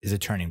this is a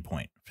turning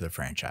point for the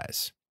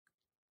franchise.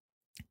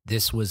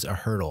 This was a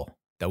hurdle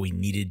that we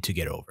needed to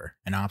get over,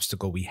 an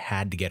obstacle we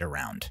had to get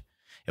around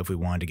if we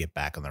wanted to get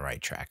back on the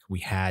right track. We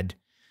had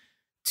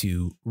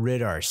to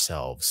rid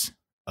ourselves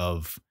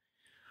of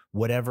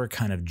whatever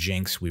kind of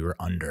jinx we were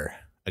under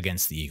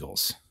against the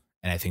Eagles.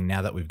 And I think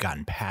now that we've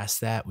gotten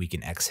past that, we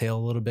can exhale a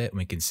little bit and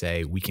we can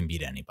say we can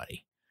beat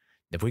anybody.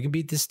 If we can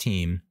beat this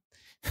team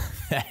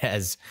that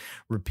has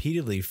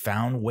repeatedly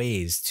found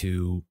ways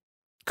to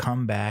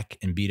come back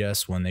and beat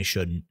us when they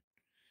shouldn't,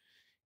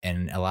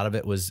 and a lot of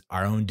it was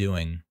our own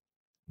doing,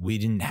 we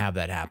didn't have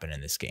that happen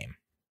in this game.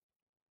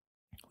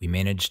 We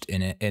managed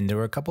in it, and there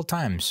were a couple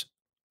times,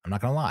 I'm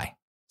not going to lie,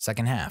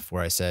 second half,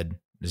 where I said,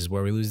 this is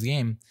where we lose the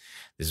game.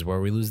 This is where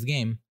we lose the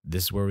game.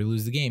 This is where we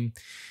lose the game.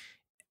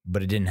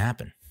 But it didn't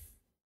happen.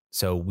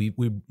 So we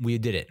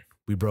did it.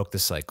 We broke the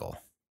cycle.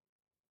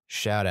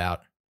 Shout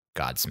out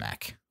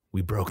Godsmack.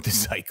 We broke the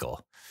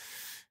cycle.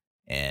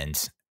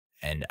 And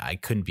I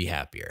couldn't be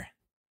happier.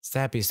 It's the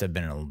happiest I've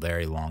been in a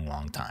very long,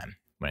 long time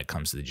when it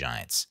comes to the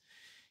Giants,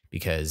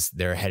 because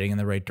they're heading in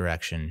the right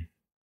direction.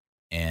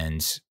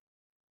 And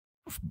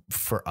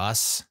for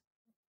us,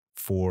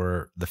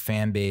 for the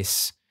fan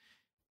base,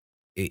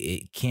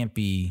 it can't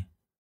be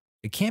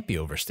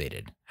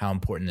overstated how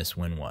important this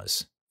win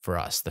was for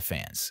us, the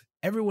fans.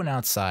 Everyone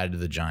outside of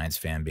the Giants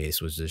fan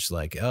base was just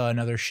like, oh,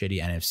 another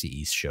shitty NFC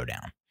East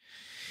showdown.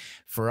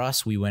 For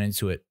us, we went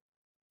into it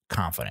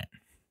confident,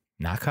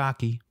 not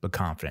cocky, but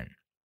confident.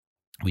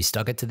 We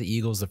stuck it to the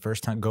Eagles the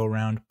first time go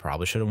around,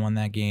 probably should have won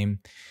that game,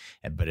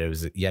 but it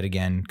was yet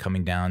again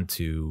coming down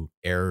to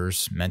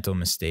errors, mental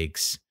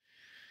mistakes,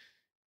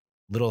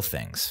 little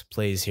things,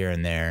 plays here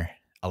and there,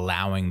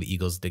 allowing the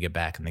Eagles to get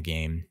back in the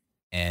game.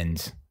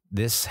 And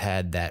this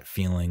had that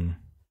feeling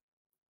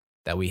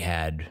that we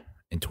had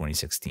in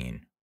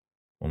 2016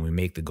 when we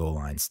make the goal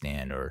line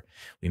stand, or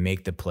we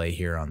make the play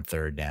here on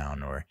third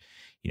down, or,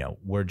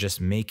 we're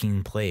just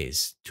making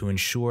plays to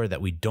ensure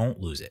that we don't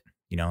lose it.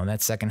 In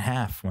that second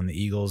half when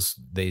the Eagles,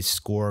 they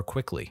score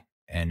quickly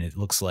and it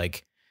looks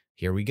like,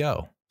 here we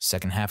go.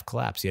 Second half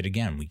collapse yet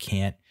again.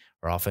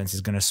 Our offense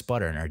is going to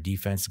sputter and our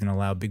defense is going to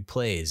allow big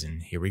plays.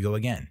 And here we go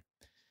again.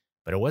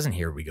 But it wasn't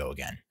here we go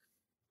again.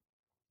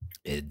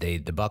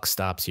 The buck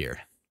stops here,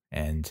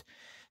 and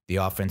the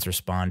offense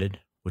responded,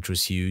 which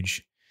was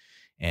huge.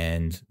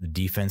 And the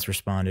defense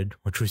responded,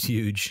 which was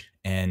huge.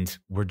 And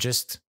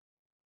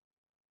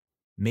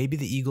maybe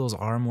the Eagles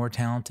are more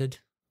talented,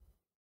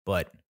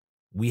 but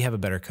we have a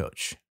better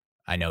coach.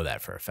 I know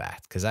that for a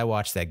fact, because I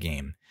watched that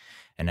game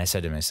and I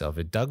said to myself,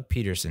 if Doug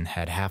Peterson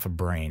had half a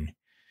brain,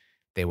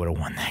 they would have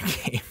won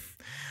that game.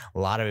 A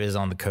lot of it is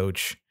on the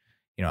coach.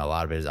 A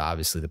lot of it is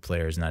obviously the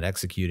players not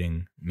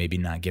executing, maybe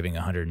not giving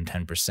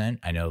 110%.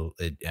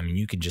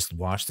 You could just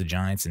watch the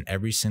Giants, and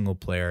every single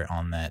player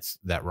on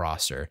that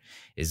roster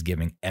is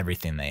giving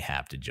everything they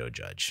have to Joe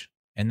Judge.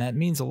 And that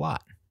means a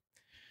lot.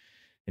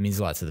 It means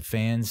a lot to the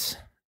fans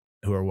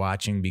who are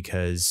watching,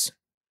 because,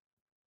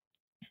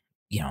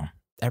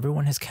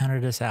 everyone has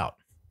counted us out.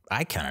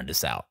 I counted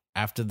us out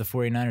after the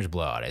 49ers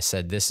blowout. I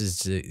said, this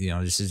is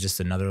just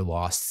another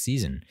lost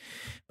season,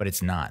 but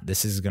it's not.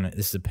 This is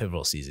a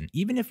pivotal season.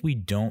 Even if we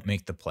don't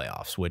make the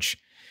playoffs, which,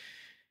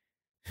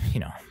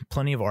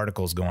 plenty of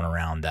articles going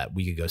around that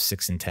we could go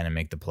 6-10 and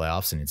make the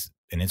playoffs,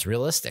 and it's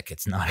realistic.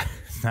 It's not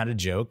a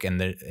joke.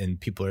 And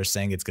people are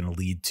saying it's going to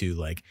lead to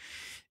like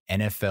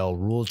NFL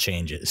rule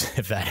changes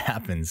if that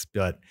happens.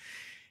 But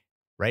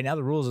right now,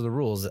 the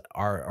rules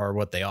are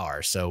what they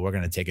are. So we're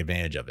going to take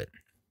advantage of it.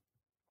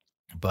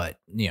 But,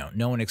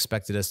 no one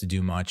expected us to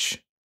do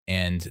much.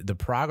 And the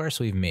progress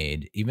we've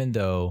made, even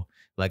though,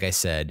 like I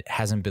said,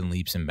 hasn't been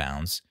leaps and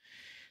bounds,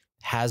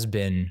 has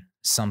been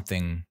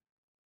something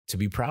to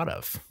be proud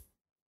of.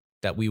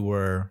 That we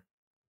were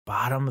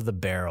bottom of the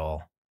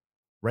barrel,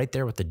 right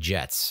there with the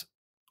Jets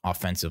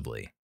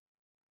offensively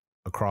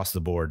across the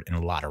board in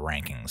a lot of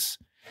rankings.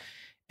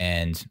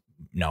 And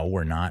no,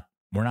 we're not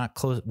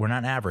close. We're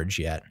not average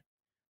yet.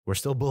 We're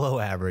still below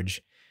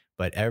average.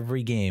 But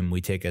every game we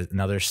take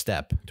another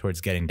step towards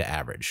getting to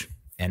average.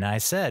 And I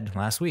said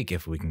last week,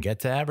 if we can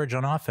get to average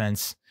on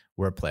offense,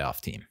 we're a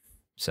playoff team.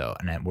 So,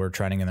 and we're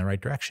trending in the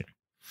right direction.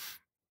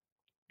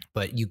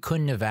 But you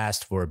couldn't have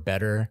asked for a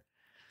better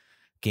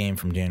game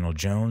from Daniel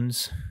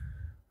Jones,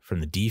 from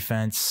the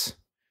defense,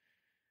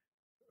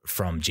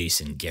 from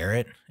Jason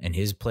Garrett and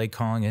his play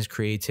calling, his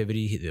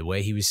creativity, the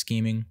way he was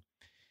scheming.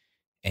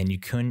 And you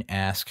couldn't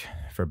ask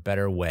for a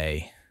better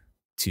way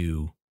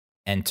to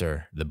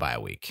enter the bye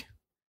week.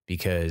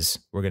 Because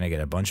we're going to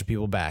get a bunch of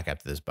people back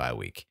after this bye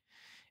week.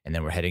 And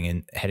then we're heading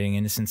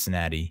into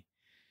Cincinnati,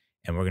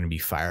 and we're going to be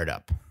fired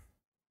up.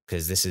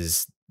 Because this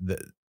is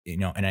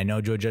and I know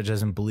Joe Judge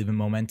doesn't believe in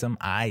momentum.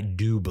 I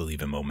do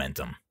believe in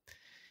momentum.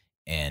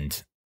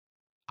 And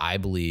I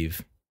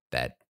believe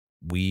that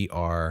we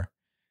are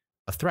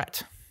a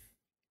threat.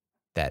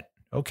 That,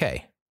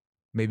 okay,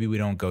 maybe we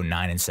don't go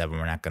 9-7.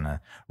 We're not going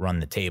to run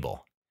the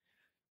table.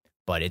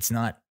 But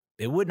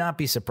it would not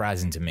be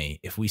surprising to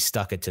me if we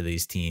stuck it to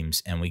these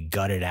teams and we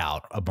gutted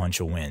out a bunch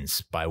of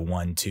wins by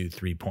 1, 2,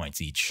 3 points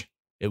each.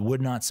 It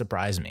would not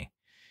surprise me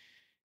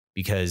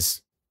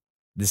because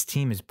this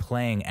team is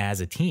playing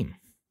as a team.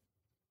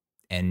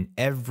 And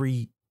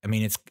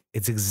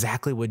it's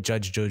exactly what Joe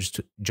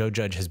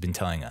Judge has been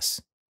telling us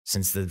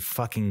since the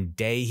fucking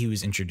day he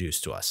was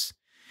introduced to us.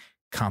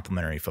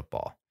 Complementary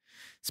football.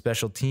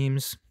 Special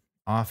teams,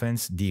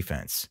 offense,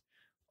 defense,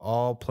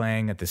 all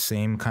playing at the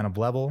same kind of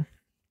level.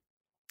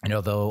 And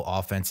although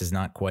offense is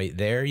not quite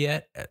there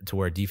yet to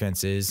where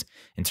defense is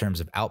in terms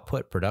of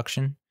output,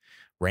 production,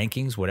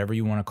 rankings, whatever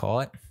you want to call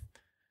it,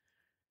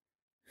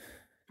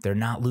 they're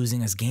not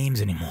losing us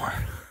games anymore.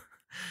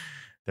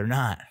 They're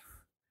not.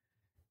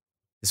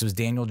 This was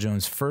Daniel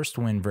Jones' first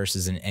win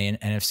versus an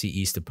NFC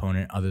East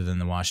opponent other than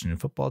the Washington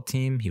football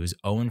team. He was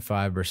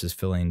 0-5 versus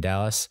Philly and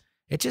Dallas.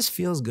 It just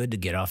feels good to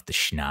get off the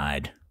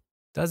schneid,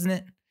 doesn't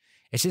it?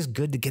 It's just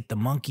good to get the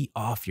monkey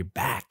off your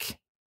back.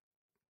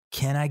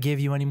 Can I give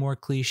you any more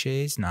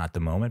cliches? Not at the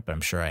moment, but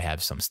I'm sure I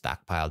have some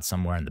stockpiled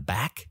somewhere in the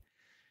back.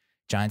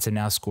 Giants have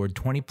now scored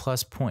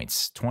 20-plus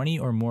points, 20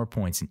 or more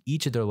points in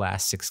each of their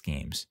last 6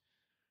 games.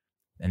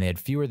 And they had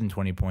fewer than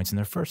 20 points in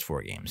their first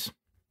 4 games.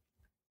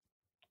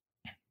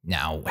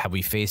 Now, have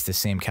we faced the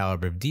same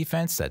caliber of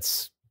defense?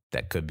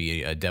 That could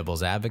be a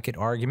devil's advocate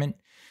argument.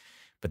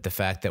 But the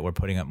fact that we're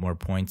putting up more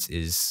points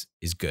is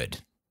good.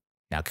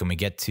 Now, can we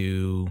get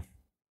to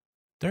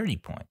 30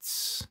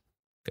 points?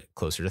 Get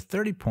closer to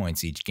 30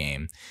 points each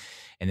game.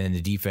 And then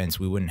the defense,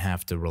 we wouldn't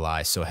have to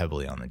rely so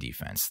heavily on the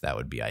defense. That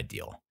would be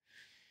ideal.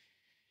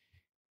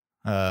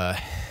 As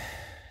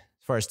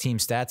far as team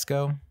stats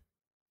go,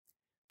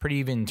 pretty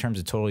even in terms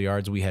of total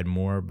yards. We had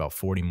about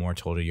 40 more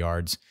total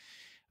yards,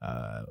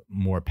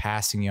 more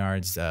passing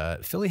yards.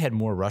 Philly had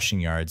more rushing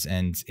yards,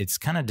 and it's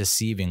kind of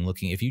deceiving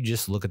if you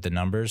just look at the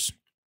numbers,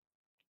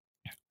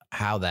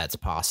 how that's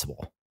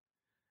possible.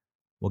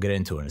 We'll get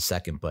into it in a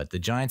second, but the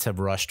Giants have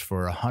rushed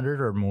for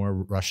 100 or more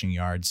rushing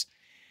yards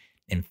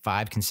in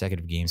 5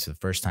 consecutive games for the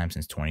first time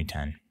since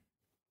 2010.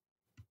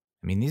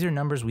 I mean, these are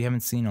numbers we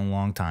haven't seen in a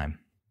long time.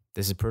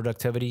 This is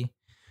productivity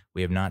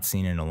we have not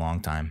seen in a long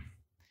time.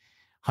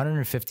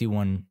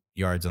 151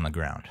 yards on the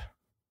ground,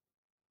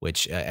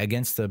 which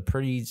against the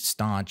pretty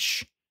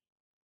staunch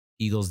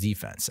Eagles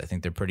defense, I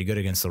think they're pretty good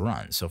against the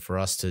run. So for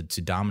us to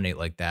dominate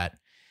like that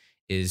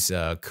is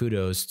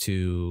kudos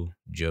to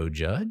Joe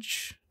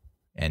Judge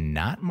and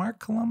not Marc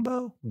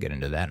Colombo. We'll get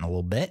into that in a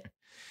little bit.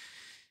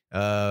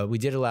 We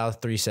did allow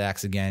 3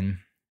 sacks again,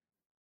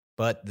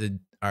 but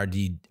our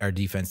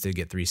defense did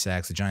get 3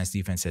 sacks. The Giants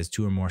defense has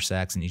 2 or more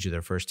sacks in each of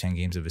their first 10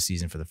 games of a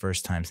season for the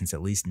first time since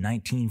at least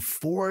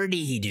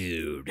 1940,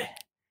 dude.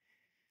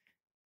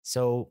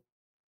 So,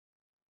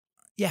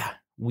 yeah,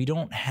 we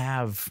don't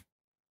have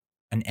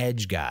an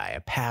edge guy,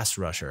 a pass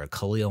rusher, a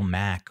Khalil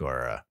Mack,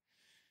 or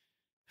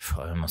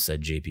I almost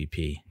said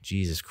JPP.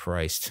 Jesus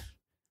Christ.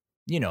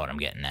 You know what I'm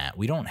getting at.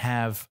 We don't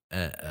have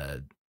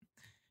a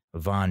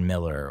Von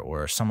Miller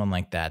or someone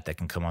like that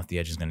can come off the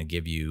edge is going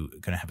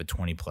to have a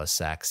 20-plus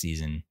sack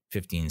season,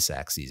 15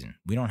 sack season.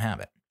 We don't have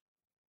it.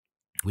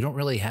 We don't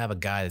really have a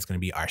guy that's going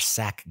to be our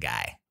sack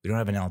guy. We don't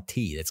have an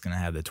LT that's going to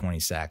have the 20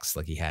 sacks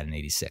like he had in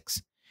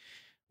 86.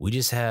 We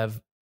just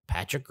have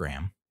Patrick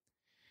Graham,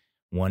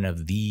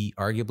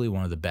 arguably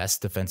one of the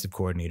best defensive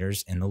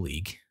coordinators in the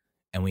league.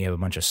 And we have a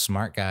bunch of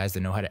smart guys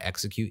that know how to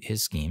execute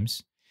his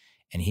schemes.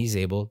 And he's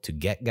able to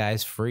get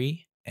guys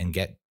free and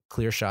get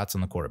clear shots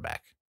on the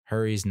quarterback.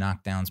 Hurries,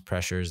 knockdowns,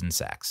 pressures, and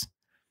sacks.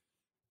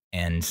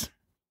 And,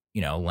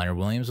 Leonard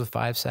Williams with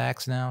 5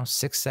 sacks now,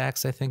 6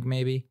 sacks, I think,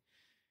 maybe.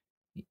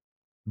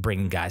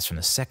 Bringing guys from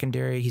the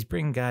secondary. He's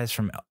bringing guys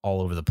from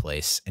all over the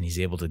place, and he's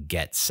able to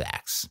get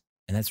sacks.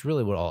 And that's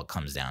really what all it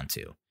comes down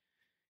to.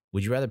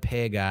 Would you rather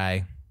pay a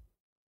guy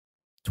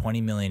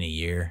 $20 million a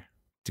year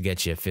to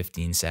get you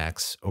 15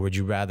 sacks, or would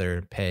you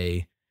rather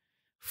pay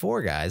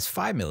 4 guys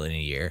 $5 million a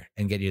year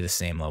and get you the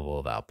same level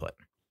of output?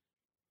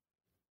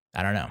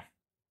 I don't know.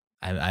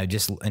 I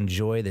just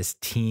enjoy this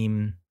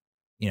team,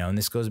 and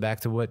this goes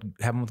back to what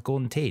happened with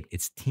Golden Tate.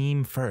 It's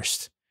team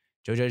first.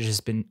 Joe Judge has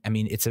been,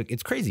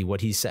 it's crazy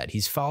what he said.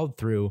 He's followed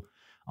through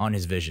on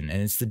his vision,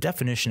 and it's the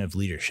definition of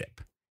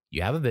leadership.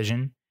 You have a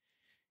vision,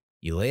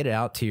 you lay it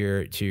out to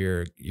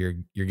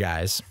your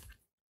guys,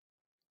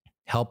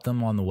 help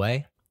them on the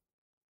way,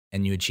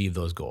 and you achieve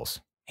those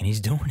goals. And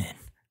he's doing it.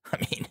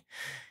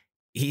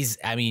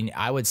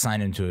 I would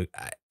sign him to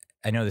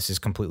I know this is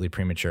completely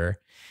premature,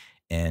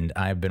 and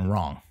I've been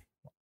wrong.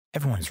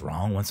 Everyone's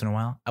wrong once in a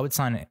while. I would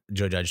sign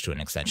Joe Judge to an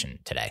extension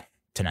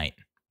tonight,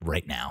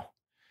 right now.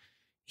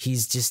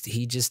 He's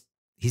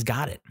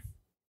got it.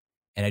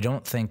 And I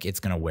don't think it's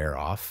going to wear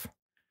off.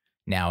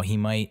 Now, he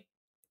might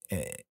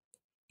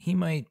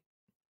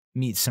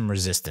meet some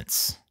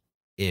resistance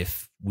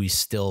if we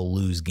still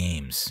lose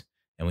games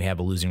and we have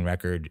a losing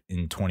record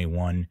in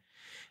 21.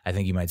 I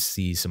think you might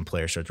see some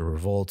players start to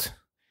revolt.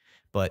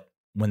 But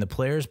when the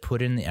players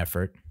put in the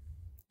effort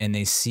and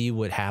they see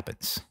what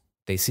happens,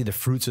 they see the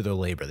fruits of their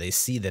labor, they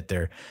see that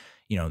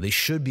they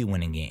should be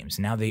winning games.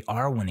 Now they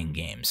are winning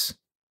games.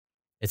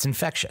 It's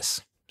infectious.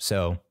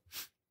 So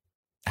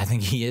I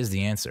think he is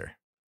the answer.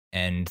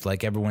 And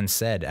like everyone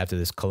said after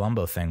this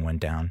Colombo thing went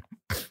down,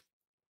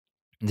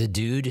 the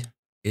dude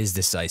is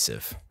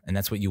decisive. And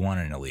that's what you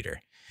want in a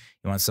leader.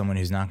 You want someone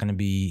who's not going to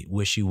be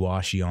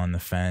wishy-washy on the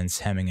fence,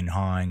 hemming and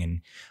hawing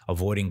and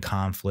avoiding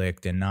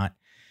conflict and not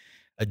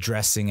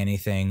addressing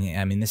anything.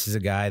 This is a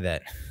guy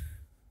that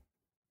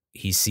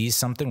he sees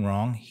something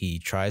wrong. He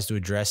tries to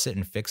address it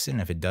and fix it.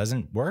 And if it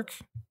doesn't work,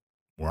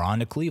 we're on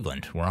to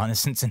Cleveland. We're on to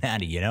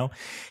Cincinnati,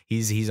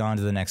 He's on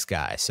to the next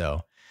guy.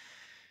 So,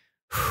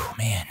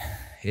 man,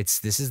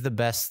 this is the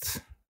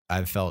best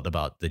I've felt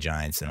about the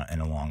Giants in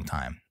a long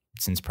time,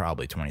 since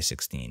probably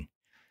 2016.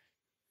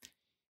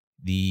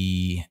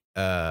 And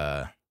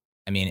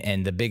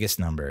the biggest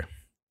number,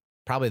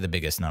 probably the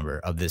biggest number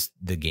of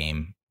the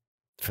game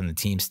from the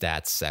team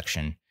stats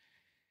section,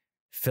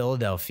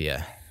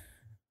 Philadelphia,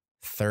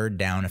 third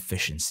down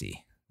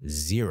efficiency,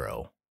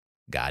 0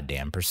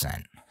 goddamn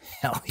 %.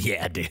 Hell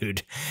yeah,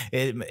 dude.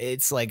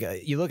 It's like,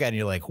 you look at it and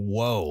you're like,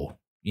 whoa,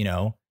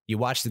 you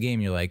watch the game,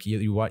 you're like,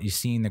 you're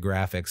seeing the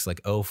graphics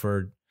like 0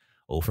 for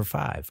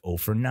 5, 0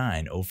 for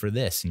 9, 0 for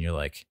this. And you're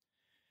like,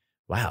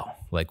 wow,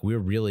 like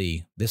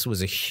this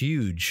was a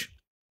huge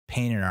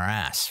pain in our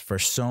ass for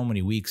so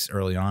many weeks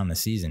early on in the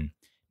season.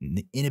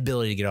 The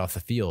inability to get off the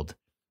field.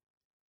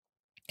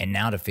 And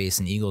now to face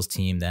an Eagles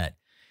team that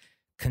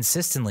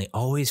consistently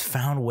always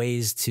found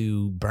ways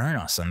to burn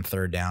us on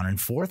 3rd down and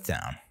 4th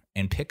down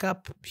and pick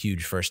up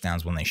huge first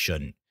downs when they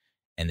shouldn't.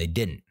 And they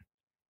didn't.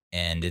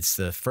 And it's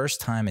the first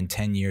time in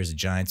 10 years a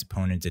Giants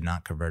opponent did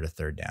not convert a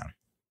 3rd down.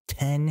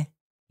 10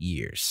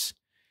 years.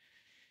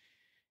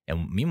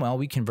 And meanwhile,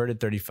 we converted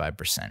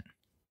 35%.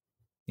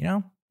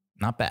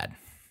 Not bad.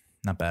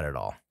 Not bad at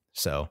all.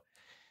 So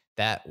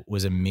that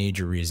was a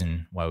major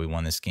reason why we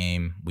won this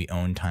game. We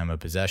owned time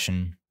of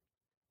possession.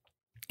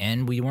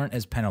 And we weren't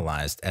as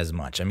penalized as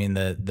much.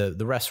 The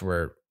refs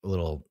were a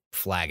little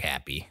flag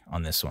happy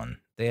on this one.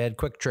 They had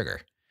quick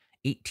trigger.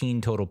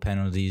 18 total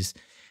penalties.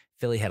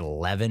 Philly had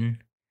 11.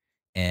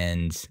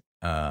 And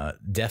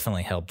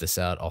definitely helped us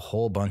out a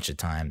whole bunch of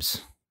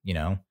times,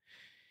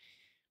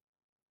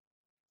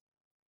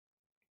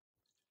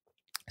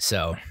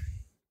 So,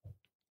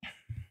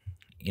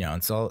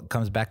 it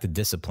comes back to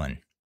discipline.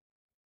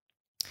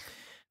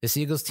 This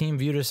Eagles team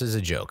viewed us as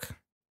a joke.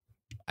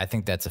 I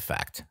think that's a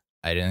fact.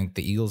 I think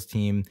the Eagles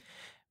team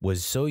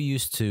was so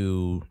used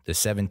to the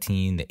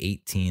 17, the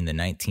 18, the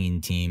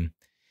 19 team,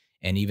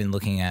 and even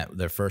looking at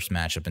their first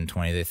matchup in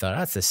 20, they thought,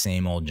 that's the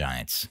same old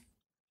Giants.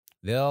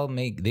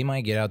 They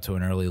might get out to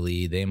an early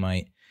lead. They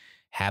might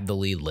have the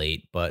lead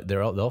late, but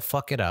they'll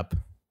fuck it up,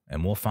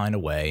 and we'll find a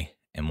way,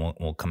 and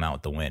we'll come out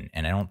with the win.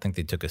 And I don't think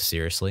they took us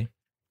seriously.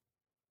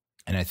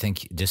 And I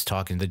think just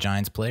talking to the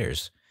Giants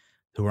players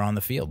who were on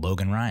the field,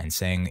 Logan Ryan,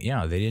 saying,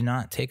 they did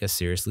not take us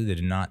seriously. They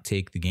did not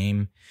take the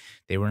game.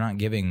 They were not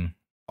giving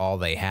all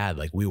they had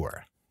like we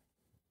were.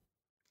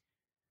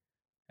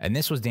 And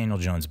this was Daniel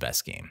Jones'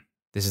 best game.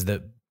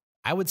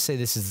 I would say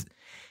this is,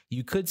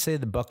 You could say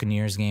the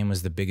Buccaneers game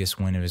was the biggest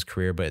win of his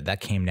career, but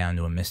that came down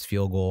to a missed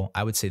field goal.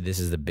 I would say this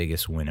is the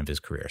biggest win of his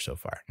career so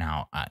far.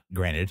 Now,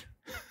 granted,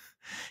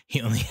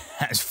 he only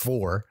has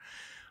 4,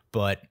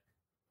 but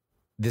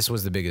this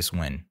was the biggest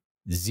win.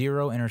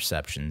 0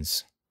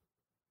 interceptions,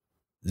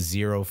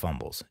 0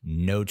 fumbles,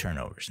 no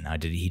turnovers. Now,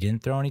 he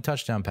didn't throw any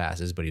touchdown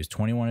passes, but he was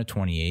 21 of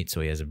 28,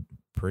 so he has a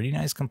pretty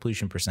nice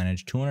completion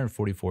percentage,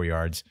 244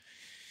 yards.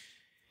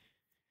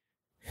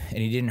 And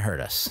he didn't hurt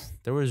us.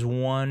 There was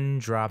one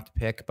dropped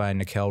pick by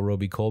Nickel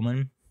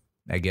Roby-Coleman.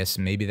 I guess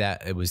maybe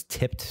that it was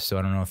tipped, so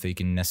I don't know if you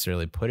can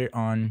necessarily put it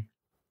on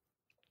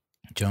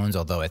Jones,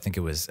 although I think it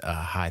was a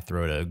high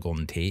throw to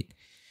Golden Tate.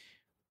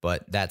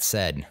 But that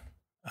said,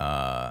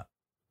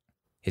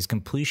 his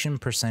completion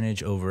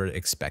percentage over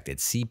expected,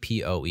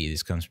 CPOE,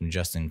 this comes from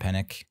Justin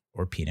Pennick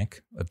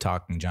of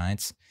Talking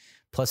Giants,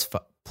 plus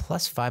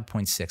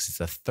 5.6. It's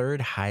the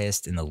 3rd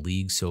highest in the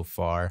league so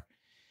far.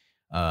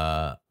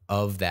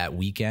 Of that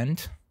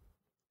weekend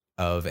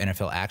of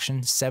NFL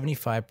action,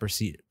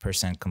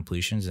 75%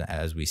 completions,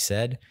 as we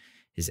said.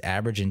 His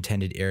average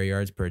intended air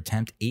yards per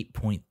attempt,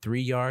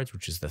 8.3 yards,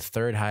 which is the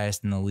 3rd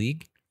highest in the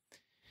league.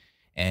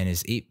 And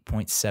his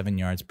 8.7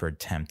 yards per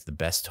attempt, the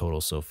best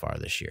total so far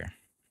this year.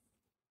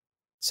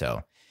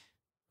 So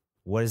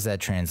what does that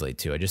translate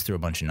to? I just threw a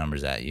bunch of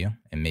numbers at you,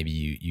 and maybe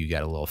you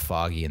got a little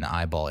foggy in the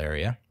eyeball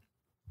area.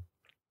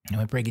 I'm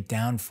going to break it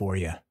down for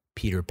you,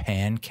 Peter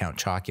Pan, Count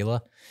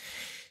Chocula.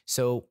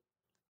 So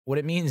what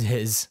it means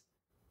is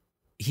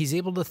he's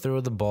able to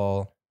throw the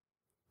ball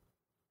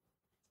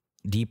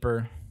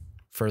deeper,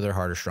 further,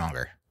 harder,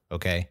 stronger,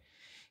 okay?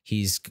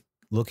 He's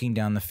looking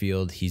down the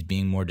field. He's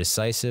being more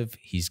decisive.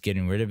 He's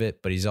getting rid of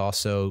it, but he's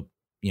also,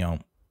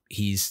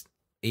 he's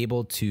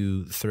able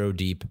to throw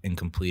deep and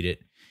complete it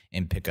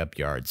and pick up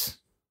yards.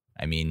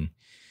 I mean,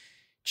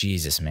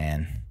 Jesus,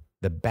 man.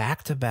 The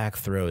back-to-back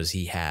throws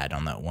he had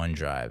on that one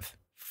drive,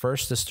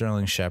 first to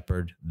Sterling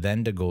Shepard,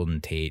 then to Golden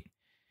Tate.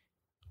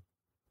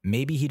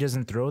 Maybe he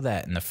doesn't throw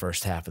that in the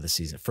first half of the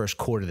season, first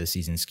quarter of the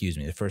season,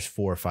 the first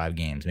 4 or 5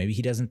 games. Maybe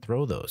he doesn't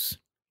throw those.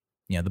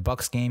 The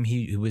Bucs game,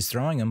 he was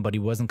throwing them, but he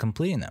wasn't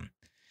completing them.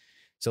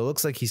 So it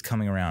looks like he's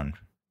coming around.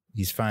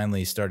 He's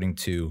finally starting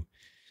to,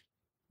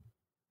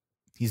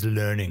 he's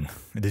learning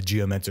the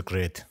geometric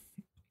rate.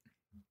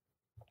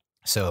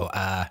 So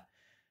I'm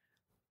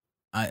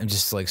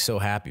just like so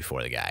happy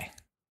for the guy,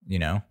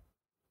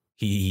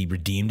 He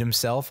redeemed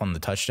himself on the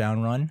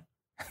touchdown run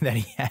that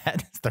he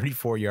had,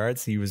 34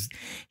 yards.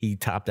 He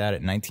topped out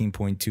at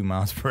 19.2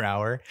 miles per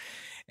hour,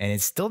 and it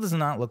still does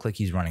not look like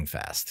he's running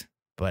fast.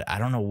 But I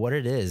don't know what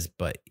it is,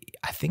 but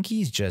I think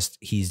he is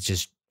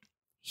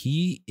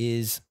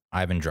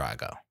Ivan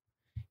Drago.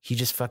 He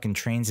just fucking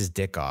trains his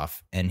dick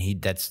off, and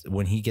that's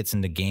when he gets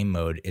into game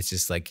mode, it's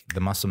just like the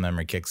muscle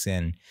memory kicks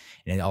in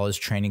and all his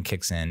training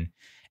kicks in.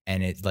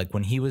 And it's like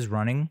when he was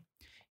running,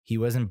 he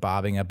wasn't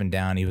bobbing up and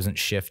down. He wasn't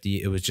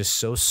shifty. It was just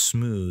so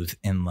smooth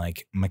and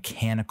like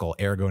mechanical,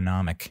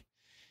 ergonomic.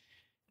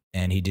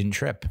 And he didn't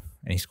trip.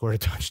 And he scored a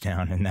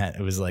touchdown. And it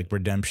was like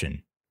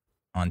redemption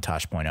on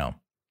Tosh.0.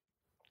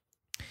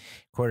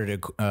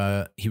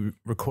 He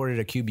recorded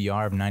a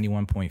QBR of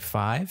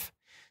 91.5,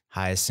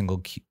 highest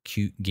single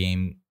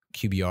game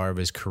QBR of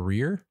his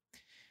career.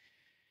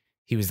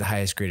 He was the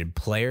highest graded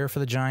player for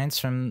the Giants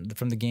from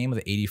the game with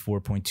an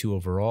 84.2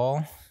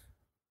 overall.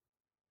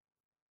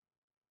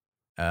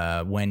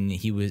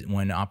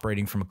 When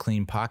operating from a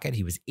clean pocket,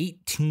 he was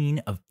 18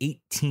 of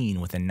 18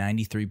 with a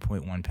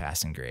 93.1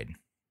 passing grade.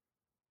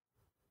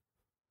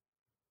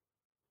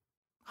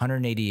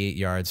 188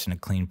 yards in a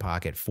clean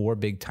pocket, 4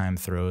 big-time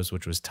throws,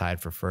 which was tied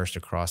for first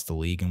across the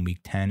league in Week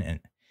 10,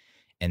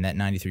 and that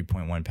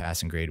 93.1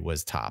 passing grade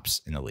was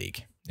tops in the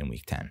league in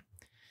Week 10.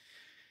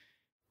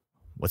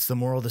 What's the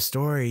moral of the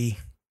story?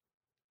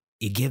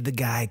 You give the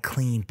guy a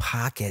clean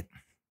pocket,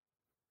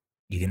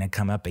 you're going to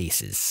come up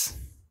aces.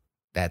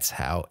 That's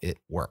how it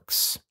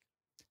works.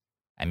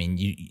 I mean,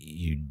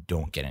 you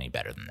don't get any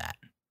better than that.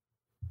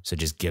 So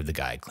just give the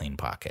guy a clean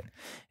pocket.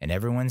 And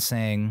everyone's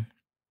saying,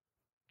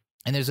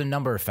 and there's a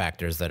number of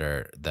factors that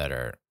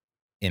are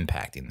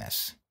impacting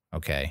this,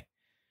 okay?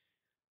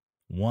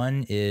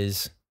 One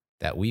is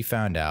that we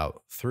found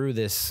out through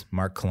this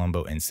Marc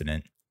Colombo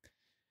incident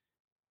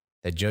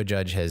that Joe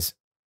Judge has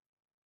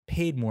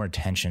paid more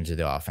attention to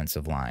the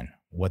offensive line,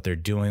 what they're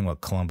doing,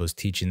 what Colombo's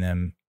teaching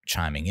them,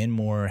 chiming in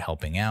more,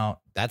 helping out.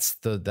 That's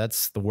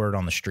the word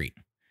on the street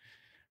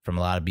from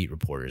a lot of beat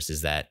reporters,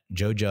 is that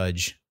Joe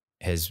Judge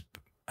has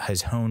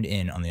honed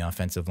in on the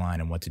offensive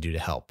line and what to do to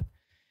help.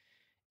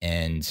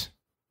 And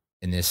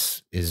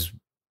this is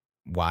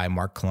why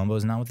Marc Colombo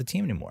is not with the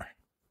team anymore.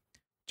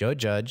 Joe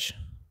Judge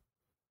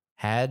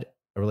had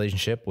a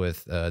relationship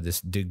with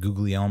this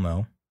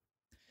Guglielmo,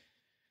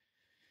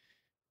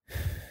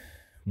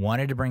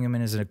 wanted to bring him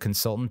in as a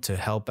consultant to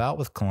help out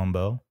with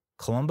Colombo.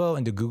 Colombo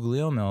and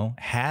DeGuglielmo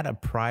had a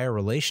prior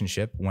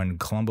relationship when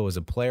Colombo was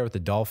a player with the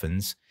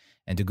Dolphins,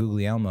 and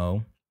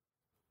DeGuglielmo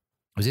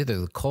was either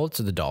the Colts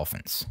or the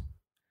Dolphins.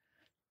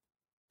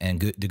 And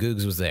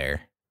DeGugs was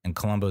there, and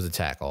Colombo's a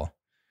tackle.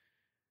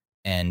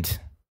 And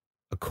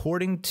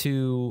according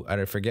to,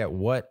 I forget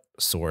what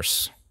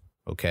source,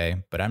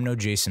 okay, but I'm no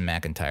Jason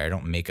McIntyre. I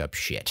don't make up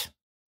shit.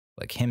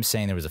 Like him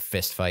saying there was a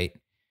fist fight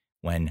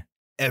when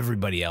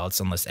everybody else,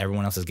 unless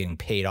everyone else is getting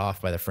paid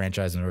off by the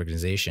franchise and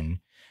organization,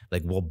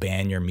 like we'll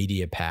ban your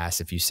media pass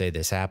if you say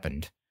this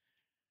happened.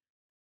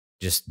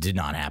 Just did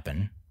not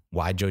happen.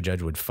 Why Joe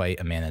Judge would fight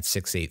a man that's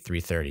 6'8",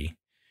 330.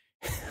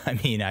 I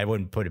mean, I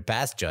wouldn't put it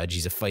past Judge.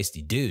 He's a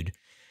feisty dude.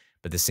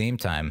 But at the same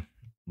time,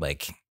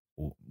 like,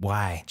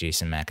 why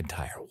Jason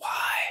McIntyre?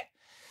 Why?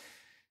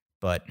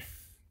 But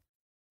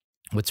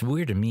what's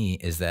weird to me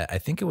is that I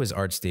think it was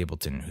Art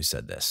Stapleton who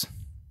said this.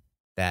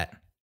 That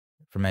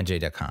from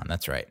NJ.com.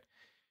 That's right.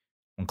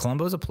 When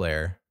Colombo was a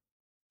player,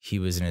 he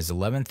was in his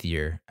 11th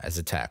year as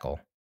a tackle.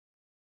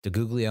 It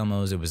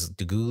was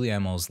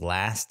DeGuglielmo's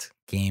last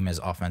game as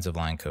offensive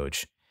line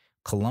coach.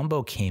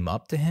 Colombo came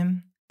up to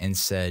him and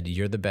said,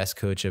 "You're the best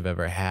coach I've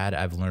ever had.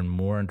 I've learned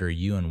more under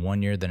you in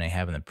 1 year than I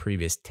have in the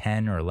previous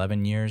 10 or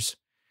 11 years.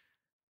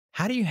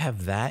 How do you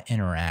have that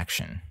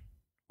interaction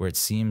where it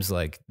seems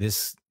like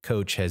this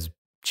coach has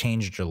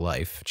changed your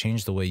life,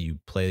 changed the way you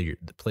play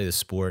the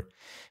sport,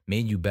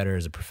 made you better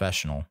as a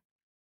professional?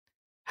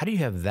 How do you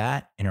have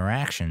that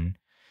interaction?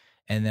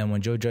 And then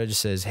when Joe Judge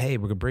says, hey,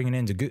 we're bringing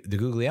in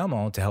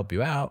DeGuglielmo to help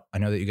you out. I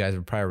know that you guys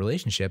have a prior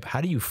relationship.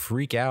 How do you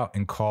freak out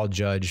and call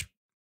Judge?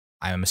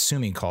 I'm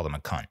assuming called him a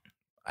cunt.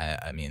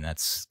 I mean,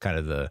 that's kind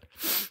of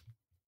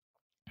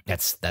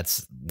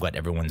that's what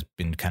everyone's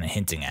been kind of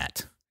hinting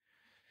at.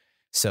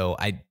 So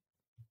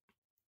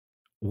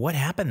what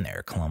happened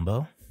there,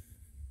 Colombo?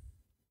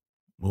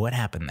 What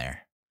happened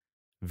there?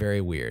 Very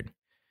weird.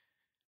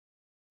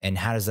 And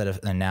how does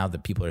that, and now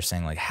that people are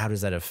saying, like, how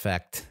does that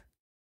affect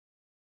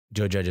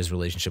Joe Judge's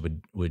relationship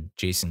with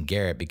Jason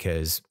Garrett?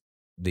 Because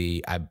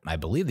I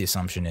believe the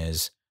assumption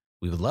is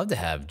we would love to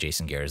have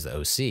Jason Garrett as the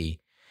OC.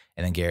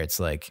 And then Garrett's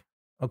like,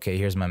 okay,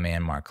 here's my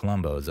man, Marc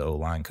Colombo, as the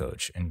O-line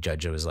coach. And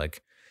Judge was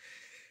like,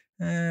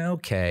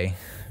 okay.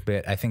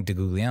 But I think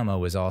DeGuglielmo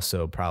was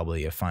also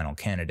probably a final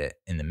candidate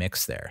in the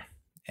mix there.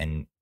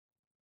 And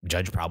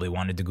Judge probably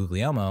wanted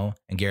DeGuglielmo,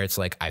 and Garrett's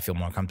like, I feel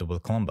more comfortable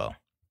with Colombo.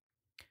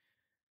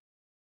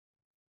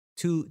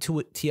 To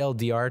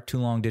TLDR, too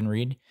long didn't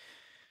read.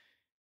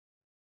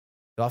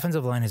 The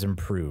offensive line has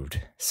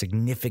improved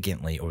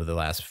significantly over the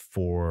last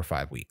 4 or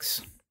 5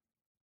 weeks.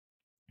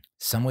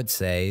 Some would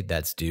say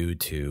that's due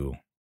to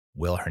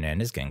Will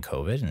Hernandez getting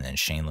COVID, and then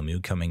Shane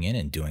Lemieux coming in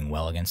and doing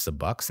well against the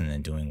Bucs, and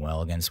then doing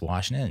well against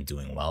Washington, and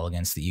doing well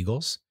against the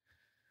Eagles.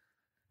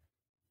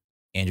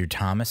 Andrew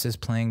Thomas is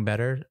playing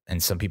better,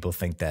 and some people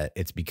think that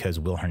it's because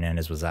Will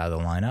Hernandez was out of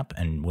the lineup,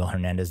 and Will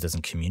Hernandez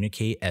doesn't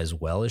communicate as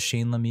well as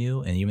Shane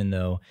Lemieux. And even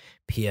though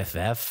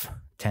PFF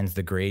tends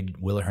to grade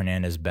Will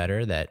Hernandez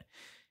better, that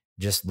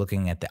just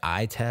looking at the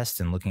eye test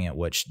and looking at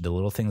what the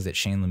little things that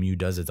Shane Lemieux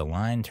does at the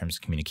line in terms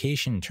of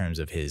communication, in terms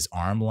of his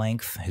arm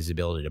length, his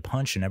ability to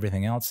punch and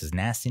everything else, his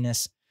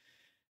nastiness,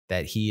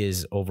 that he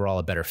is overall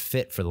a better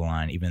fit for the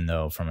line, even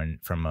though from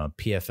a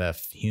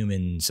PFF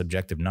human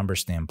subjective number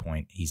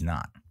standpoint, he's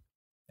not,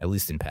 at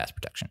least in pass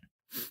protection.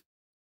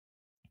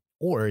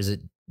 Or is it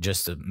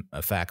just a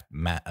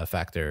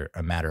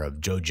matter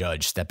of Joe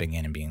Judge stepping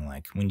in and being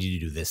like, we need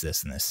to do this,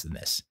 this, and this, and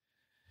this?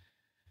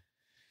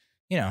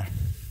 You know.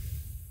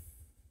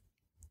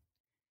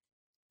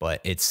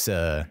 But it's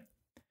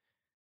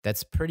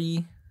that's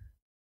pretty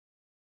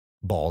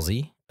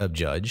ballsy of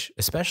Judge,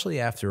 especially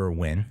after a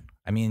win.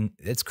 I mean,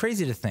 it's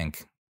crazy to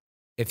think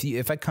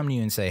if I come to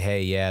you and say,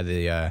 hey,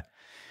 yeah,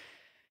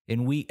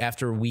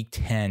 after week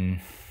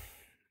 10,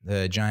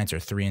 the Giants are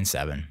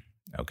 3-7,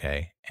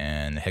 okay,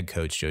 and the head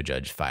coach Joe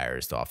Judge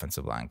fires the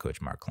offensive line coach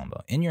Marc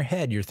Colombo. In your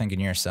head, you're thinking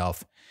to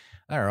yourself,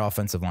 our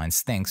offensive line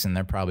stinks, and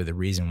they're probably the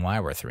reason why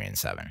we're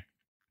 3-7.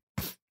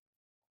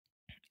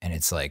 And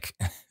it's like,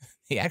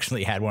 he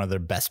actually had one of their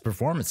best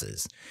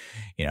performances,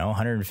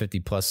 150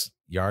 plus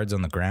yards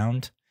on the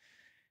ground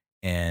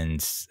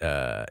and,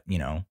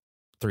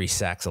 3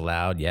 sacks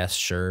allowed. Yes,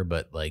 sure.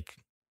 But like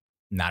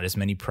not as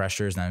many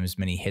pressures, not as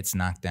many hits,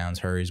 knockdowns,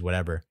 hurries,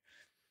 whatever.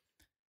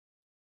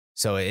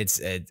 So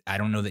I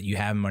don't know that you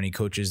have many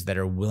coaches that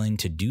are willing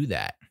to do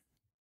that.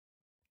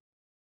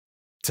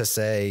 To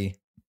say,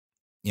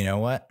 you know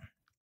what?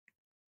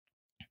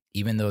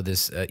 Even though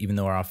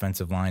our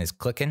offensive line is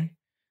clicking,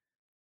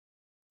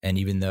 and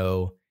even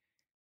though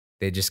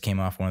they just came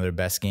off one of their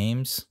best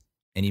games,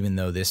 and even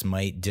though this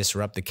might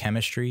disrupt the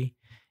chemistry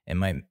and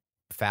might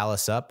foul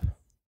us up,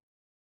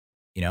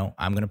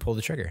 I'm going to pull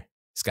the trigger.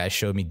 This guy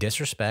showed me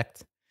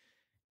disrespect,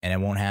 and I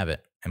won't have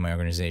it in my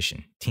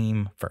organization.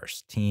 Team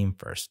first, team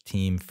first,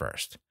 team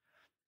first.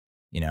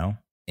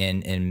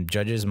 In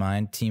Judge's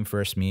mind, team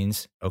first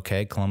means,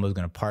 okay, Colombo's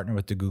going to partner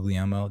with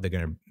DeGuglielmo.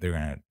 They're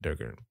going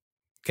to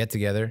get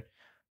together,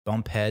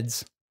 bump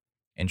heads,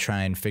 and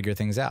try and figure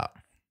things out.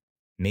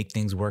 Make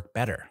things work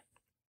better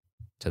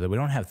so that we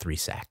don't have 3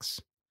 sacks.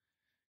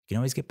 You can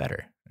always get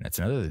better. And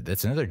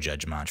that's another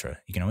Judge mantra.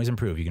 You can always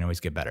improve. You can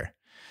always get better.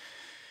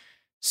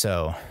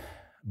 So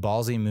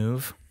ballsy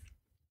move.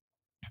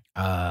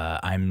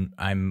 I'm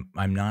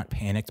not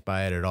panicked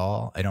by it at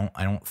all. I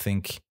don't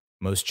think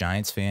Most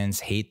Giants fans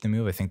hate the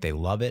move. I think they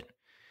love it.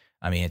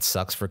 I mean, it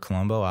sucks for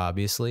Colombo,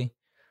 obviously.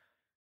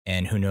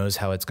 And who knows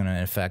how it's going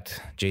to affect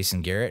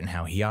Jason Garrett and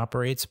how he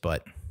operates.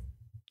 But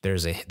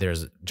there's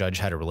Judge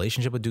had a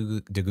relationship with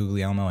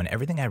DeGuglielmo, and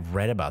everything I've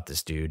read about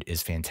this dude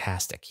is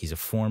fantastic. He was a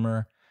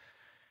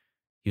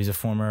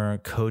former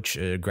coach,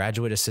 a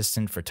graduate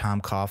assistant for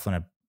Tom Coughlin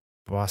at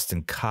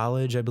Boston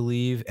College, I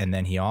believe. And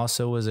then he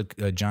also was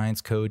a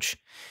Giants coach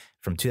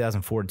from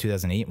 2004 to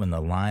 2008 when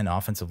the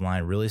offensive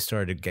line really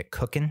started to get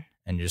cooking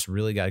and just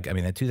really got, I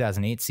mean, the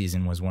 2008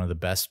 season was one of the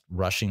best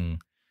rushing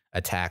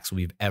attacks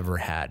we've ever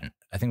had.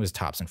 I think it was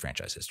tops in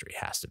franchise history.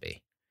 Has to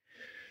be.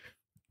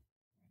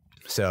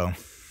 So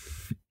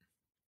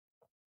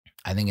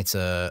I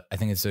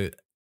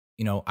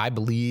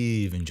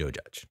believe in Joe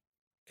Judge.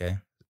 Okay.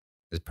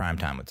 As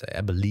Primetime would say,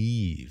 I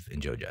believe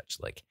in Joe Judge.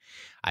 Like,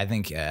 I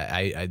think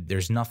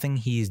there's nothing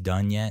he's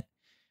done yet.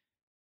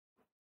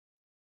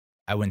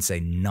 I wouldn't say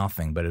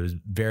nothing, but it was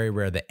very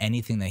rare that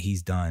anything that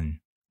he's done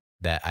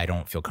that I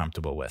don't feel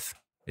comfortable with.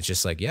 It's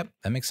just like, yep,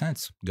 that makes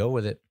sense. Go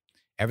with it.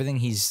 Everything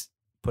he's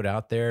put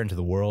out there into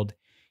the world,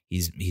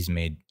 he's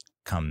made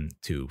come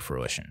to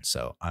fruition.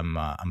 So I'm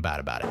bad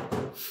about it.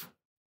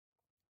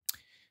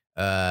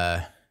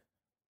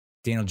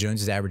 Daniel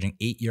Jones is averaging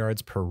 8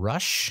 yards per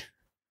rush.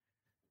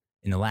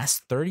 In the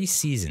last 30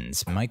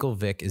 seasons, Michael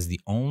Vick is the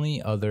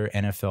only other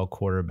NFL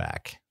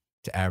quarterback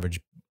to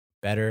average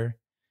better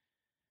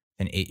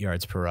than 8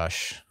 yards per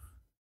rush.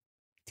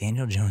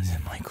 Daniel Jones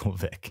and Michael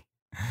Vick.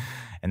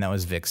 And that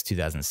was Vick's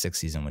 2006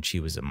 season, which he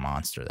was a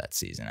monster that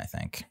season, I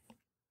think.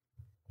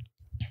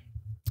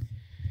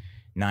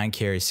 9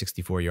 carries,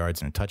 64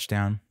 yards, and a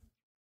touchdown.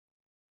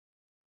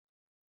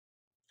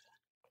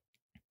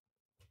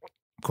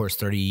 Of course,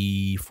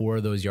 34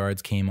 of those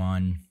yards came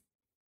on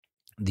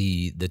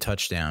the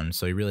touchdown.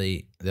 So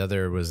the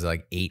other was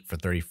like 8 for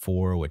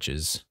 34, which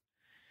is,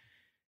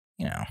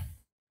 a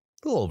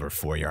little over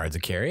 4 yards a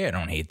carry. I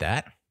don't hate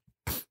that.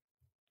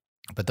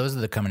 But those are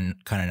the kind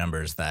of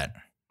numbers that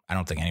I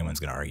don't think anyone's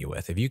going to argue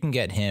with. If you can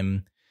get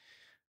him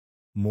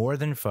more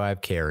than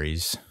 5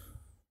 carries,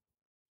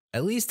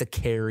 at least a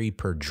carry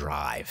per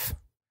drive,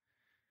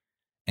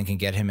 and can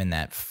get him in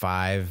that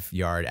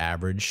 5-yard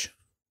average,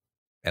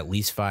 at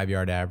least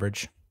 5-yard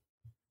average,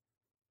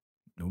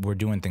 we're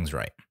doing things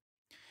right.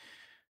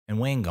 And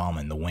Wayne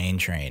Gallman, the Wayne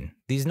train,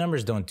 these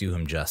numbers don't do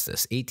him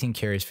justice. 18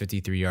 carries,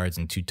 53 yards,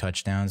 and 2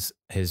 touchdowns.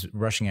 His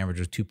rushing average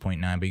was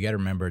 2.9, but you got to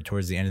remember,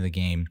 towards the end of the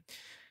game,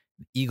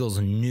 the Eagles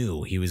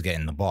knew he was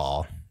getting the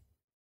ball,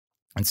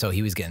 and so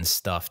he was getting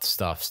stuffed,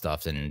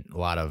 and a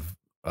lot of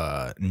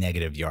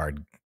negative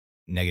yard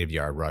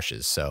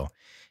rushes. So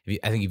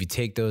I think if you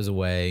take those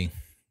away,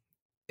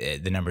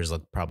 the numbers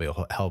look probably a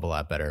hell of a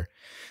lot better.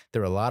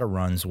 There were a lot of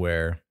runs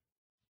where,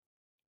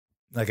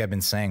 like I've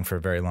been saying for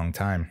a very long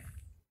time,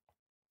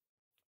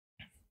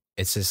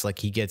 it's just like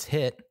he gets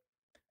hit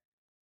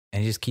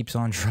and he just keeps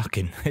on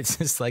trucking. It's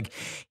just like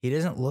he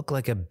doesn't look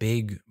like a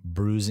big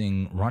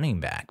bruising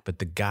running back, but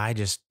the guy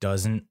just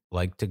doesn't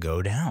like to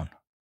go down.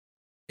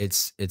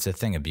 It's a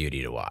thing of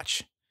beauty to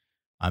watch.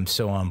 I'm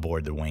so on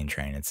board the Wayne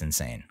train. It's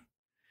insane.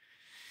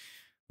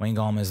 Wayne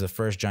Gallman is the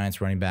first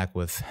Giants running back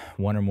with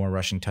 1 or more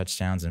rushing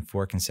touchdowns in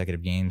 4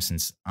 consecutive games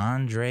since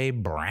Andre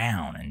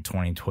Brown in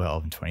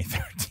 2012 and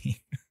 2013.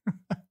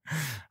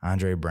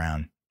 Andre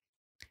Brown.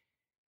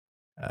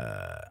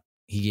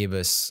 He gave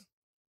us,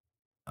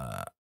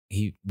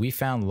 we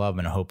found love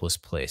in a hopeless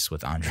place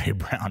with Andre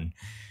Brown.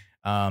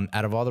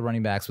 Out of all the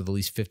running backs with at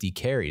least 50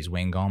 carries,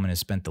 Wayne Gallman has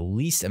spent the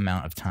least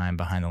amount of time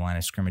behind the line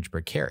of scrimmage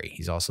per carry.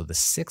 He's also the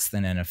 6th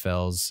in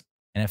NFL's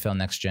NFL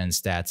Next Gen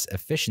Stats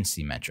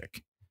efficiency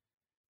metric.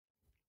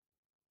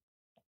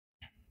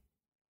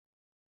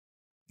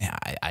 Yeah,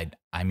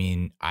 I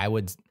mean, I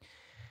would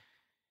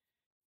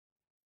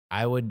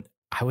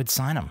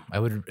sign him. I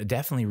would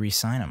definitely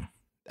re-sign him.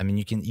 I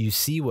mean, you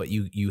see what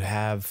you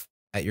have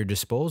at your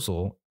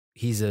disposal.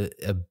 He's a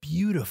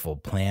beautiful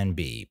plan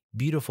B,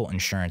 beautiful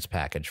insurance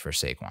package for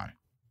Saquon.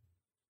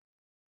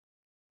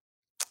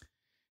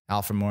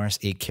 Alfred Morris,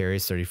 8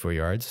 carries, 34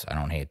 yards. I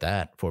don't hate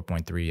that.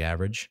 4.3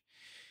 average.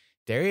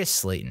 Darius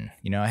Slayton.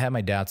 I had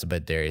my doubts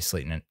about Darius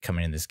Slayton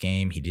coming in this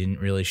game. He didn't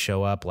really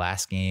show up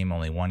last game.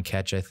 Only 1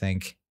 catch, I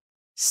think.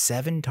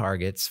 7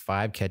 targets,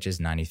 5 catches,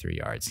 93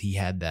 yards. He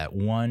had that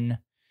one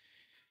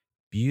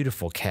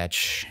beautiful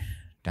catch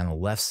down the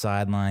left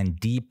sideline,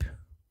 deep.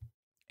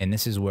 And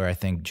this is where I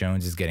think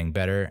Jones is getting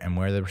better and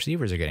where the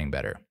receivers are getting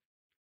better.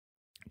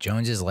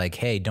 Jones is like,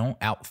 hey, don't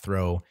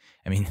outthrow.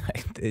 I mean,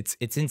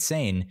 it's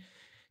insane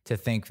to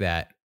think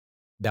that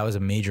was a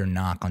major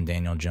knock on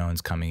Daniel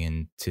Jones coming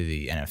into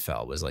the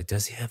NFL. Was like,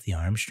 does he have the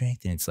arm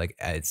strength? And it's like,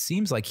 it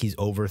seems like he's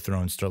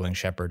overthrown Sterling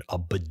Shepard a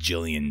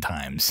bajillion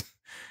times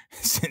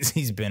since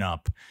he's been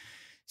up.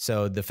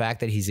 So the fact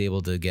that he's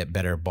able to get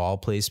better ball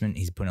placement,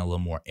 he's putting a little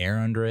more air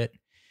under it,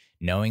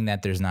 knowing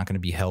that there's not going to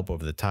be help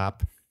over the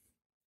top,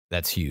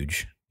 that's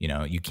huge.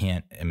 You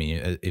can't, I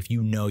mean, if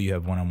you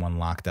have one-on-one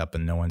locked up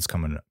and no one's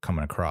coming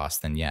across,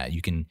 then yeah,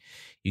 you can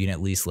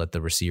at least let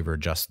the receiver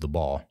adjust the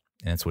ball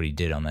And that's what he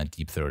did on that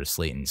deep throw to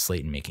Slayton.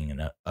 Slayton making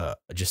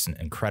just an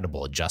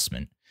incredible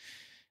adjustment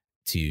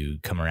to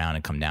come around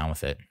and come down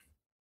with it.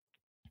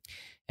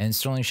 And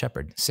Sterling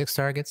Shepard, 6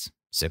 targets,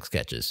 6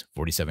 catches,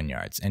 47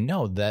 yards. And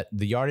no, that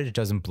the yardage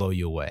doesn't blow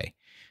you away.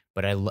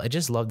 But I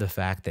just love the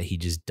fact that he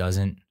just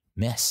doesn't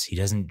miss. He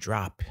doesn't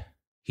drop.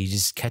 He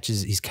just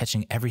catches. He's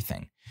catching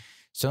everything.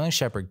 Sterling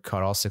Shepard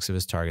caught all 6 of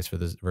his targets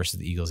versus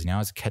the Eagles. He now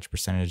has a catch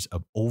percentage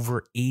of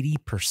over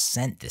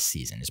 80% this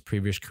season. His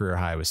previous career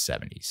high was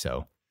 70.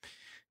 So,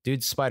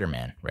 dude's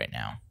Spider-Man right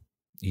now.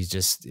 He's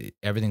just,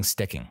 everything's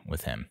sticking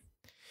with him.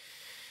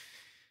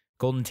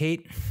 Golden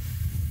Tate,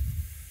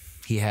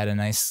 he had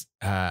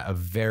a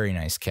very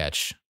nice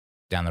catch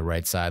down the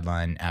right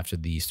sideline after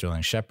the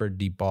Sterling Shepard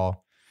deep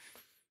ball.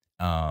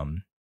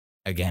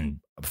 Again,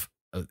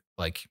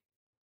 like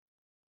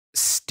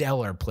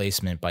stellar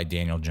placement by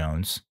Daniel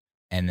Jones.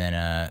 And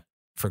then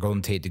for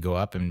Golden Tate to go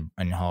up and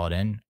haul it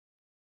in.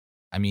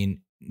 I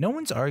mean, no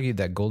one's argued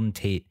that Golden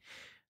Tate,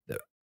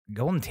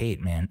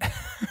 man,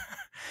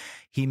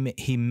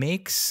 he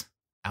makes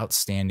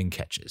outstanding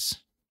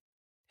catches.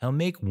 He'll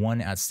make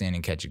one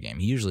outstanding catch a game.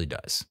 He usually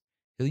does.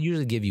 He'll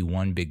usually give you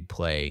one big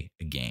play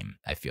a game,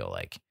 I feel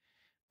like.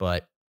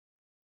 But,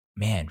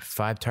 man,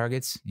 5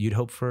 targets, you'd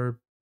hope for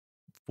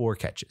 4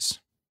 catches.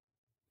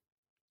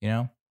 You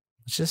know,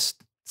 let's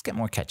get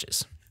more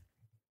catches.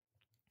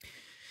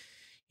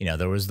 You know,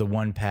 there was the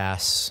one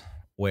pass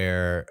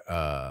where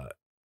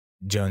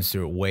Jones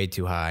threw it way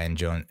too high,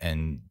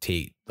 and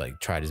Tate like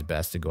tried his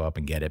best to go up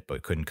and get it,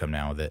 but couldn't come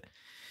down with it.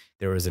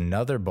 There was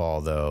another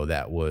ball though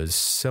that was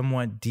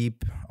somewhat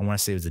deep. I want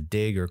to say it was a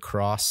dig or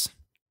cross,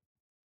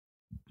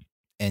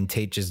 and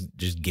Tate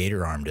just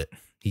gator armed it.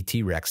 He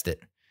T-Rexed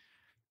it,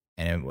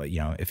 and it, you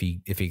know, if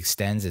he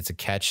extends, it's a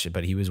catch.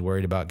 But he was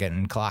worried about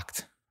getting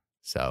clocked.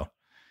 So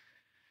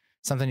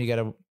something you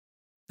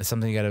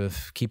gotta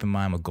keep in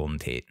mind with Golden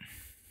Tate.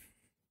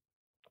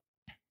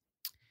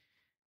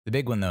 The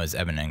big one, though, is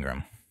Evan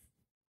Engram.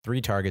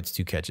 3 targets,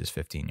 2 catches,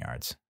 15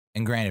 yards.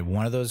 And granted,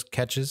 one of those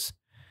catches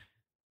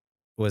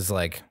was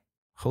like,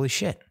 holy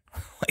shit.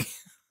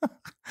 Like,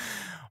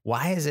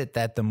 why is it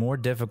that the more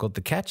difficult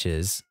the catch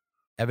is,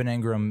 Evan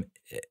Engram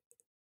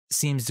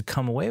seems to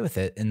come away with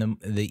it, and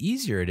the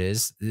easier it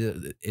is,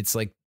 it's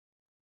like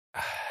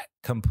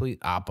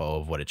complete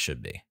oppo of what it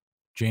should be.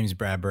 James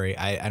Bradbury,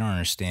 I don't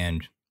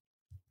understand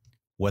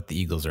what the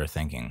Eagles are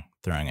thinking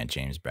throwing at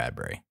James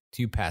Bradbury.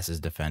 2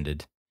 passes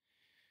defended.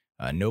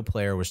 No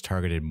player was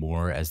targeted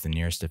more as the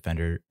nearest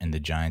defender in the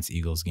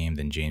Giants-Eagles game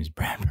than James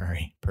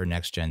Bradbury, per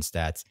Next Gen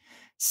Stats.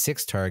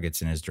 6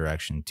 targets in his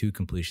direction, 2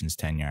 completions,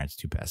 10 yards,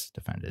 2 passes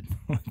defended.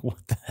 Like,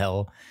 what the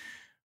hell?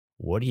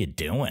 What are you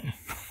doing?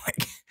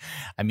 Like,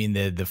 I mean,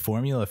 the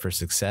formula for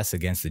success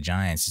against the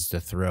Giants is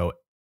to throw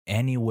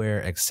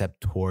anywhere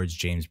except towards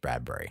James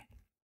Bradbury.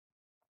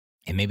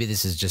 And maybe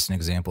this is just an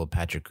example of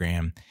Patrick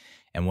Graham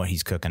and what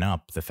he's cooking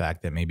up. The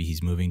fact that maybe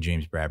he's moving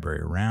James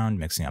Bradbury around,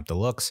 mixing up the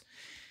looks.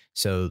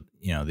 So,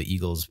 you know, the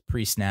Eagles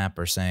pre-snap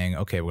are saying,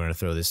 okay, we're going to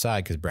throw this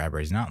side because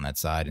Bradbury's not on that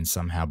side, and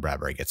somehow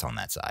Bradbury gets on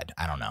that side.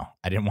 I don't know.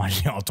 I didn't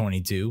watch all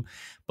 22,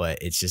 but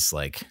it's just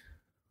like,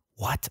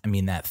 what? I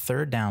mean, that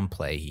 3rd down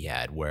play he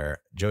had where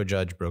Joe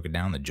Judge broke it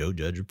down, the Joe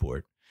Judge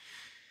report.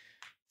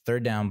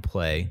 3rd down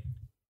play,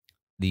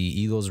 the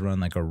Eagles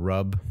run like a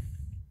rub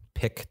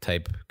pick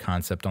type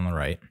concept on the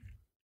right.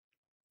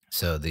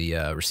 So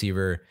the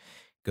receiver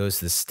goes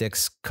to the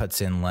sticks, cuts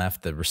in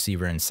left, the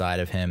receiver inside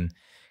of him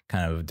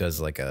kind of does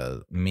like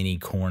a mini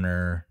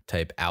corner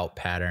type out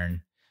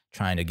pattern,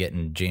 trying to get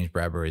in James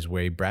Bradbury's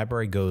way.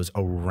 Bradbury goes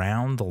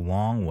around the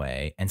long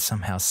way and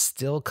somehow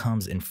still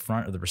comes in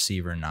front of the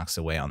receiver and knocks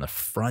away on the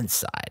front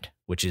side,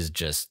 which is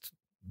just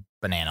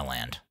banana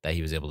land that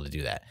he was able to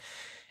do that.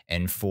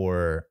 And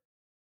for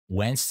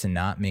Wentz to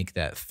not make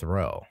that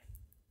throw,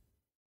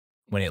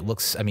 when it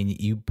looks, I mean,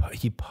 you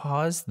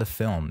paused the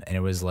film and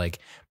it was like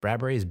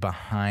Bradbury is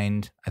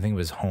behind, I think it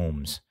was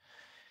Holmes,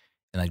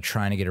 and like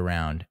trying to get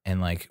around,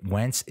 and like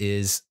Wentz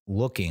is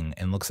looking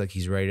and looks like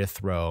he's ready to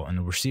throw, and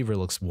the receiver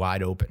looks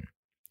wide open,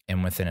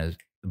 and within a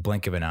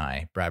blink of an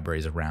eye,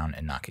 Bradbury's around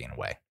and knocking it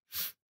away.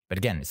 But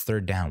again, it's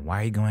 3rd down.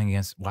 Why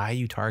are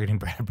you targeting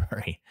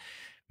Bradbury?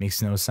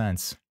 Makes no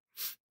sense.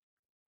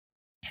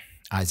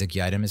 Isaac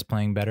Yiadom is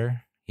playing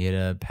better. He had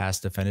a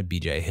pass defended.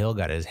 BJ Hill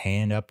got his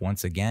hand up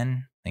once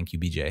again. Thank you,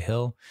 BJ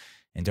Hill.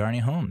 And Darnay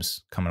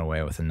Holmes coming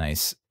away with a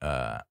nice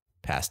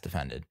pass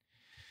defended.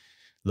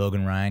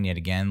 Logan Ryan, yet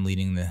again,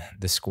 leading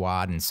the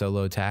squad in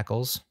solo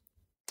tackles.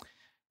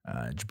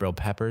 Jabril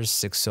Peppers,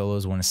 6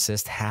 solos, 1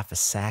 assist, half a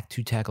sack,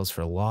 2 tackles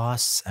for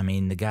loss. I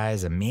mean, the guy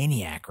is a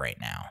maniac right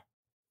now.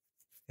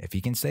 If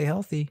he can stay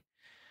healthy.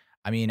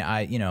 I mean,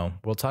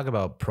 we'll talk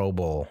about Pro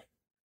Bowl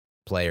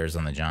players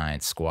on the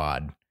Giants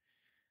squad.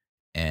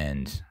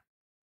 And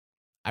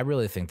I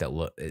really think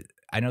that,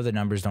 I know the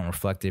numbers don't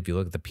reflect it if you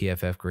look at the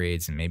PFF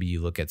grades and maybe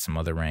you look at some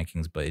other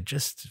rankings, but it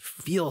just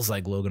feels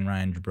like Logan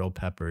Ryan, Jabril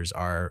Peppers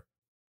are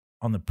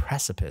on the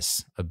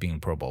precipice of being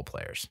Pro Bowl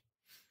players.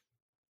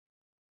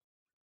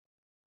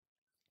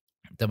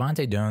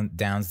 Devontae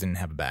Downs didn't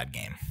have a bad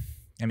game.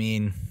 I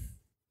mean,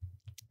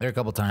 There are a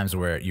couple times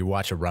where you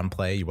watch a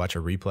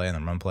replay and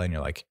then run play, and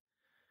you're like,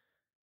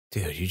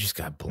 dude, you just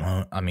got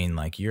blown. I mean,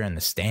 like, you're in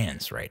the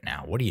stands right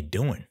now. What are you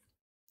doing?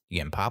 You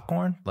getting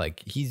popcorn?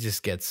 Like, he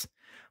just gets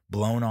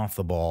blown off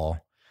the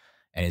ball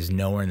and is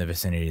nowhere in the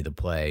vicinity of the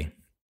play.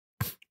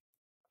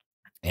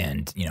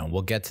 And, you know,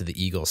 we'll get to the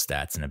Eagles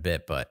stats in a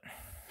bit, but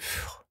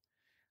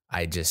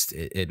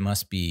it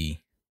must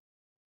be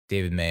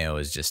David Mayo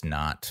is just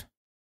not,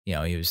 you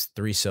know, he was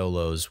 3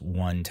 solos,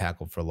 1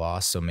 tackle for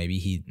loss. So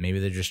maybe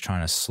they're just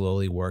trying to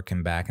slowly work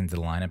him back into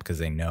the lineup because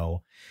they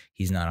know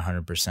he's not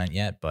 100%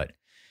 yet. But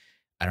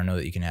I don't know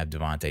that you can have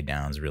Devontae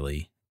Downs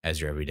really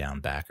as your every down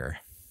backer,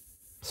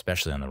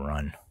 especially on the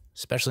run,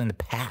 especially in the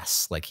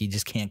pass. Like, he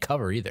just can't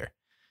cover either.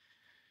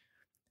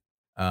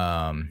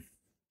 And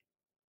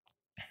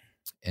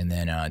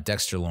then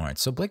Dexter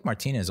Lawrence. So Blake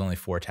Martinez only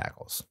 4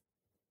 tackles.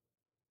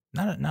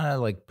 Not a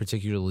like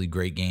particularly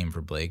great game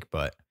for Blake,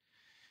 but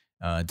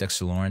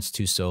Dexter Lawrence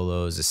 2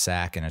 solos, a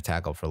sack, and a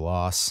tackle for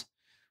loss.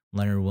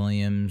 Leonard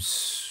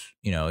Williams,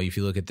 you know, if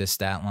you look at this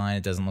stat line,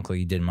 it doesn't look like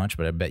he did much,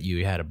 but I bet you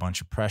he had a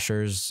bunch of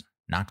pressures,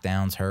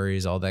 knockdowns,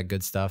 hurries, all that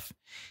good stuff.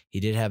 He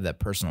did have that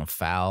personal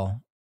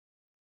foul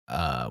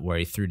where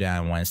he threw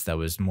down Wentz that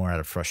was more out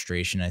of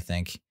frustration, I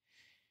think,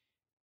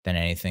 than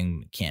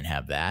anything. Can't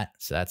have that.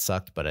 So that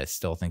sucked, but I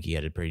still think he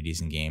had a pretty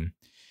decent game.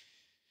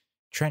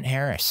 Trent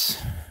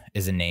Harris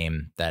is a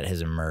name that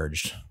has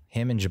emerged.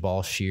 Him and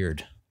Jabal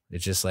Sheard.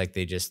 It's just like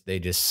they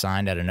just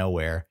signed out of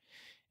nowhere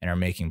and are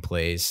making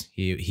plays.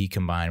 He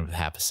combined with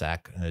half a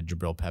sack,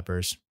 Jabril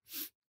Peppers.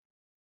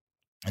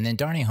 And then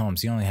Darnay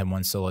Holmes, he only had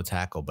 1 solo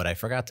tackle, but I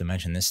forgot to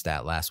mention this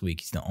stat last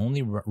week. He's the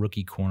only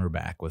rookie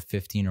cornerback with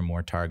 15 or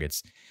more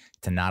targets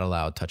to not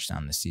allow a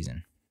touchdown this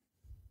season.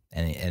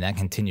 And that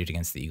continued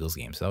against the Eagles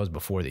game. So that was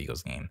before the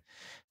Eagles game.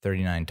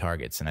 39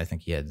 targets. And I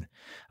think he had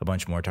a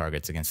bunch more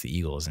targets against the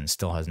Eagles and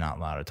still has not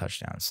allowed a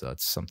touchdown. So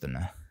that's something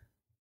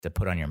to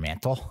put on your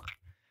mantle.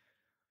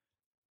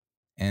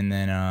 And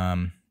then,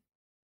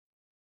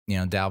 you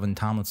know, Dalvin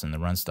Tomlinson, the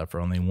run stuffer,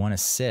 only 1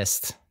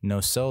 assist, no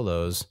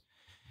solos,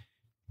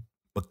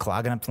 but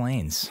clogging up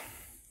lanes.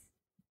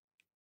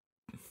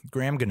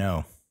 Graham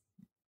Gano,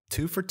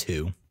 2 for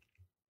 2,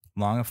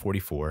 long of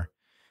 44.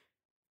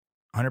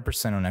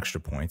 100% on extra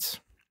points.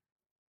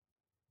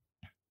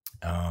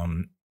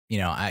 You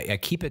know, I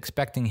keep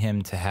expecting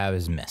him to have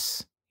his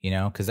miss, you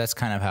know, because that's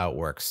kind of how it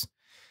works.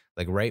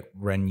 Like right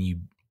when you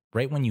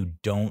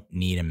don't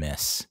need a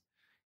miss,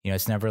 you know,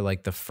 it's never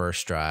like the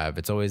first drive.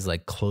 It's always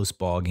like close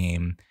ball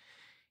game,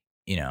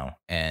 you know,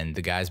 and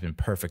the guy's been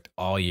perfect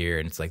all year.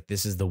 And it's like,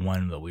 this is the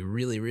one that we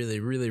really,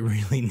 really, really,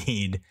 really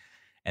need.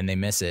 And they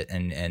miss it.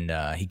 And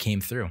he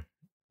came through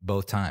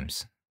both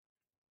times.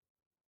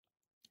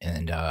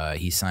 And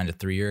he signed a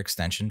 3-year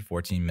extension,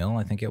 $14 million,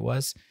 I think it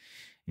was.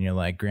 And you're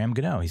like, Graham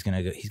Gano, he's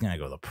gonna go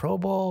to the Pro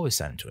Bowl. We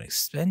signed him to an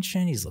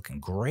extension. He's looking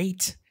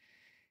great.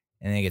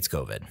 And then he gets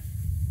COVID.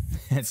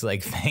 It's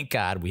like, thank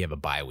God we have a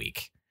bye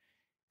week.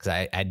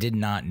 Because I did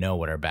not know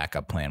what our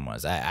backup plan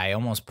was. I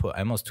almost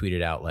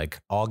tweeted out like,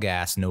 all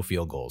gas, no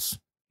field goals,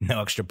 no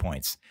extra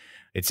points.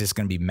 It's just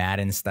gonna be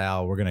Madden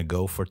style. We're gonna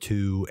go for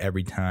 2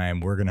 every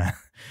time. We're gonna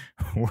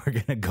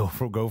go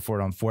for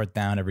it on 4th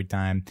down every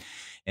time,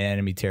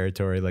 enemy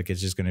territory. Like, it's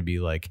just gonna be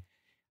like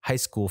high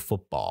school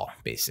football,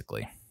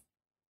 basically.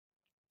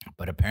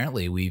 But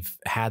apparently, we've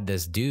had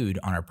this dude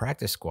on our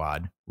practice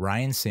squad,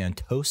 Ryan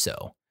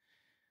Santoso.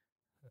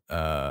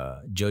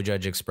 Joe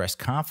Judge expressed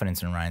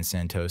confidence in Ryan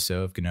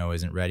Santoso if Gano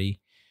isn't ready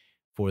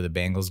for the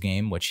Bengals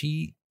game, which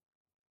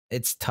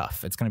it's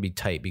tough. It's gonna be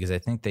tight because I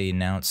think they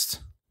announced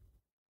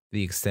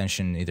the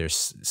extension either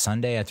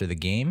Sunday after the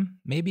game,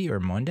 maybe, or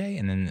Monday.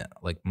 And then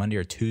like Monday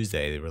or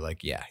Tuesday, they were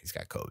like, yeah, he's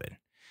got COVID.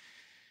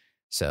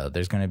 So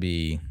there's going to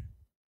be,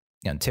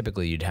 you know,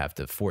 typically you'd have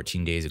to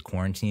 14 days of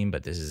quarantine,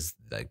 but this is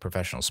like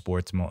professional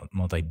sports,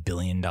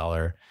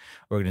 multi-billion-dollar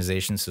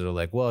organization. So they're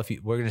like, well,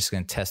 we're just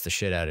going to test the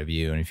shit out of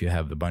you. And if you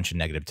have a bunch of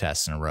negative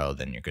tests in a row,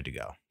 then you're good to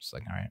go. It's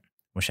like, all right,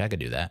 wish I could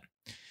do that.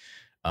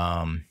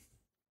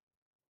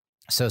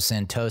 So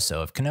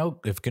Santoso,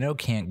 if Cano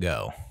can't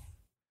go,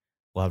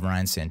 we'll have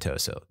Ryan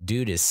Santoso.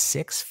 Dude is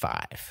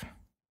 6'5",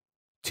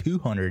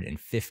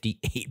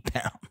 258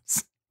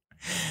 pounds.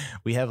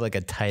 We have like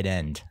a tight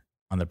end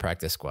on the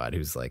practice squad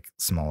who's like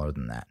smaller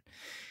than that.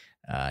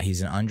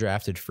 He's an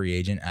undrafted free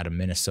agent out of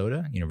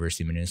Minnesota,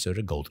 University of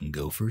Minnesota, Golden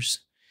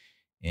Gophers.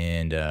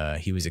 And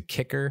he was a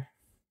kicker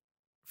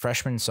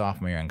freshman,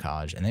 sophomore year in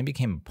college, and then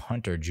became a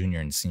punter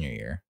junior and senior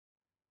year.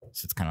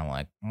 So it's kind of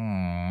like,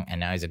 and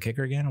now he's a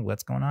kicker again?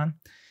 What's going on?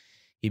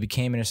 He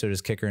became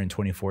Minnesota's kicker in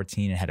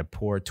 2014 and had a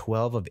poor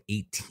 12 of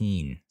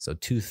 18, so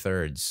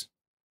 2/3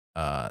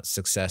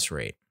 success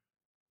rate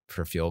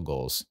for field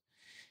goals,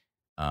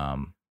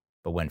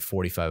 but went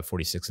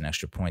 45-46 in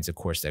extra points. Of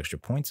course, the extra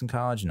points in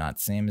college, not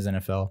the same as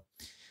NFL.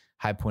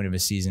 High point of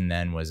his season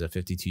then was a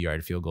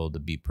 52-yard field goal to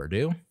beat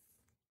Purdue.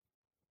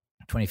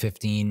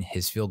 2015,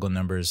 his field goal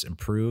numbers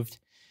improved,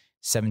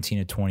 17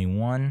 of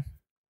 21,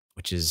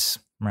 which is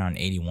around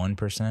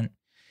 81%.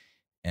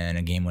 And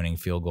a game-winning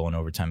field goal in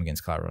overtime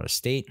against Colorado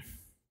State.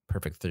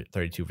 perfect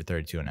 32 for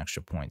 32 on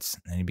extra points.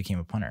 And then he became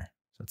a punter.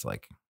 So it's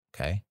like,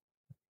 okay.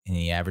 And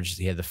he had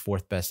the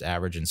 4th best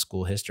average in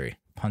school history,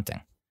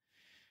 punting.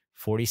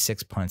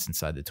 46 punts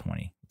inside the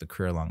 20 with a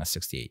career long of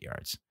 68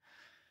 yards.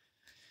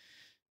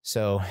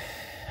 So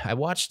I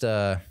watched,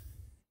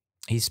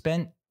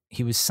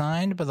 he was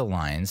signed by the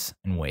Lions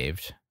and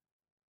waived.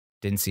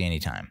 Didn't see any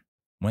time.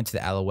 Went to the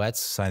Alouettes,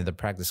 signed to the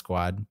practice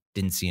squad.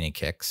 Didn't see any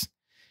kicks.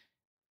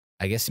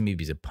 I guess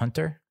maybe he's a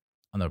punter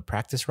on the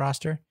practice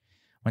roster.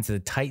 Went to the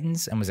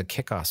Titans and was a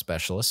kickoff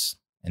specialist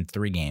in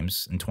 3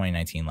 games in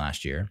 2019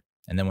 last year.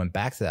 And then went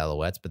back to the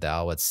Alouettes, but the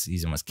Alouettes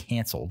season was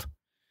canceled.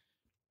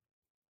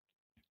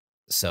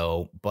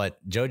 So, but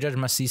Joe Judge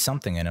must see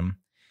something in him.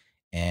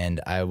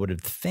 And I would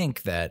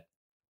think that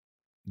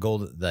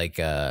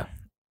Carter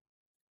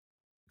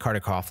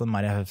Coughlin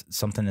might have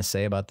something to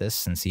say about this,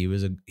 since he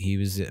was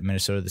at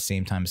Minnesota at the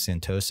same time as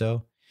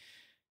Santoso.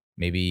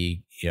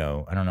 Maybe,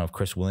 I don't know if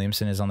Chris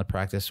Williamson is on the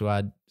practice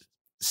squad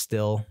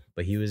still,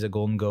 but he was a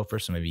Golden Gopher,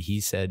 so maybe he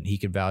said he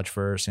could vouch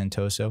for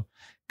Santoso.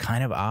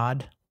 Kind of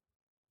odd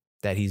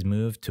that he's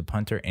moved to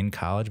punter in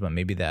college, but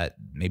maybe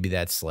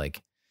that's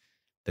like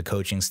the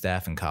coaching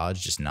staff in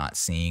college just not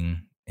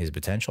seeing his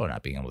potential or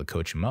not being able to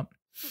coach him up.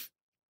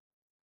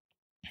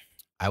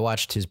 I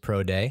watched his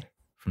pro day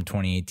from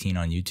 2018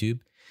 on YouTube.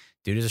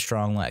 Dude is a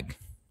strong leg.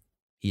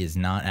 He is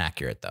not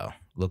accurate, though.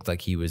 Looked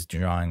like he was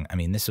drawing. I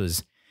mean, this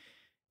was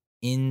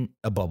in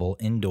a bubble,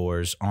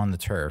 indoors, on the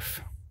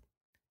turf.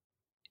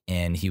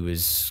 And he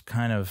was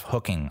kind of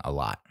hooking a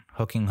lot.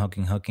 Hooking. I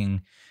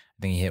think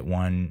he hit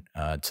one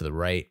to the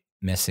right,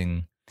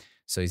 missing.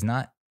 So he's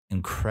not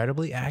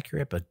incredibly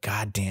accurate, but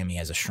goddamn, he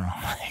has a strong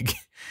leg.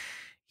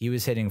 He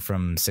was hitting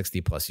from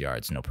 60-plus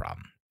yards, no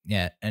problem.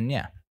 Yeah,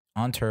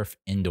 on turf,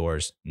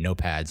 indoors, no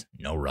pads,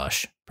 no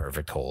rush,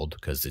 perfect hold,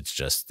 because it's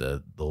just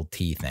the little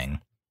T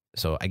thing.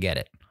 So I get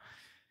it.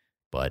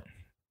 But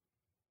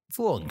it's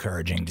a little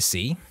encouraging to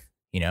see,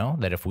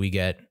 that if we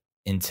get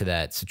into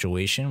that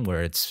situation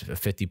where it's a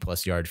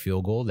 50-plus yard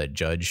field goal, that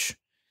Judge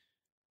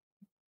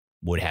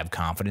would have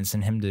confidence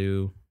in him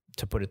to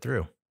put it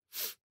through.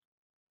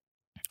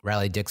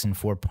 Riley Dixon,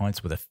 4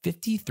 punts with a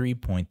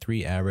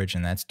 53.3 average,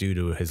 and that's due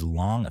to his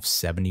long of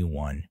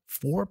 71.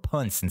 4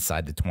 punts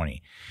inside the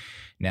 20.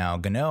 Now,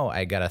 Cano,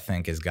 I got to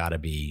think, has got to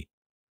be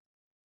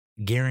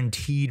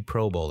guaranteed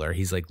Pro Bowler.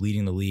 He's like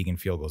leading the league in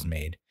field goals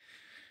made.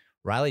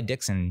 Riley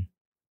Dixon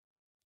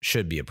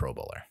should be a Pro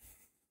Bowler.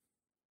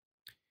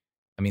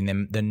 I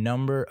mean, the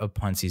number of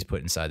punts he's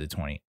put inside the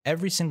 20,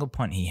 every single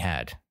punt he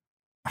had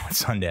on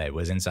Sunday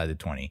was inside the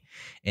 20.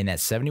 And that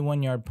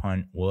 71-yard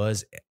punt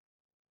was,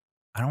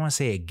 I don't want to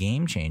say a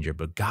game changer,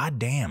 but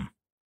goddamn,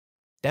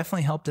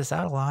 definitely helped us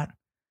out a lot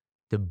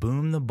to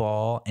boom the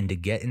ball and to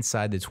get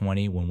inside the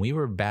 20 when we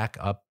were back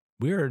up.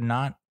 We were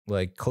not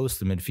like close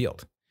to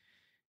midfield.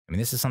 I mean,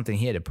 this is something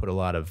he had to put a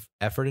lot of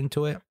effort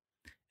into it.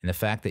 And the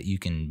fact that you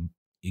can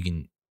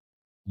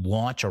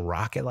launch a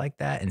rocket like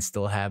that and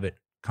still have it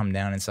come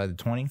down inside the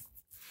 20,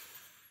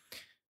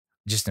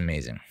 just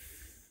amazing.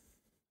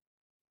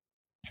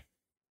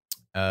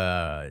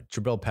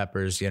 Jabril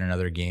Peppers, yet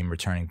another game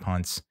returning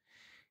punts.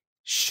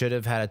 Should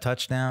have had a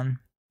touchdown,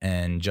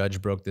 and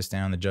Judge broke this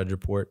down, the Judge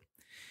report.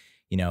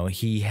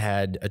 He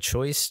had a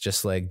choice,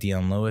 just like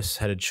Dion Lewis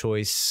had a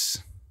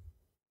choice,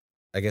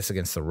 I guess,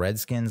 against the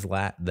Redskins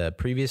the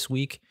previous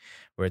week,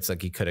 where it's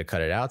like he could have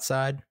cut it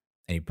outside,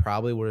 and he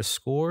probably would have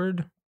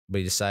scored, but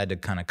he decided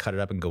to kind of cut it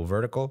up and go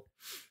vertical,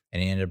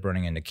 and he ended up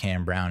running into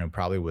Cam Brown, who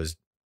probably was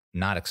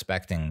not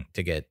expecting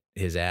to get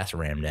his ass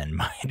rammed in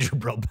by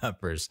Jabril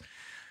Peppers,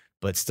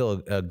 but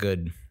still a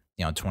good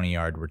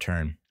 20-yard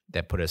return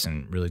that put us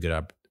in really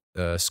good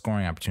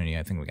scoring opportunity.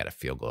 I think we got a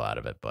field goal out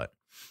of it, but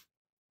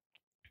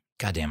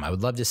goddamn, I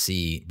would love to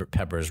see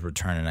Peppers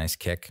return a nice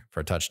kick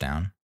for a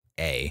touchdown,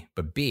 A.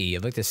 But B,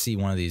 I'd like to see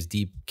one of these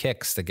deep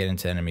kicks that get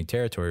into enemy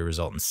territory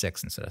result in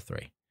 6 instead of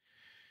 3.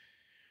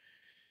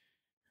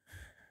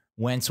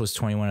 Wentz was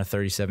 21 of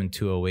 37,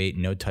 208,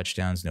 no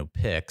touchdowns, no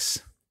picks.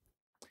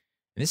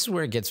 And this is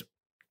where it gets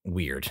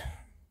weird.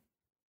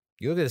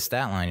 You look at the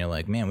stat line, you're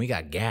like, man, we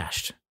got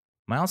gashed.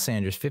 Miles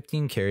Sanders,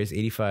 15 carries,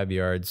 85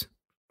 yards,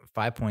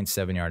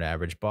 5.7 yard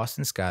average.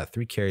 Boston Scott,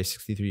 3 carries,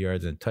 63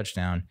 yards, and a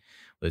touchdown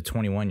with a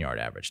 21-yard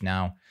average.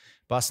 Now,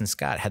 Boston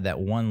Scott had that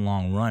one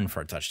long run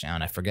for a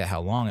touchdown. I forget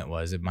how long it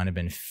was. It might have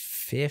been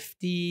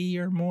 50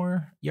 or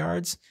more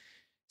yards.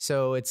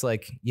 So it's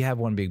like you have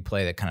one big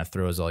play that kind of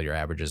throws all your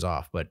averages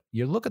off. But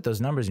you look at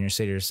those numbers and you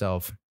say to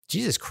yourself,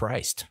 Jesus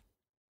Christ,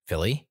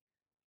 Philly,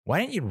 why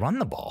didn't you run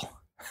the ball?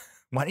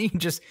 Why didn't you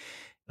just,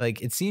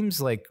 it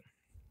seems like,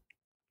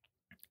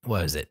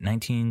 what is it,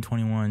 19,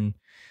 21,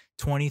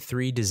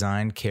 23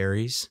 designed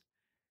carries,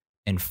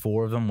 and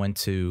 4 of them went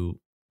to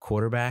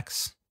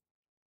quarterbacks.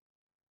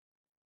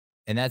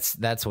 And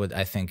that's what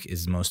I think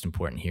is most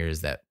important here,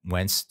 is that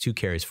Wentz, 2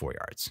 carries, 4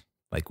 yards.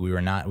 Like we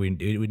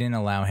didn't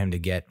allow him to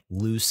get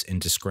loose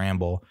and to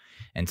scramble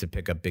and to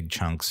pick up big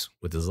chunks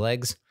with his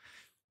legs.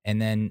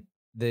 And then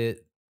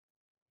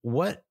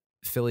what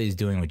Philly is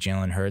doing with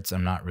Jalen Hurts, I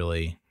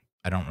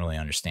don't really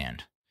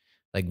understand.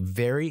 Like,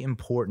 very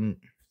important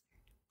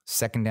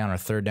second down or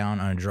third down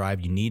on a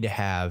drive you need to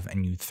have,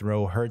 and you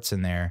throw Hurts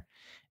in there,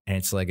 and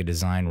it's like a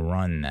design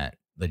run that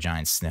the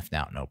Giants sniffed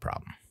out no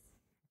problem.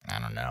 I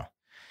don't know.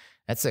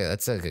 That's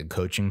like a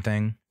coaching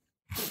thing.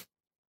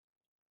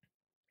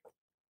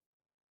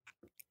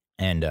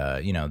 And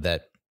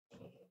that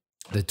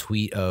the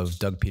tweet of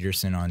Doug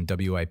Peterson on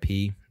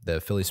WIP, the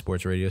Philly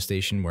sports radio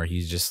station, where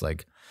he's just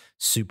like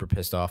super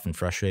pissed off and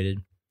frustrated.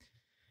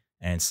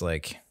 And it's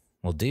like,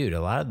 well, dude,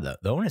 a lot of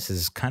the onus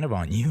is kind of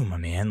on you, my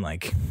man.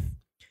 Like,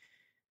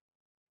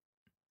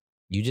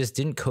 you just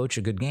didn't coach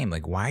a good game.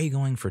 Like, why are you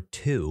going for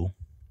 2?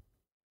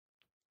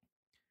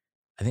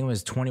 I think it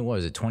was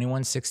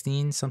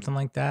 21-16, something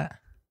like that?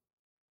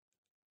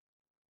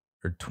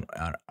 Or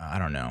I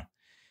don't know.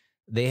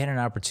 They had an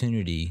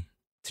opportunity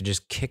to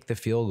just kick the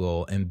field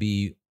goal and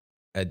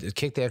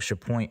kick the extra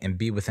point and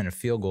be within a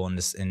field goal,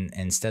 and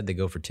instead they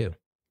go for 2.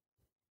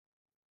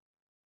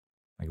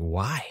 Like,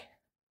 why?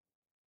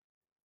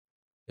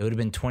 It would have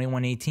been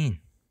 21-18.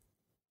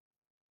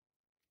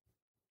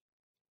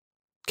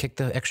 Kick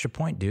the extra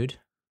point, dude.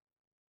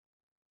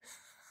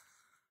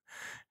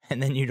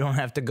 And then you don't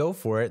have to go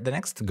for it the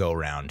next go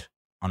round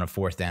on a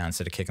 4th down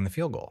instead of kicking the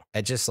field goal.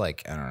 It's just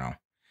like, I don't know.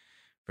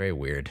 Very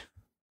weird.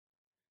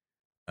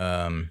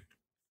 Yet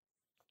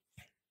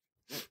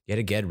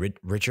again,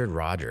 Richard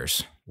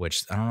Rodgers,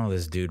 which I don't know,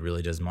 this dude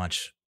really does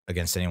much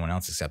against anyone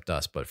else except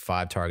us, but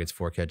 5 targets,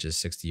 4 catches,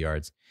 60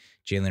 yards.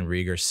 Jalen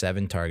Reagor,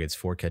 7 targets,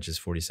 4 catches,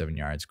 47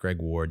 yards. Greg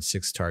Ward,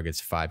 6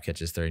 targets, 5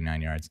 catches,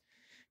 39 yards.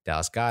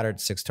 Dallas Goedert,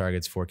 6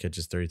 targets, 4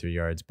 catches, 33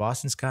 yards.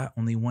 Boston Scott,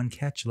 only 1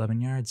 catch,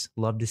 11 yards.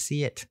 Love to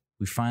see it.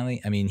 We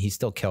finally, he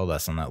still killed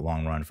us on that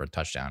long run for a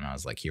touchdown. I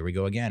was like, here we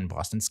go again.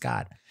 Boston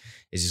Scott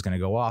is just going to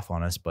go off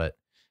on us. But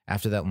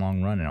after that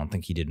long run, I don't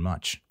think he did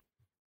much.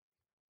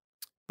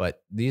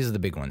 But these are the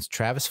big ones.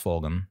 Travis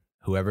Fulgham,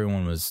 who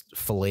everyone was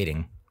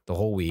filleting the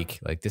whole week.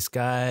 Like, this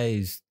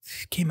guy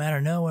came out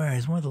of nowhere.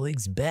 He's one of the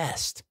league's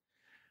best.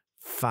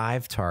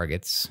 5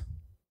 targets,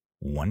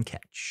 1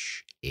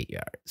 catch, 8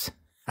 yards.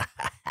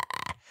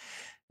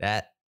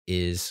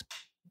 That's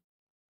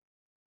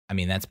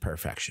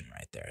perfection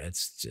right there.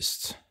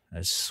 That's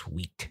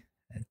sweet.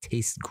 It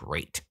tastes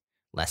great.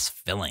 Less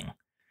filling.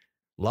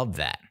 Love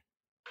that.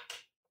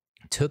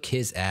 Took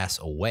his ass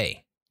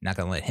away. Not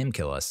going to let him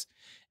kill us.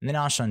 And then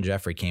Alshon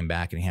Jeffrey came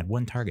back and he had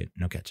 1 target,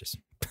 no catches.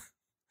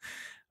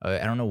 I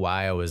don't know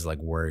why I was like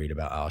worried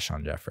about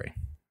Alshon Jeffrey.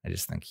 I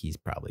just think he's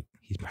probably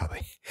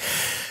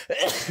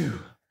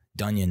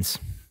Dunions.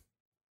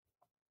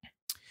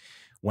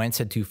 Wentz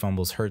had 2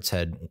 fumbles. Hurts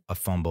had a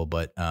fumble,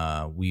 but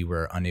we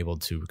were unable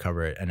to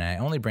recover it. And I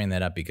only bring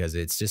that up because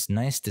it's just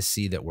nice to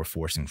see that we're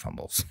forcing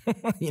fumbles.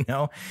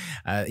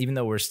 Even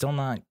though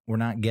we're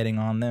not getting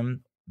on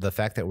them, the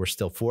fact that we're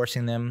still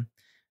forcing them,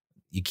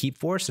 you keep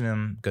forcing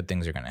them, good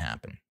things are going to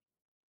happen.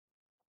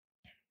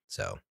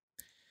 So,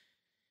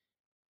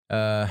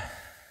 so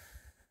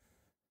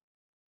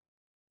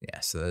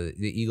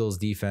the Eagles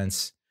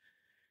defense,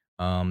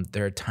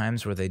 there are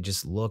times where they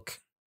just look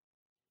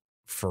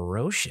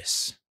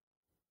ferocious.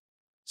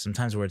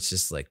 Sometimes where it's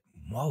just like,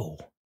 whoa.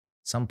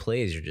 Some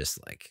plays you're just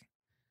like,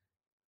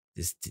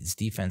 this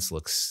defense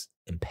looks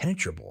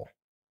impenetrable.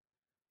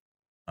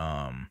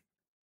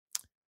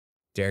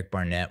 Derek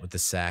Barnett with the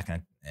sack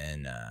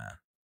and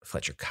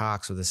Fletcher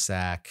Cox with a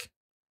sack.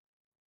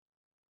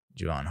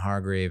 Javon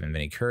Hargrave and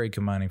Vinny Curry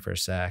combining for a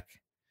sack.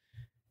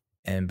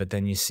 But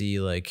then you see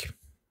like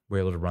we're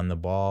able to run the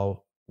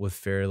ball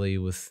with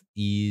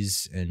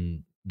ease,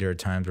 and there are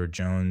times where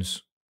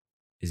Jones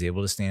is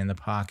able to stand in the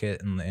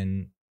pocket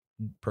and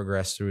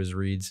progress through his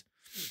reads.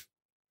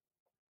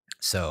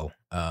 So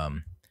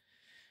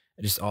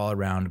just all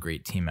around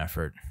great team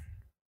effort.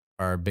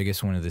 Our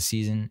biggest win of the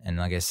season, and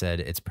like I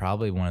said, it's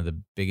probably one of the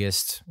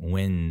biggest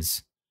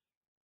wins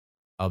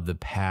of the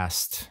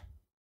past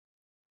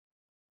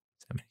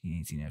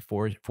 17, 18,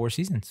 4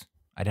 seasons.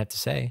 I'd have to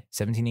say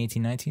 17,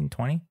 18, 19,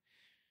 20.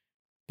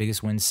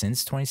 Biggest win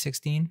since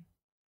 2016.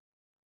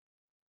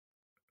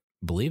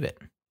 Believe it.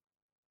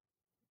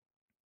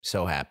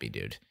 So happy,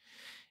 dude.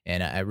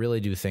 And I really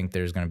do think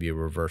there's going to be a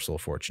reversal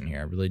of fortune here.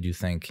 I really do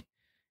think,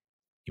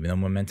 even though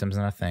momentum's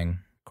not a thing,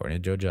 according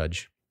to Joe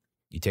Judge,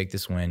 you take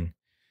this win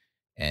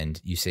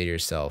and you say to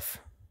yourself,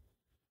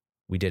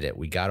 we did it.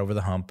 We got over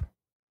the hump.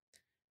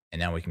 And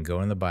now we can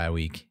go in the bye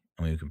week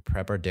and we can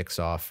prep our dicks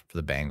off for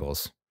the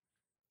Bengals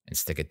and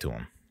stick it to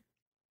them.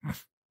 And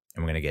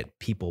we're going to get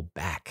people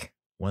back.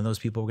 One of those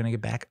people we're going to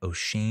get back,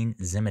 O'Shane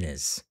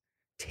Ximines.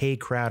 Tay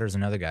Crowder's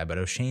another guy, but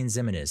O'Shane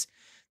Ximines,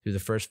 through the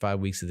first 5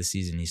 weeks of the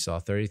season, he saw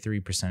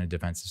 33% of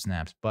defensive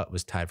snaps, but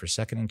was tied for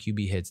second in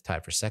QB hits,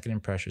 tied for second in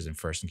pressures, and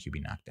first in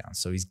QB knockdowns.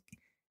 So he's,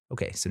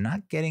 okay, so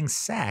not getting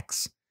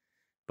sacks,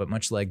 but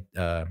much like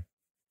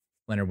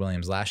Leonard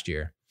Williams last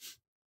year,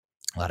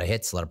 a lot of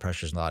hits, a lot of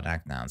pressures, a lot of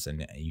knockdowns,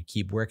 and you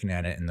keep working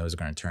at it, and those are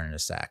going to turn into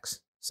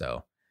sacks.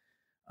 So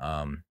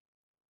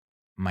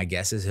my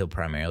guess is he'll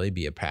primarily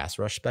be a pass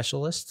rush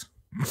specialist.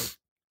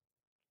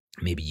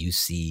 Maybe you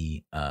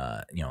see,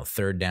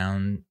 third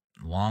down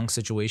long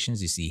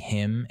situations. You see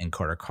him and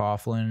Carter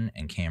Coughlin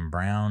and Cam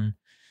Brown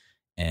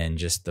and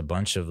just a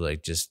bunch of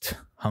like just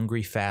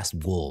hungry, fast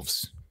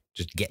wolves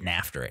just getting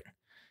after it.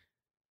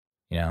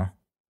 You know,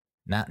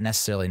 not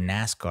necessarily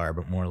NASCAR,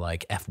 but more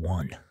like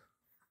F1.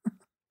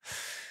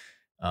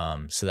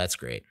 So that's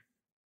great.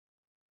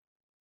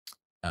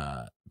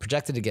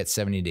 Projected to get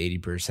 70 to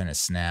 80% of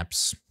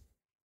snaps.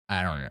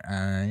 I don't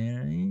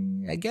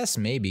know. I guess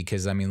maybe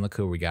because, I mean, look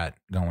who we got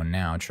going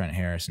now. Trent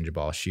Harris and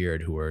Jabal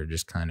Sheard, who are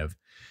just kind of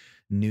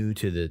new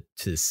to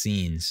the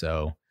scene.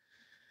 So,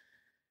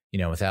 you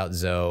know, without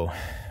Zoe,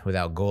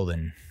 without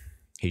Golden,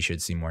 he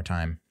should see more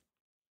time.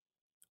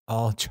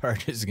 All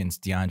charges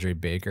against DeAndre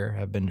Baker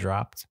have been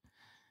dropped.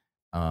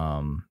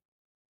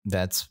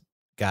 That's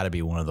got to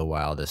be one of the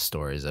wildest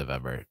stories I've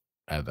ever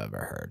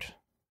heard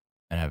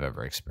and I've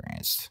ever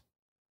experienced.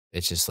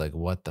 It's just like,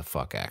 what the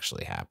fuck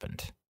actually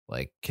happened?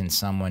 Like, can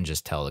someone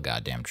just tell the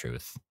goddamn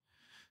truth?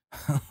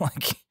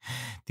 Like,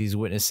 these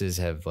witnesses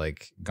have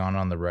like gone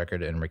on the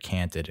record and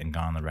recanted and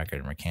gone on the record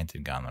and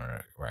recanted, gone on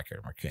the record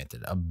and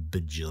recanted a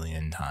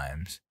bajillion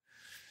times.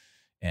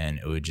 And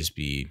it would just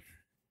be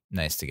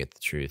nice to get the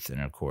truth.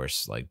 And of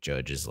course, like,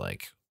 Judge is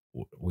like,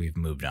 we've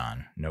moved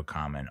on. No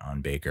comment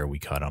on Baker. We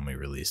caught him. We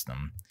released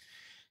him.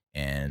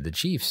 And the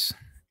Chiefs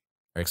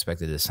are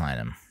expected to sign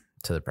him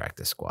to the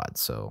practice squad.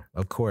 So,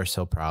 of course,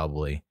 he'll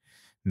probably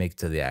make it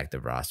to the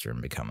active roster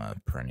and become a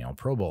perennial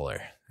Pro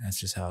Bowler. That's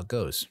just how it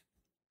goes.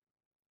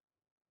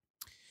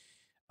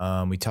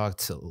 We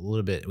talked a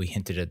little bit, we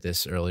hinted at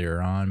this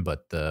earlier on,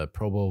 but the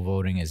Pro Bowl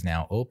voting is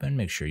now open.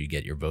 Make sure you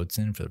get your votes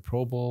in for the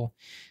Pro Bowl.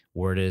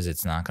 Word is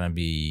it's not going to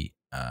be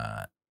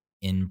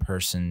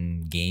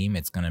in-person game.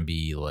 It's going to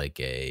be like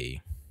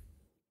a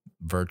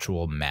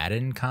virtual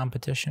Madden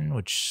competition,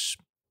 which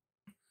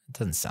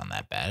doesn't sound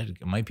that bad.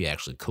 It might be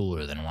actually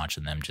cooler than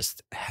watching them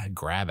just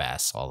grab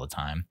ass all the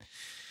time.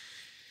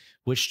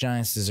 Which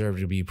Giants deserve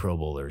to be Pro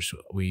Bowlers?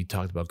 We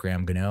talked about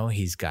Graham Gano.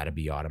 He's got to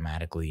be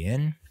automatically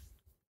in.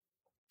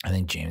 I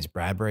think James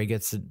Bradbury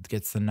gets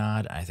the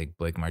nod. I think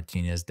Blake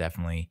Martinez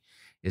definitely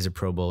is a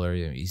Pro Bowler.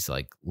 He's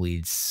like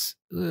leads.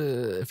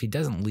 If he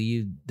doesn't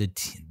lead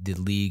the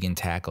league in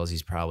tackles,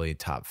 he's probably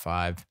top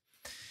 5.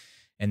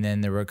 And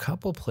then there were a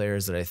couple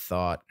players that I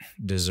thought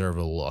deserve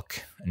a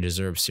look and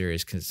deserve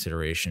serious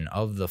consideration.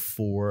 Of the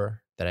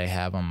 4 that I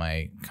have on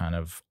my kind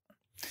of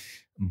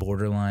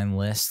borderline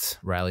list,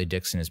 Riley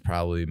Dixon is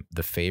probably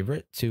the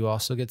favorite to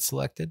also get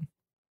selected,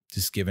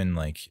 just given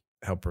like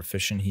how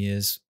proficient he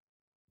is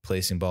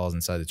placing balls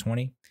inside the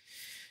 20.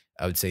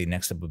 I would say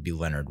next up would be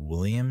Leonard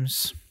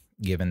Williams,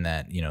 given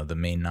that, you know, the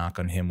main knock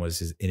on him was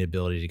his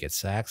inability to get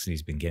sacks, and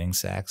he's been getting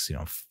sacks, you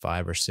know,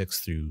 5 or 6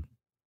 through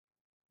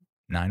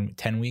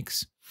 10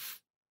 weeks,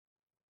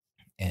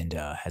 and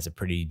has a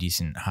pretty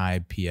decent high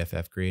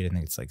PFF grade. I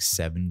think it's like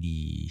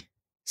 70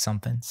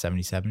 something,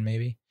 77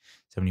 maybe,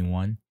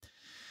 71.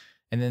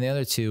 And then the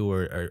other 2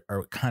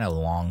 are kind of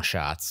long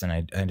shots, and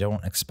I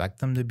don't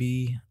expect them to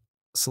be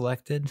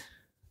selected.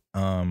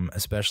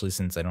 Especially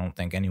since I don't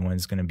think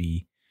anyone's going to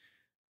be,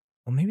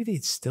 well, maybe they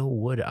still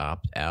would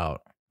opt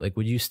out. Like,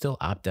 would you still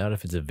opt out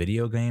if it's a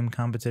video game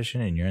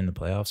competition and you're in the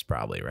playoffs?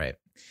 Probably, right?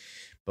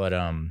 But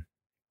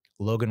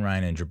Logan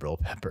Ryan and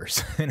Jabril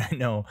Peppers. And I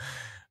know,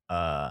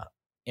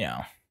 you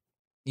know,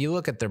 you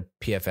look at their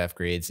PFF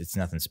grades, it's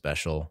nothing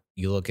special.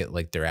 You look at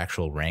like their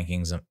actual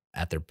rankings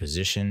at their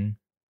position,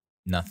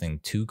 nothing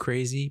too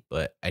crazy.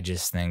 But I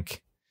just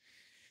think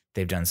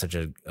they've done such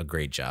a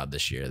great job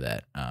this year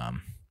that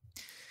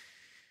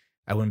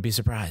I wouldn't be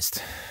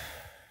surprised.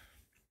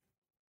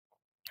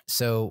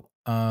 So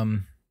I'll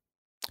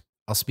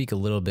speak a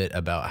little bit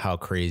about how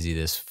crazy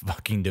this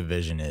fucking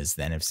division is,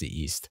 the NFC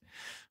East.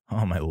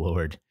 Oh, my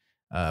Lord.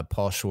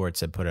 Paul Schwartz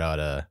had put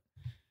out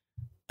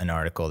an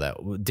article that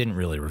didn't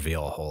really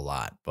reveal a whole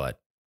lot, but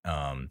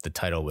the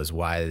title was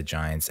Why the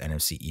Giants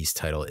NFC East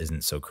title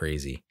Isn't So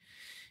Crazy.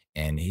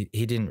 And he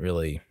didn't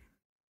really,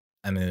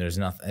 I mean, there's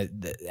nothing.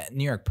 The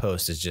New York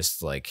Post is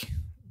just like,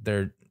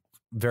 they're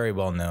very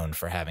well known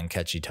for having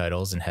catchy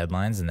titles and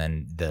headlines, and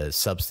then the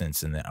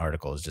substance in the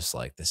article is just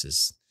like, this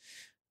is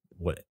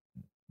what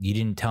you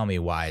didn't tell me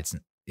why it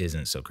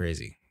isn't so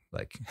crazy.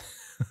 Like,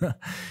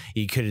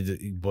 he could have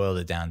boiled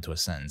it down to a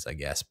sentence, I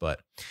guess.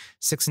 But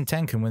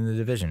 6-10 can win the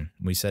division.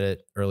 We said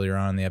it earlier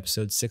on in the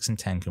episode.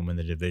 6-10 can win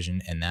the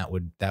division, and that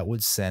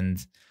would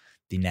send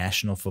the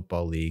National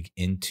Football League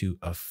into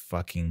a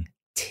fucking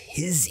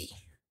tizzy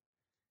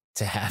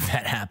to have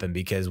that happen,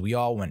 because we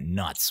all went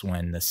nuts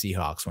when the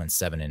Seahawks went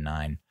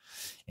 7-9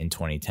 in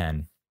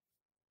 2010.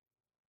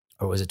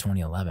 Or was it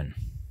 2011?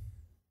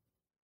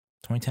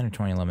 2010 or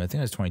 2011? I think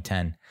it was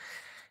 2010.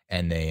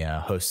 And they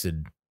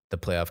hosted the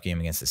playoff game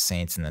against the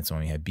Saints, and that's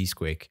when we had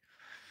Beastquake.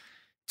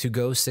 To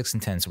go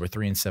 6-10, so we're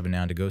 3-7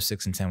 now. To go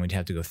 6-10, we'd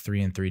have to go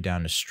 3-3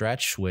 down the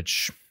stretch,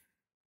 which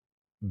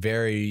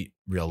very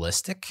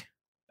realistic,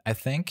 I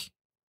think.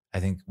 I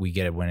think we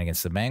get a win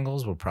against the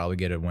Bengals. We'll probably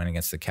get a win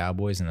against the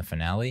Cowboys in the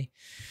finale.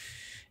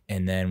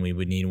 And then we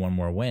would need one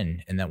more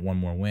win. And that one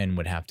more win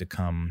would have to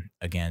come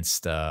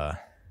against, well,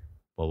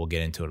 we'll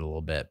get into it a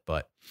little bit.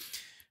 But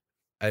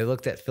I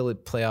looked at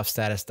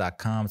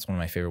PhillyPlayoffStatus.com. It's one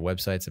of my favorite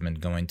websites. I've been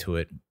going to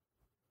it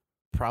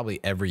probably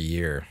every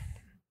year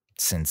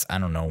since I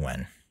don't know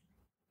when.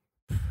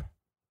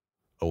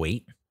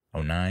 08,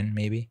 09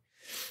 maybe.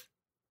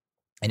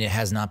 And it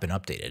has not been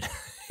updated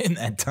in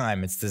that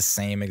time. It's the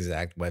same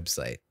exact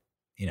website.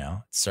 You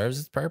know, it serves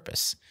its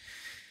purpose.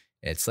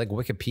 It's like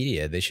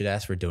Wikipedia. They should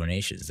ask for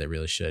donations. They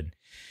really should.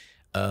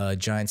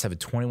 Giants have a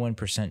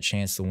 21%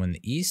 chance to win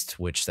the East,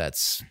 which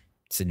that's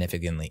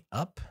significantly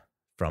up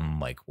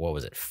from like, what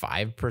was it,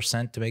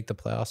 5% to make the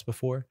playoffs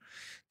before?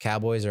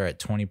 Cowboys are at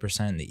 20%,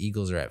 and the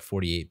Eagles are at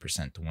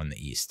 48% to win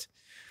the East.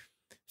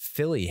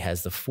 Philly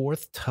has the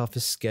 4th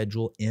toughest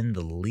schedule in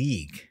the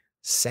league,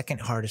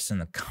 2nd hardest in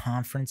the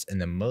conference, and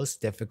the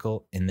most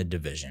difficult in the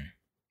division.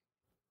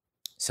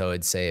 So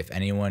I'd say if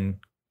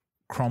anyone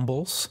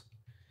crumbles,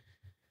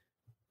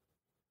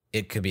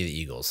 it could be the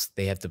Eagles.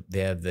 They have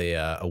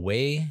the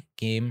away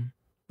game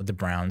with the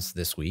Browns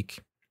this week.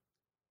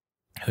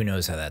 Who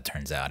knows how that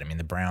turns out? I mean,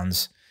 the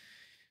Browns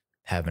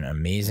have an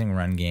amazing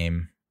run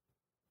game.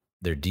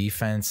 Their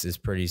defense is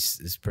pretty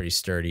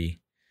sturdy.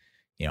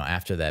 You know,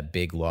 after that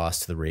big loss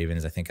to the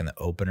Ravens, I think in the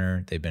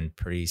opener, they've been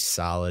pretty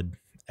solid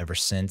ever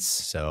since.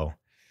 So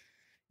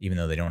even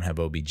though they don't have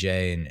OBJ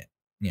and,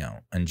 you know,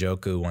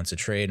 Njoku wants a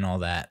trade and all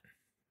that,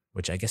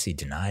 which I guess he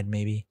denied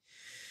maybe.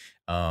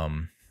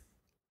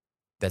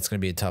 That's going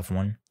to be a tough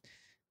one.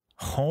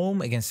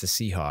 Home against the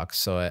Seahawks.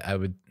 So I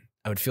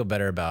would feel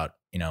better about,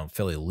 you know,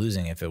 Philly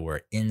losing if it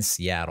were in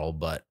Seattle,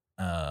 but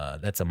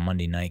that's a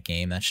Monday night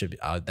game. That should be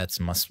that's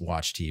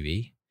must-watch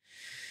TV.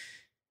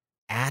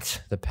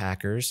 At the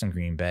Packers in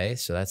Green Bay,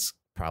 so that's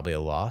probably a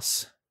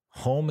loss.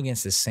 Home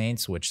against the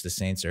Saints, which the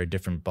Saints are a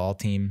different ball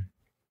team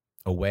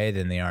away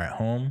than they are at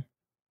home.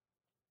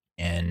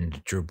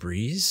 And Drew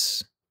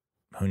Brees,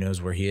 who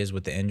knows where he is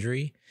with the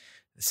injury.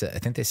 So I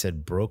think they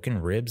said broken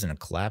ribs and a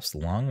collapsed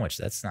lung, which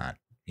that's not,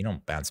 you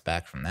don't bounce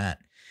back from that.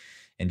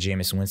 And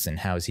Jameis Winston,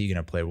 how is he going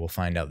to play? We'll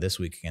find out this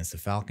week against the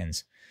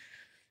Falcons.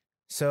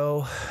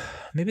 So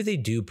maybe they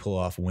do pull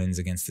off wins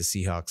against the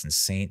Seahawks and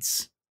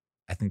Saints.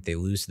 I think they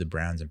lose to the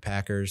Browns and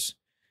Packers.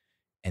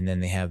 And then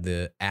they have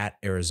the at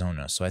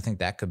Arizona. So I think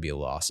that could be a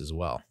loss as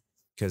well.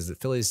 Because the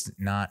Phillies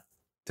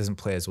doesn't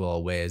play as well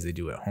away as they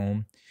do at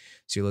home.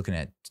 So you're looking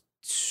at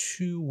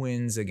 2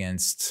 wins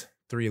against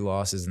 3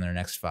 losses in their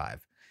next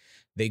 5.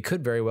 They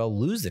could very well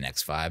lose the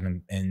next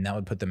 5, and that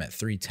would put them at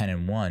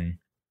 3-10-1.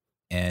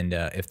 And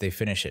if they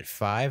finish at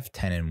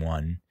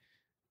 5-10-1,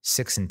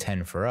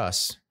 6-10 for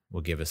us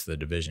will give us the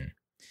division.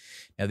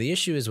 Now the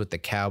issue is with the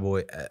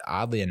Cowboys.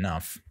 Oddly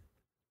enough,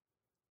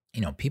 you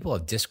know, people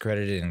have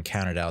discredited and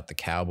counted out the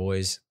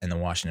Cowboys and the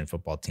Washington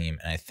football team,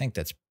 and I think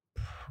that's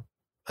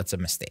a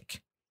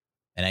mistake.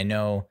 And I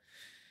know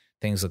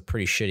things look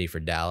pretty shitty for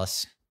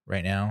Dallas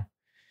right now,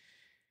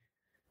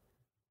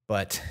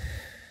 but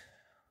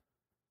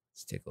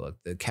let's take a look.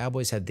 The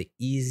Cowboys have the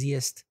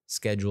easiest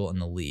schedule in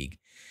the league.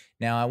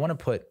 Now, I want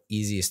to put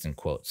easiest in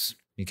quotes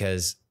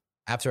because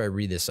after I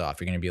read this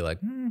off, you're going to be like,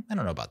 I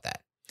don't know about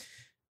that.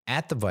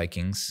 At the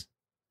Vikings,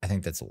 I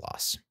think that's a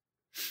loss.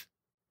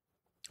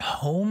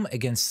 Home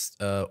against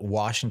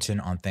Washington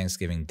on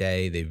Thanksgiving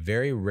Day. They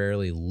very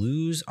rarely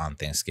lose on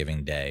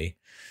Thanksgiving Day.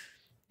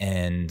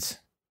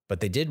 But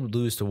they did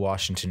lose to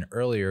Washington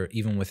earlier,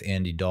 even with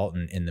Andy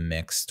Dalton in the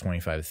mix,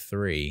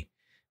 25-3.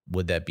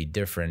 Would that be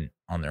different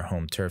on their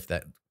home turf?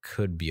 That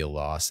could be a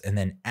loss. And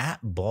then at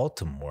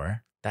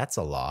Baltimore, that's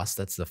a loss.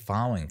 That's the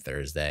following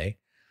Thursday.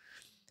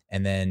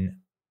 And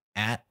then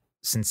at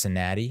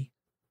Cincinnati,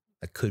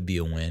 that could be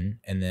a win.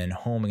 And then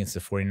home against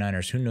the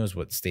 49ers. Who knows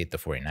what state the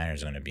 49ers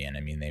are going to be in? I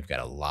mean, they've got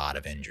a lot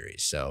of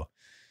injuries. So,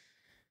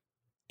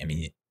 I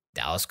mean,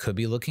 Dallas could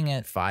be looking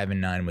at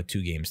 5-9 with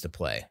 2 games to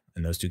play.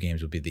 And those 2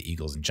 games would be the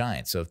Eagles and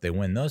Giants. So if they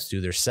win those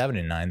 2, they're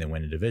 7-9, they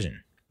win the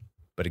division.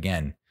 But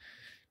again,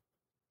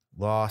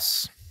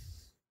 loss,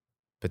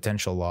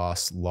 potential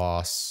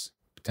loss,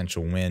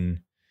 potential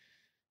win.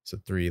 So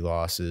 3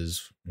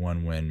 losses,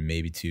 1 win,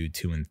 maybe 2,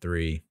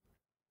 2-3.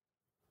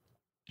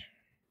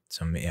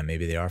 So yeah,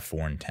 maybe they are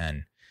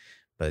 4-10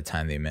 by the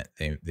time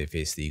they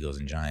face the Eagles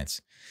and Giants.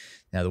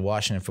 Now the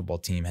Washington football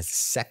team has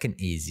the 2nd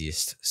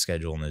easiest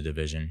schedule in the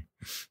division.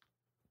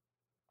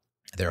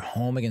 They're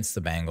home against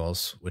the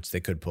Bengals, which they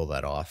could pull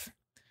that off.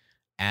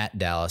 At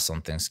Dallas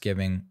on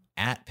Thanksgiving.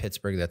 At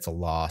Pittsburgh, that's a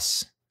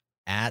loss.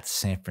 At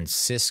San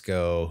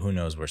Francisco, who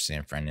knows where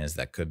San Fran is?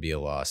 That could be a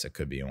loss. It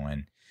could be a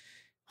win.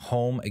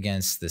 Home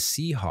against the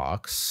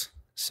Seahawks.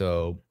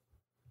 So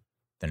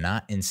they're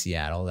not in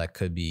Seattle. That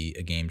could be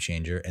a game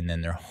changer. And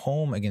then they're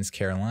home against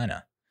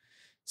Carolina.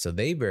 So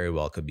they very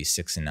well could be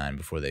 6-9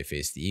 before they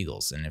face the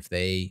Eagles. And if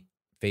they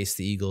face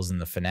the Eagles in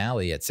the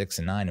finale at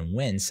 6-9 and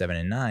win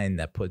 7-9,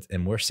 that puts,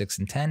 and we're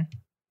 6-10,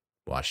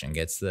 Washington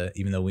gets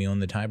even though we own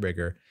the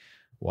tiebreaker,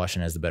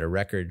 Washington has the better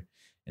record.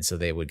 And so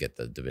they would get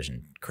the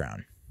division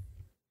crown.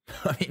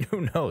 I mean,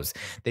 who knows?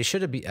 They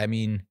should have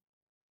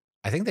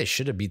I think they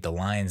should have beat the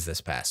Lions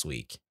this past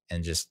week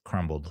and just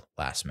crumbled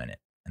last minute.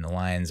 And the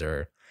Lions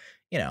are,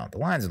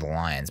 the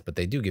Lions, but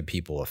they do give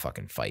people a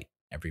fucking fight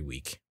every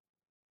week.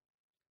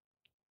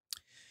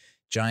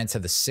 Giants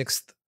have the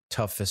 6th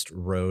toughest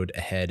road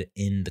ahead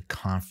in the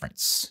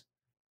conference.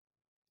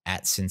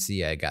 At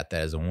Cincy, I got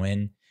that as a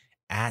win.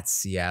 At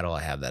Seattle,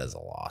 I have that as a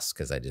loss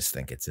because I just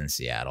think it's in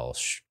Seattle.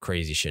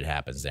 Crazy shit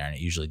happens there, and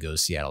it usually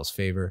goes Seattle's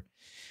favor.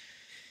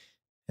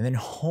 And then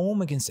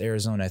home against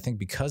Arizona, I think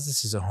because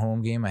this is a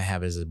home game, I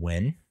have it as a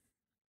win.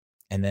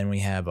 And then we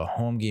have a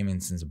home game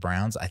against the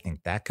Browns. I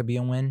think that could be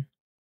a win.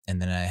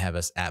 And then I have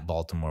us at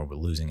Baltimore. We're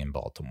losing in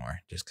Baltimore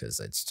just because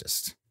it's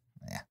just,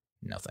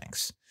 no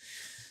thanks.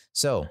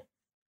 So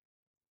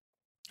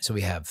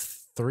we have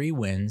 3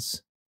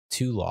 wins,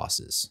 2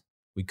 losses.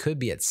 We could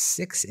be at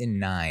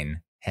 6-9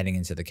 heading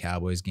into the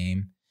Cowboys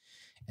game.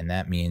 And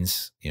that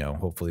means,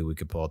 hopefully we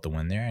could pull out the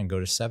win there and go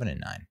to 7-9.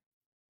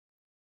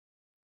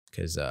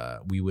 Because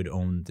we would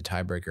own the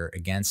tiebreaker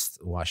against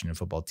the Washington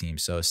football team.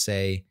 So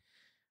say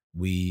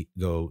we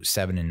go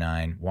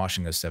 7-9,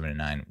 Washington goes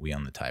 7-9, we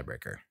own the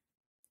tiebreaker.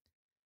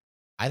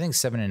 I think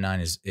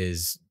 7-9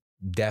 is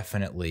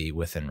definitely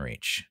within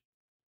reach.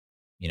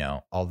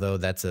 Although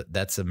that's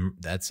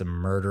a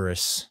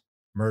murderer's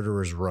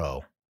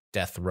row,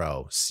 death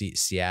row.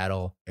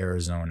 Seattle,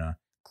 Arizona,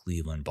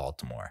 Cleveland,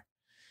 Baltimore.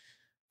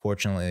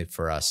 Fortunately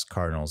for us,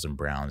 Cardinals and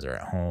Browns are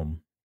at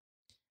home,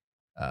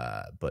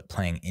 but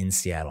playing in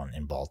Seattle and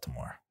in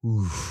Baltimore.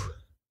 Oof.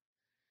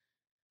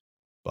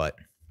 But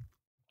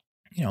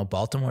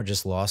Baltimore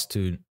just lost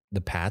to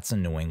the Pats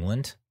in New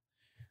England.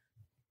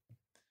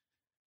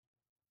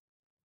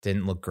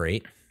 Didn't look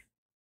great.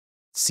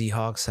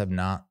 Seahawks have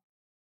not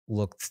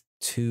looked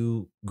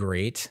too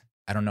great.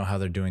 I don't know how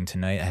they're doing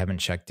tonight. I haven't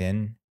checked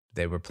in.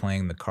 They were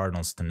playing the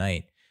Cardinals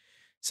tonight,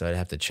 so I'd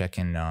have to check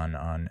in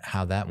on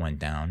how that went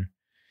down.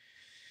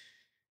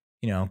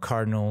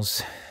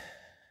 Cardinals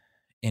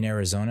in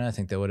Arizona, I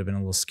think that would have been a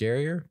little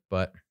scarier,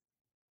 but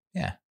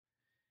yeah.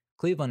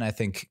 Cleveland, I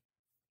think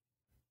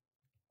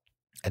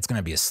it's going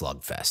to be a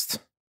slugfest.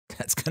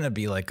 That's going to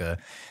be like a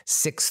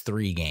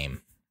 6-3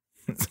 game.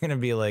 It's going to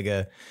be like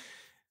the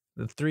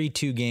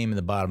 3-2 game in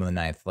the bottom of the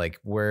ninth, like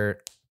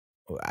where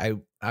I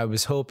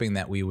was hoping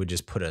that we would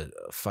just put a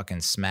fucking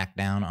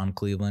smackdown on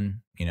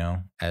Cleveland,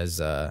 as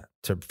to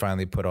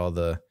finally put all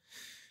the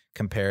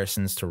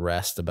comparisons to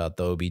rest about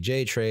the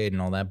OBJ trade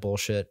and all that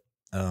bullshit.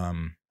 But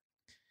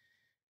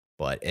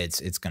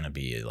it's going to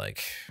be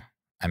like,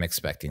 I'm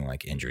expecting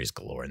like injuries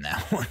galore in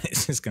that one.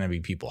 It's just going to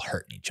be people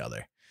hurting each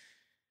other.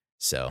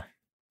 So,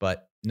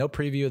 but no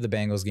preview of the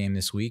Bengals game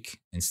this week.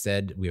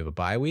 Instead, we have a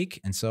bye week.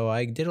 And so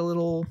I did a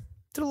little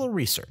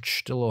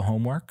research, did a little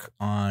homework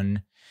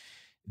on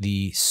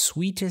the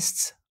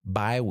sweetest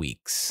bye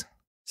weeks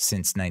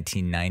since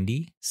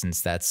 1990,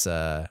 since that's,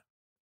 I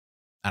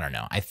don't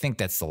know. I think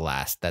that's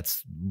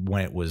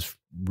when it was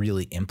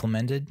really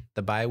implemented,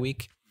 the bye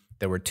week.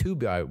 There were 2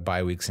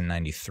 bye weeks in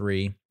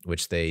 93,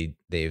 which they've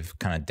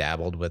kind of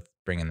dabbled with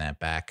bringing that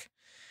back.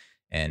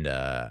 And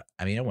I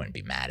wouldn't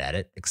be mad at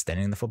it.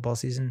 Extending the football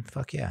season,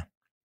 fuck yeah.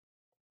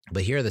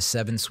 But here are the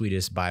 7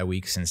 sweetest bye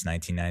weeks since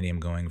 1990. I'm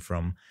going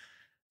from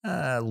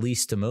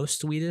least to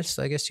most sweetest,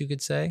 I guess you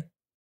could say.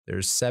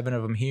 There's 7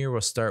 of them here.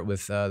 We'll start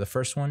with the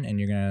first one, and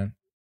you're going to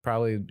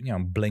probably,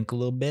 blink a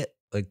little bit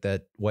like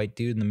that white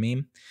dude in the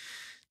meme.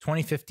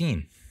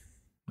 2015,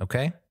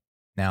 okay?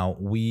 Now,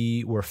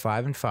 we were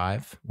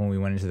 5-5 when we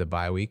went into the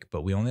bye week,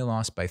 but we only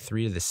lost by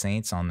 3 to the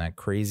Saints on that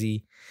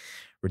crazy,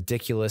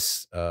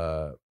 ridiculous,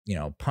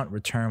 punt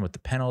return with the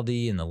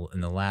penalty in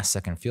the last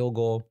second field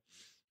goal.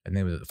 And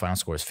then the final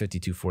score was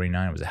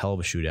 52-49. It was a hell of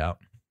a shootout.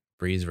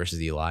 Breeze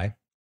versus Eli.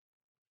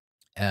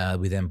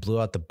 We then blew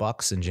out the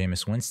Bucks and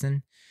Jameis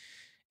Winston.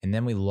 And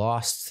then we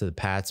lost to the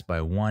Pats by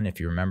 1. If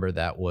you remember,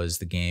 that was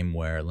the game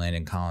where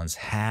Landon Collins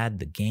had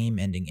the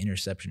game-ending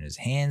interception in his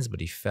hands, but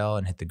he fell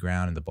and hit the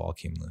ground and the ball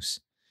came loose.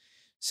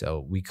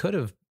 So we could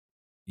have,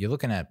 you're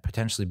looking at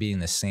potentially beating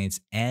the Saints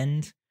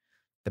and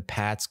the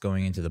Pats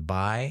going into the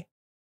bye.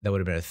 That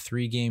would have been a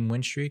 3-game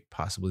win streak,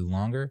 possibly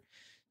longer.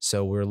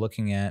 So we're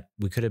looking at,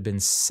 we could have been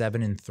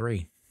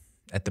 7-3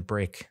 at the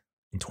break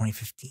in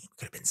 2015. We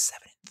could have been 7-3.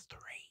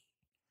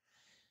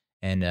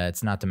 And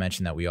it's not to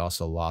mention that we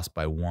also lost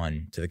by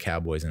 1 to the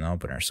Cowboys in the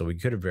opener. So we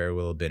could have very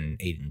well been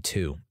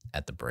 8-2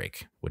 at the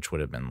break, which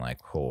would have been like,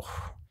 I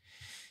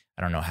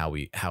don't know how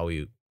we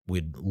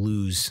would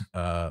lose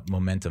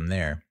momentum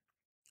there.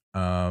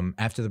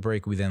 After the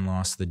break, we then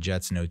lost to the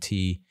Jets in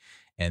OT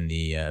and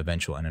the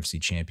eventual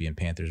NFC champion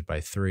Panthers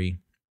by 3.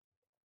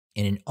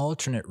 In an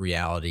alternate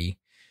reality,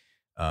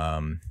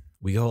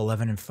 we go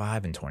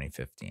 11-5 in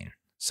 2015.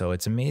 So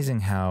it's amazing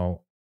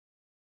how,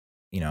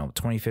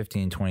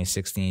 2015,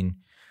 2016,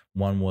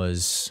 one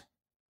was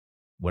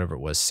whatever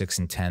it was,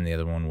 6-10. The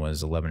other one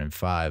was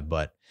 11-5.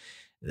 But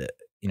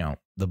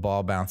the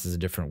ball bounces a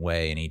different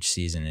way in each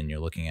season, and you're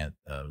looking at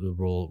the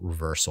role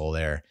reversal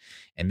there.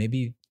 And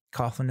maybe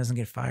Coughlin doesn't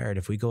get fired.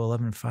 If we go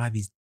 11-5,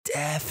 he's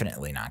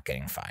definitely not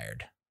getting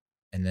fired.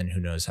 And then who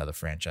knows how the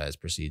franchise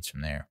proceeds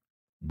from there?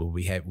 Will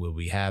we have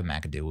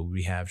McAdoo? Will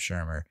we have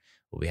Shermer?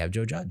 Will we have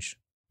Joe Judge?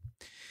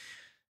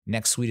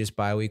 Next sweetest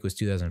bye week was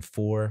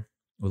 2004.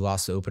 We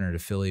lost the opener to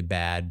Philly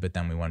bad, but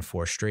then we won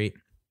 4 straight.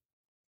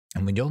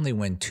 And we'd only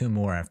win 2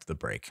 more after the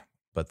break.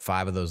 But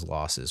 5 of those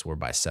losses were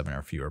by 7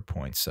 or fewer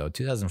points. So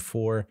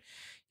 2004,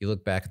 you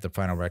look back at the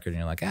final record and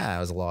you're like, it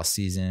was a lost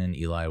season.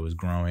 Eli was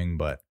growing,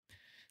 but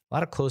a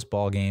lot of close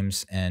ball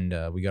games, and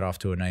we got off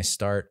to a nice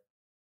start,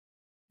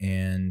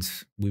 and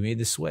we made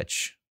the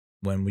switch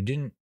when we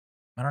didn't.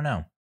 I don't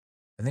know.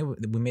 I think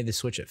we made the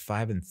switch at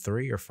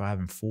 5-3 or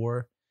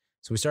 5-4.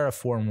 So we started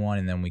 4-1,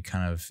 and then we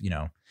kind of,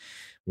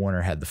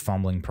 Warner had the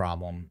fumbling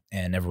problem,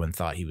 and everyone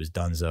thought he was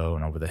donezo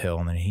and over the hill,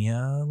 and then he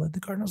led the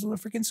Cardinals to the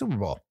freaking Super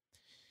Bowl.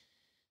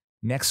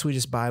 Next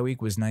sweetest bye week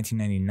was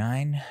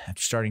 1999.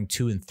 After starting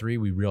 2-3,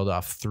 we reeled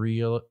off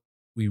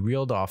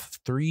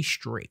three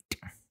straight.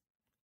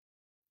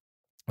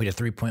 We had a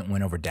 3-point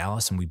win over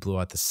Dallas, and we blew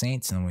out the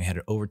Saints, and then we had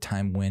an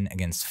overtime win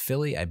against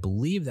Philly. I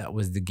believe that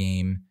was the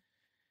game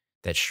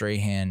that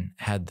Strahan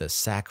had the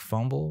sack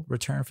fumble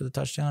return for the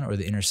touchdown, or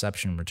the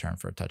interception return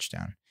for a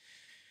touchdown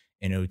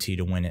in OT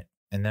to win it.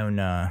 And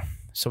then,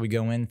 so we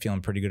go in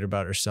feeling pretty good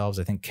about ourselves.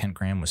 I think Kent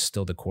Graham was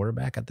still the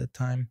quarterback at that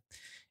time.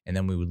 And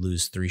then we would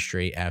lose 3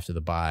 straight after the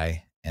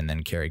bye. And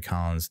then Kerry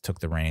Collins took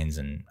the reins,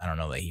 and I don't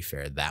know that he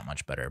fared that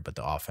much better, but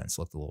the offense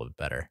looked a little bit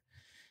better.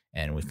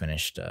 And we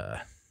finished,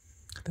 I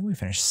think we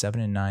finished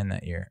 7-9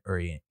 that year, or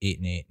 8-8,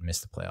 and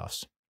missed the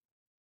playoffs.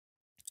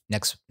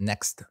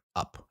 Next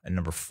up at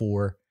number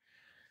 4,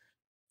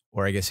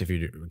 or I guess if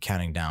you're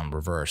counting down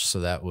reverse,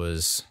 so that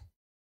was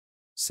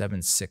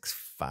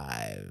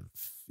 7-6-5.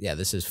 Yeah,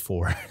 this is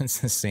 4. It's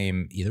the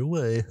same either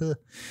way.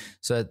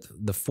 So at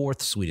the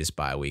 4th sweetest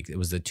bye week, it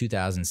was the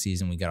 2000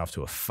 season. We got off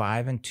to a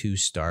 5-2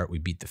 start. We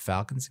beat the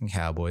Falcons and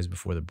Cowboys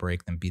before the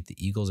break, then beat the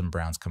Eagles and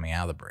Browns coming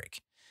out of the break.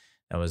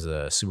 That was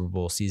a Super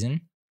Bowl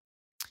season.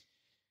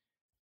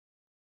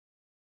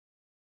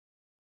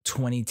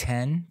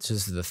 2010, so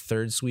this is the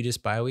 3rd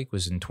sweetest bye week,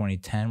 was in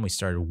 2010. We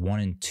started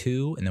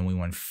 1-2, and then we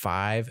won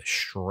 5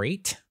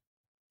 straight,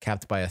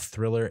 capped by a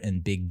thriller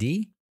in Big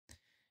D.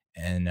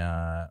 And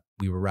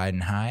we were riding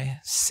high,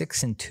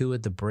 6-2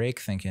 at the break,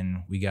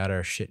 thinking we got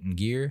our shit in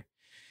gear.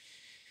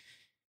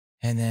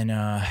 And then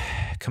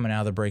coming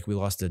out of the break, we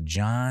lost to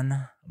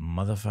John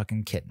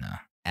motherfucking Kitna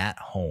at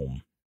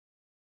home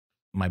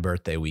my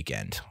birthday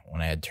weekend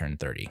when I had turned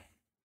 30.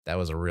 That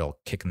was a real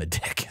kick in the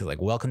dick.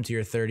 Like, welcome to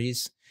your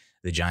 30s.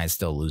 The Giants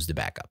still lose to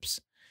backups.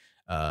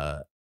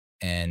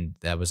 And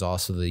that was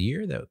also the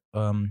year that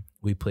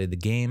we played the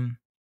game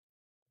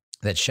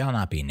that shall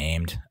not be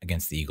named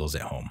against the Eagles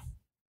at home,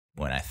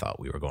 when I thought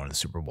we were going to the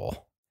Super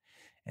Bowl.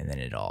 And then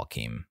it all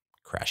came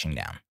crashing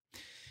down.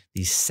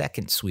 The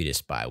 2nd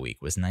sweetest bye week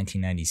was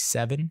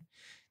 1997.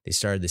 They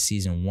started the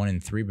season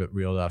 1-3, but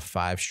reeled off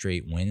 5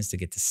 straight wins to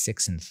get to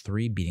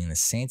 6-3, beating the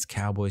Saints,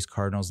 Cowboys,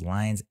 Cardinals,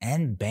 Lions,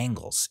 and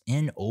Bengals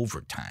in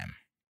overtime.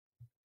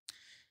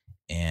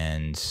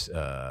 And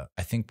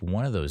I think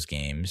one of those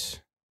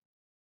games,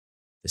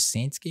 the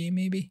Saints game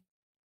maybe,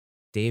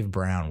 Dave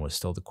Brown was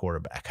still the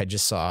quarterback. I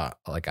just saw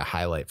like a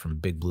highlight from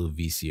Big Blue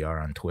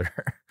VCR on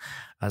Twitter.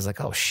 I was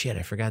like, oh shit,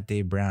 I forgot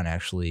Dave Brown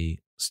actually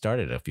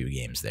started a few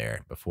games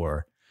there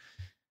before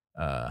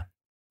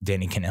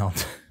Danny Cannell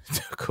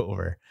took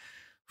over.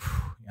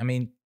 I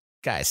mean,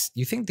 guys,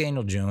 you think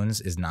Daniel Jones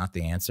is not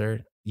the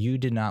answer? You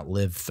did not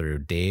live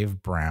through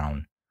Dave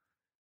Brown,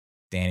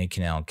 Danny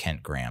Cannell,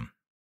 Kent Graham.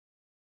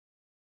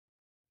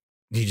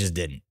 You just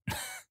didn't.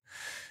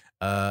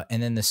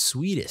 And then the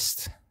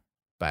sweetest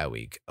bye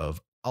week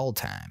of all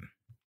time.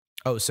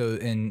 Oh, so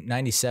in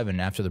 97,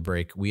 after the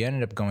break, we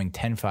ended up going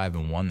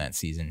 10-5-1 that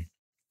season.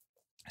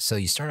 So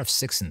you start off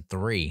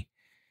 6-3,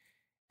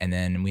 and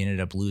then we ended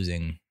up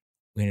losing.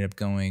 We ended up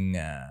going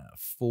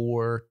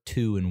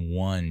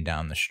 4-2-1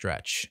 down the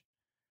stretch.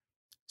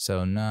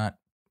 So not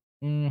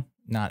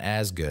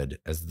as good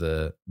as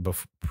the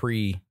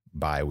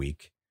pre-bye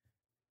week.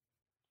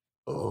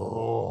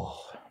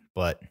 Oh,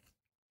 but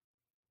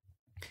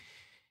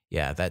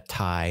yeah, that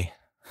tie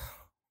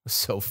was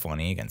so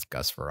funny against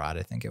Gus Farad,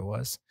 I think it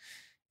was,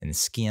 and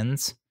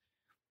Skins.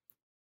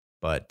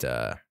 But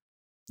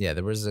yeah,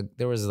 there was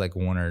like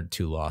 1 or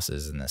 2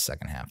 losses in the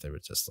second half. They were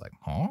just like,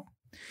 huh?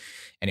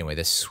 Anyway,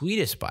 the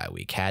sweetest bye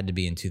week had to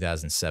be in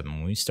 2007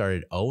 when we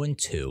started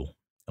 0-2,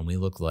 and we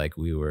looked like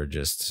we were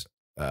just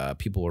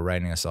people were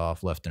writing us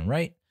off left and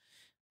right.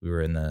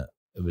 It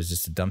was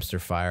just a dumpster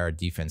fire. Our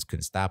defense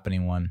couldn't stop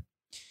anyone.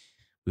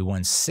 We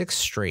won 6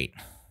 straight.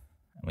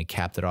 And we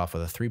capped it off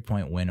with a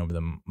 3-point win over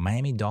the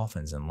Miami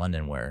Dolphins in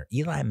London, where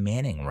Eli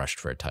Manning rushed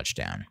for a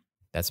touchdown.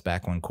 That's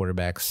back when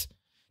Giants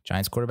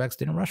quarterbacks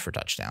didn't rush for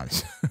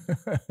touchdowns.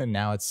 And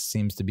now it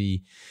seems to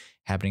be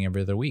happening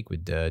every other week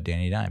with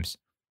Danny Dimes.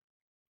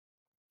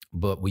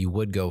 But we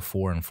would go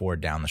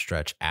 4-4 down the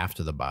stretch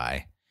after the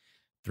bye.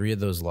 3 of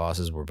those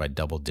losses were by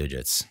double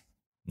digits.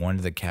 1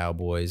 to the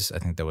Cowboys, I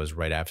think that was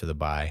right after the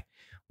bye.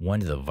 1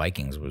 to the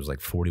Vikings was like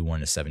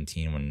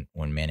 41-17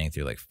 when Manning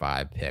threw like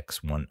 5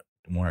 picks, one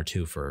or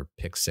 2 for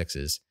pick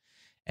sixes.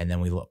 And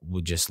then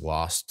we just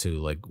lost to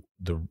like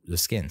the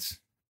Skins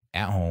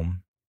at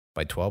home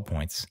by 12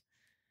 points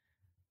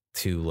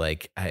to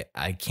like, I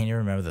can't even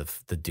remember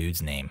the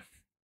dude's name.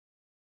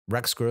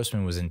 Rex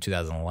Grossman was in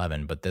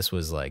 2011, but this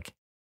was like,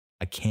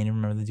 I can't even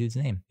remember the dude's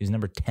name. He was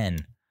number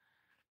 10.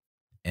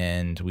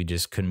 And we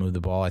just couldn't move the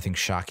ball. I think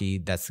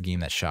Shockey, that's the game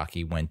that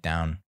Shockey went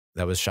down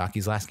that was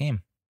Shockey's last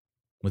game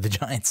with the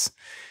Giants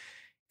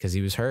because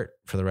he was hurt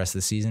for the rest of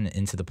the season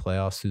into the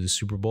playoffs through the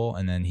Super Bowl,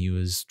 and then he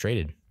was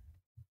traded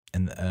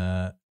during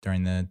the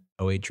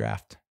 2008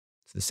 draft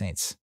to the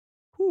Saints.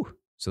 Whew.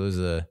 So those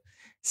are the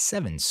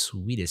 7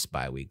 sweetest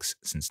bye weeks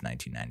since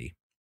 1990.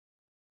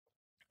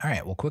 All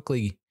right,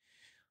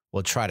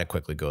 we'll try to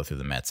quickly go through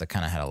the Mets. I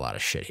kind of had a lot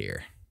of shit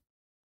here,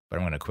 but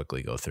I'm going to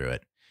quickly go through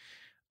it.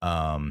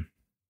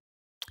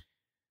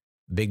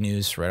 Big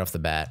news right off the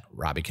bat,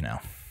 Robbie Cano.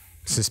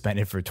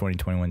 Suspended for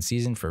 2021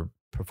 season for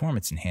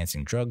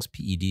performance-enhancing drugs,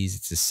 PEDs.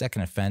 It's his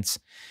second offense,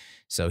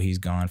 so he's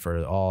gone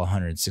for all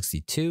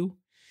 162.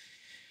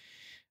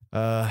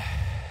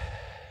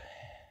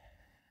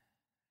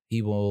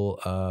 He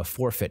will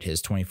forfeit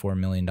his $24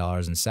 million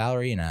in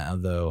salary, and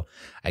although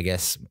I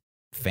guess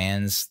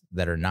fans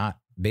that are not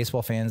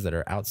baseball fans that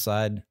are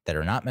outside, that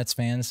are not Mets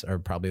fans, are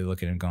probably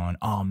looking and going,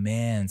 oh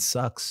man,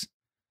 sucks.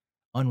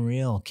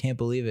 Unreal. Can't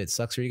believe it.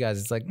 Sucks for you guys.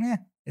 It's like,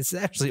 it's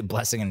actually a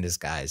blessing in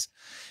disguise.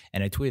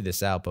 And I tweeted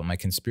this out, but my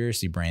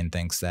conspiracy brain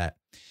thinks that,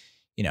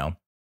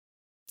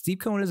 Steve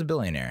Cohen is a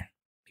billionaire.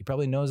 He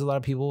probably knows a lot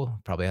of people,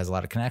 probably has a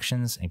lot of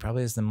connections, and he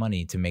probably has the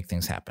money to make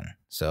things happen.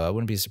 So I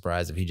wouldn't be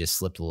surprised if he just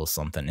slipped a little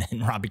something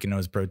in Robbie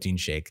Cano's protein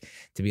shake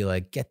to be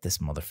like, get this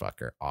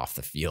motherfucker off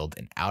the field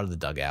and out of the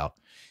dugout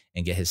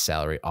and get his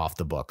salary off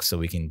the book so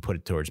we can put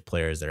it towards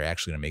players that are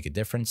actually going to make a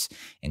difference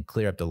and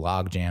clear up the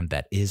logjam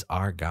that is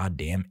our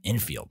goddamn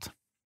infield.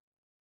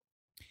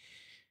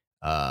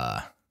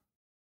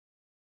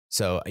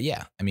 So,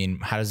 yeah, I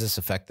mean, how does this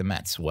affect the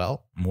Mets?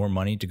 Well, more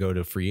money to go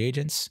to free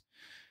agents,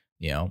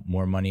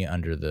 more money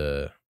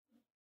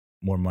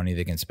more money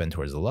they can spend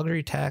towards the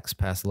luxury tax,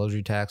 past the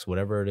luxury tax,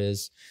 whatever it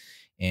is.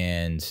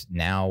 And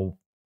now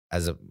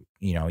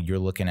you're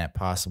looking at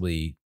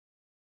possibly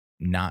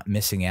not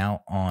missing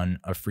out on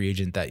a free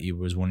agent that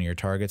was one of your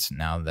targets.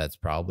 Now that's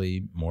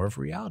probably more of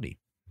reality.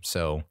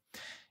 So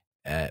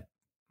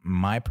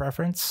my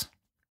preference,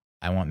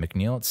 I want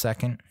McNeil at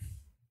second.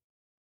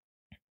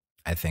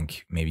 I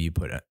think maybe you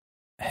put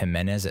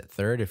Jimenez at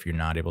third if you're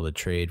not able to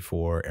trade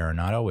for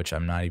Arenado, which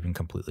I'm not even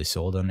completely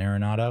sold on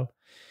Arenado.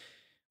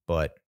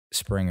 But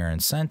Springer in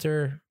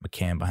center,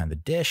 McCann behind the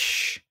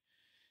dish,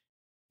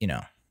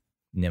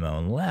 Nimmo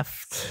in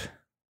left,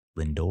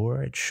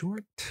 Lindor at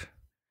short.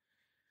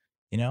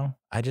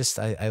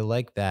 I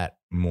like that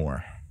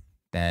more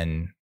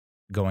than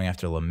going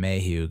after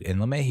LeMahieu. And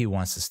LeMahieu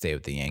wants to stay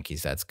with the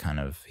Yankees.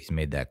 He's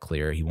made that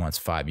clear. He wants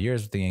 5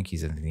 years with the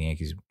Yankees. I think the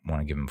Yankees want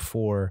to give him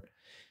 4,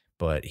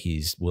 but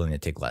he's willing to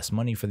take less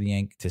money for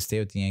to stay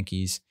with the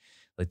Yankees.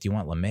 Like, do you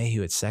want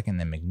LeMahieu at second,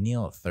 then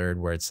McNeil at third,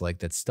 where it's like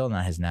that's still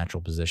not his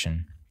natural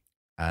position?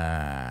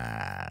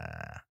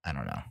 I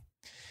don't know.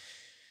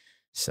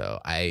 So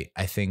I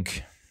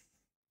think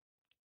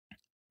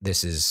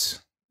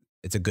it's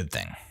a good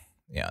thing.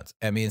 Yeah,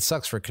 it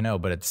sucks for Cano,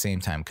 but at the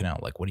same time, Cano,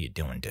 like, what are you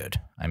doing, dude?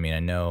 I mean,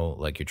 I know,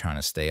 like, you're trying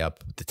to stay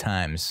up with the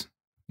times,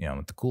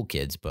 with the cool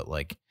kids, but,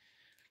 like,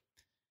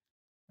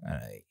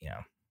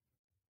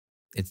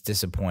 it's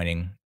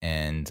disappointing,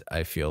 and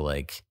I feel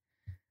like,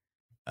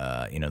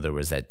 there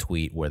was that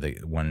tweet where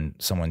when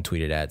someone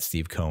tweeted at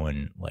Steve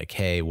Cohen, like,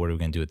 hey, what are we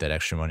going to do with that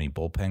extra money,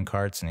 bullpen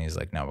carts? And he's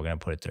like, no, we're going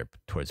to put it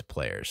towards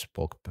players.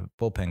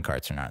 Bullpen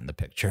carts are not in the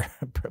picture.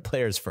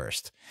 Players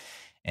first.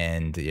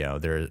 And,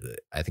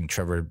 I think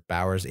Trevor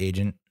Bauer's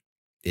agent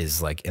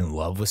is like in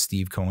love with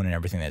Steve Cohen and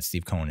everything that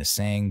Steve Cohen is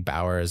saying.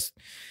 Bauer has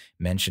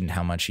mentioned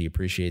how much he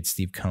appreciates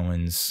Steve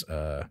Cohen's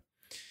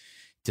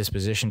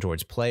disposition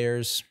towards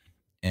players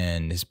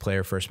and his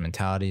player first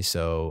mentality.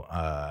 So,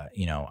 I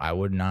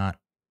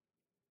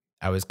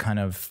was kind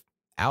of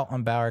out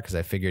on Bauer because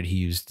I figured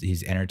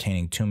he's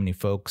entertaining too many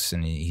folks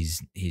and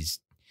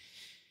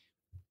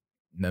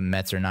the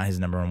Mets are not his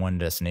number one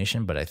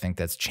destination, but I think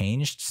that's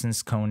changed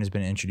since Cohen has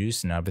been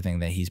introduced and everything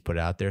that he's put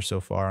out there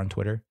so far on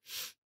Twitter.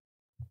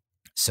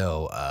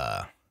 So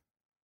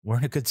we're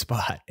in a good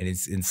spot. And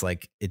it's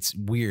like, it's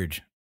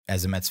weird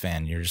as a Mets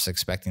fan. You're just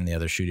expecting the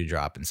other shoe to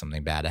drop and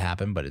something bad to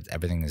happen, but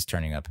everything is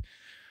turning up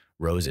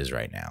roses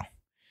right now.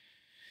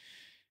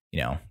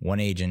 One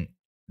agent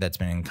that's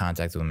been in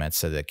contact with the Mets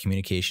said that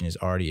communication is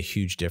already a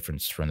huge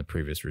difference from the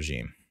previous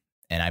regime.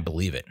 And I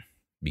believe it.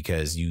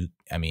 Because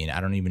I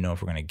don't even know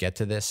if we're going to get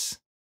to this.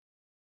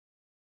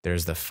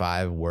 There's the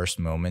 5 worst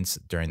moments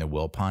during the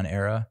Wilpon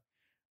era.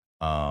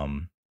 I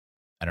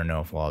don't know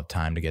if we'll have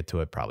time to get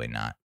to it. Probably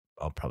not.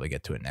 I'll probably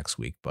get to it next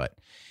week. But,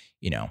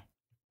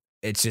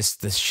 it's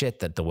just the shit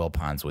that the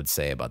Wilpons would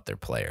say about their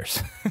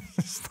players.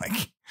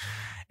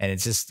 And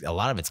it's just, a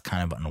lot of it's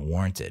kind of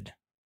unwarranted.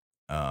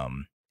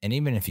 And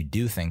even if you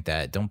do think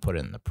that, don't put it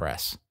in the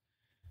press.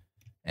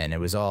 And it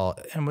was all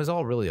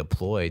really a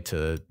ploy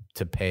to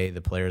pay the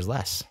players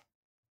less.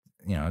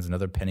 It's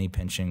another penny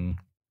pinching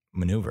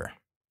maneuver.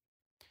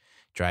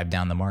 Drive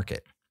down the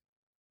market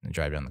and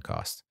drive down the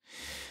cost.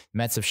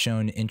 Mets have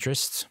shown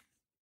interest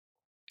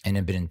and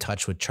have been in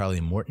touch with Charlie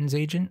Morton's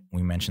agent.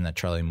 We mentioned that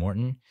Charlie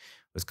Morton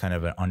was kind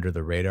of an under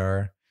the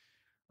radar,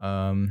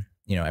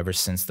 ever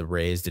since the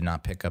Rays did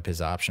not pick up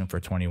his option for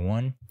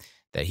 21.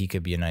 that he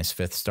could be a nice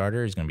fifth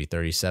starter. He's going to be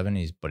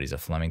 37, but he's a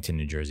Flemington,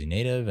 New Jersey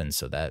native, and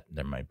so that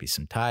there might be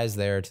some ties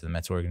there to the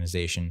Mets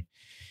organization,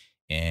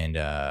 and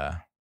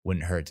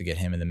wouldn't hurt to get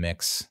him in the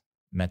mix.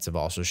 Mets have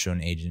also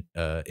shown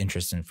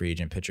interest in free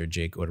agent pitcher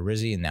Jake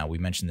Odorizzi, and now we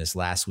mentioned this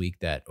last week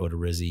that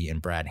Odorizzi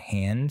and Brad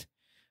Hand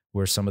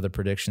were some of the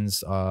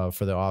predictions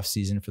for the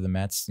offseason for the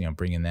Mets,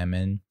 bringing them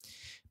in.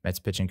 Mets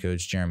pitching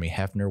coach Jeremy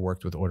Hefner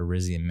worked with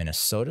Odorizzi in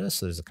Minnesota,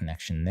 so there's a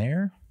connection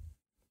there.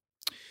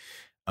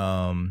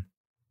 And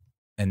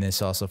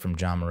this also from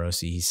John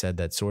Morosi. He said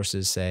that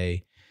sources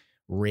say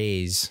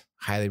Rays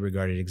highly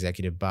regarded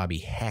executive Bobby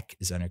Heck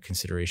is under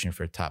consideration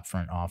for a top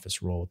front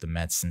office role with the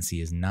Mets. Since he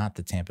is not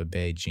the Tampa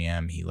Bay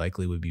GM, he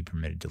likely would be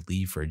permitted to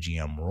leave for a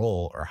GM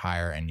role or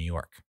hire in New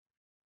York.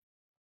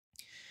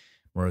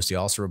 Morosi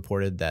also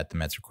reported that the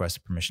Mets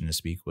requested permission to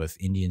speak with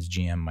Indians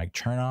GM Mike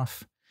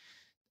Chernoff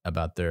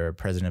about their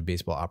president of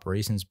baseball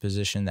operations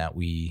position that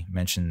we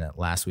mentioned that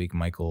last week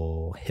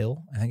Michael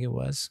Hill, I think it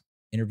was,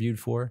 interviewed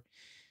for.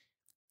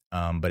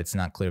 But it's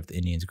not clear if the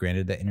Indians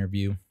granted that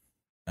interview.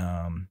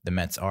 The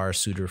Mets are a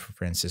suitor for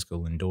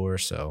Francisco Lindor.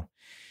 So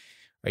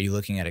are you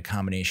looking at a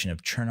combination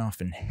of Chernoff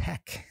and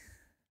Heck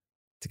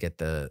to get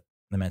the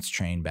Mets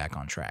train back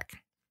on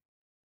track?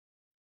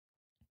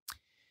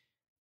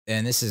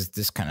 And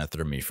this kind of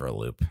threw me for a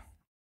loop.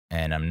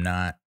 And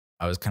I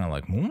was kind of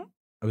like,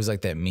 It was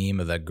like that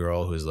meme of that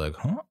girl who's like,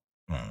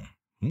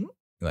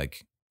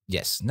 like,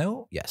 yes,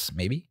 no, yes,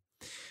 maybe.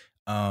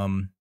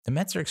 The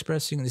Mets are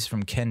expressing, this is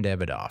from Ken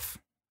Davidoff.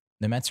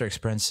 The Mets are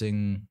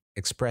expressing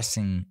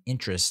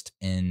interest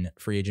in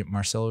free agent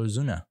Marcell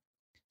Ozuna.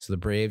 So the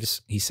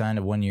Braves, he signed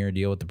a 1-year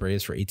deal with the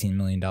Braves for $18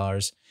 million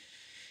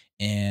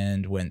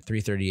and went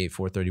 338,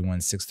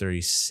 431,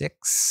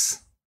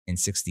 636 in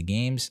 60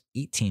 games,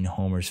 18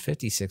 homers,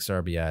 56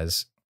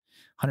 RBIs,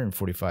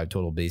 145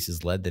 total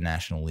bases, led the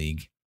National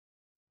League,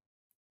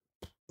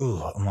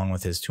 along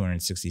with his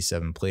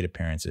 267 plate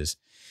appearances.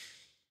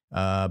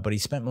 But he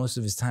spent most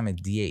of his time at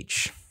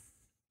DH.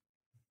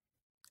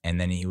 And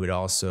then he would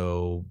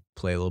also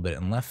play a little bit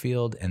in left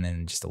field and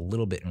then just a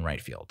little bit in right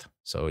field.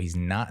 So he's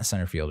not a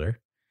center fielder,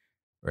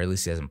 or at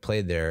least he hasn't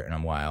played there in a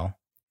while.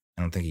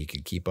 I don't think he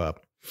could keep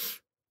up.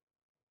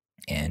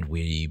 And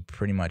we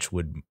pretty much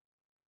would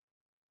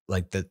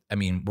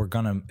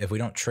if we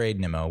don't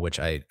trade Nimmo, which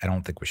I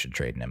don't think we should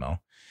trade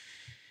Nimmo.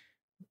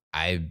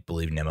 I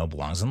believe Nimmo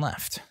belongs in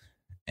left.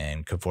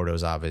 And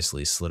Conforto's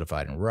obviously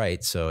solidified in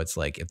right. So it's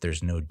like if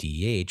there's no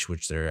DH,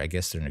 which I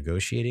guess they're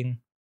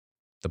negotiating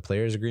the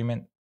players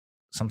agreement,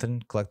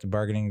 something, collective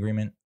bargaining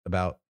agreement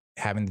about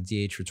having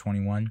the DH for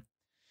 21.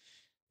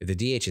 If the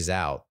DH is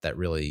out, that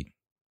really,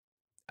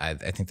 I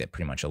think that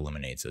pretty much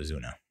eliminates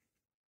Ozuna.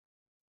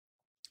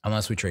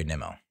 Unless we trade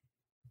Nimmo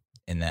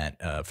in that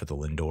for the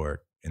Lindor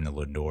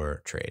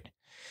trade.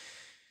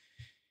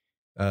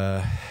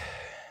 Yeah,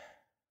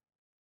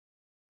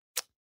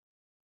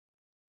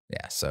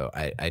 so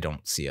I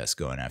don't see us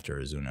going after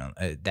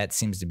Ozuna. That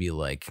seems to be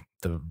like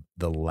the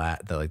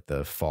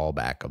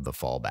fallback of the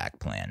fallback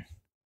plan.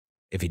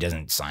 If he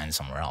doesn't sign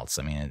somewhere else,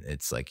 I mean,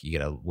 it's like you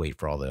gotta wait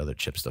for all the other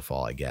chips to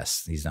fall. I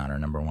guess he's not our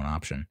number one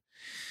option.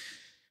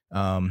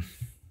 I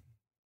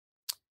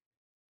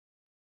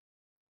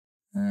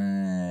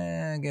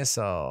guess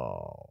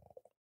I'll.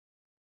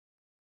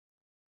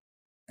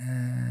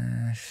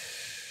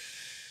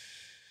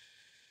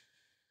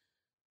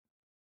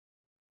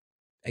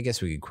 I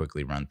guess we could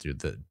quickly run through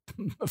the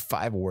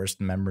 5 worst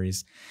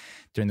memories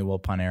during the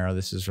Wilpon era.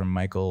 This is from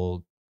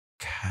Michael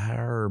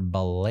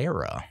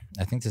Carballera.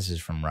 I think this is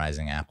from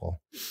Rising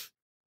Apple.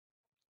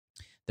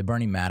 The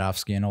Bernie Madoff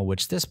scandal,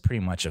 which this pretty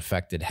much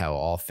affected how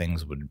all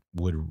things would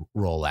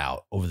roll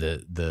out over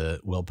the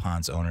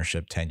Wilpon's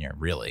ownership tenure.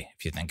 Really,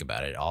 if you think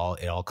about it, it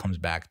all comes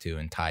back to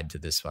and tied to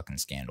this fucking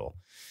scandal.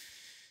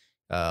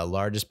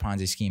 Largest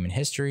Ponzi scheme in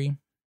history.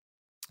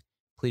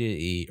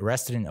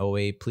 Arrested in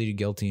 08, pleaded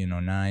guilty in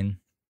 09.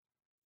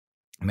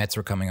 Mets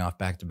were coming off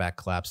back-to-back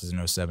collapses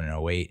in 07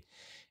 and 08.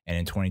 And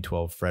in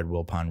 2012, Fred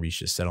Wilpon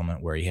reached a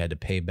settlement where he had to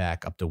pay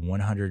back up to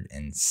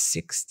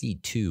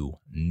 $162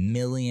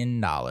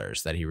 million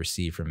that he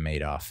received from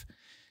Madoff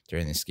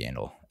during the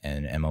scandal.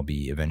 And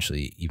MLB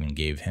eventually even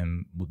gave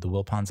him the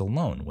Wilpons a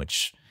loan,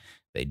 which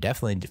they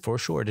definitely, for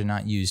sure, did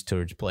not use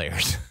towards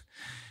players.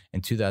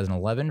 In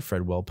 2011,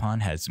 Fred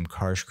Wilpon had some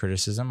harsh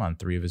criticism on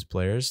 3 of his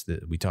players.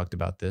 We talked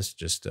about this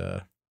just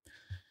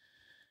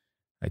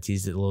I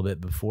teased it a little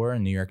bit before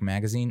in New York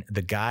Magazine.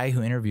 The guy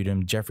who interviewed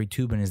him, Jeffrey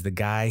Toobin, is the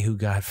guy who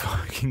got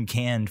fucking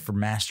canned for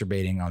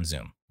masturbating on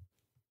Zoom.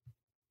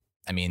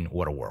 I mean,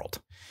 what a world.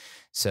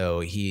 So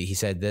he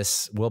said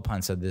this,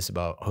 Wilpon said this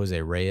about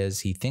Jose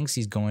Reyes. He thinks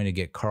he's going to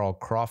get Carl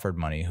Crawford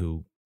money,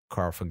 who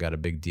Crawford got a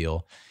big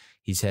deal.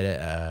 He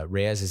said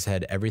Reyes has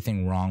had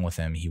everything wrong with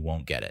him. He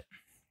won't get it.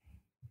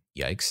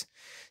 Yikes.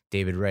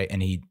 David Wright,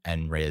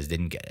 and Reyes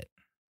didn't get it,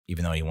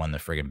 even though he won the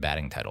friggin'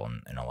 batting title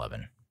in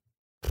 11.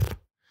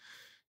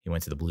 He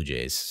went to the Blue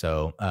Jays.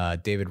 So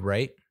David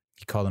Wright,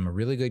 he called him a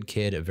really good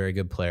kid, a very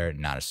good player,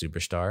 not a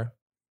superstar.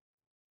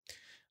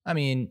 I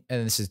mean,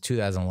 and this is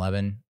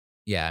 2011.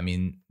 yeah, I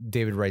mean,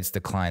 David Wright's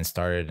decline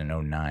started in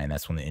 09.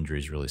 That's when the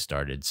injuries really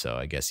started. So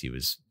I guess he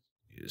was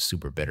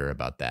super bitter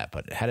about that.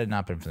 But had it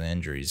not been for the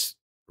injuries,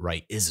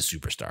 Wright is a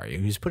superstar.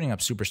 He was putting up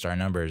superstar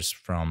numbers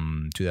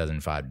from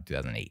 2005 to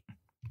 2008,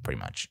 pretty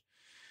much.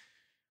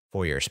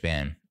 4-year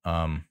span.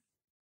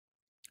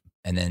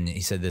 And then he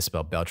said this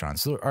about Beltran.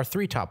 So our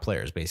 3 top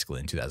players basically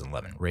in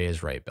 2011,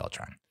 Reyes, Wright,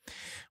 Beltran.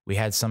 We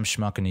had some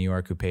schmuck in New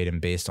York who paid him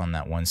based on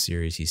that one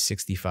series. He's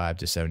 65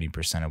 to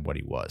 70% of what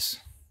he was.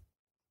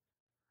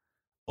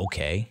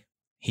 Okay.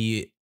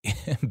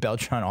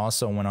 Beltran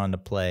also went on to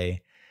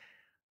play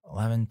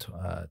 11,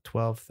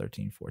 12,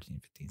 13, 14,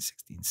 15,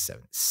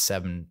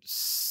 16,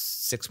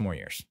 6 more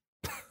years.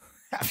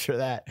 After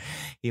that,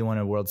 he won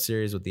a World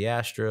Series with the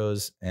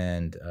Astros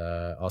and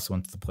also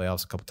went to the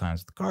playoffs a couple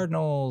times with the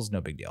Cardinals.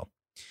 No big deal.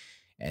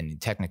 And he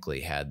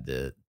technically had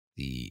the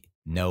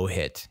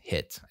no-hit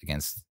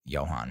against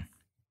Johan.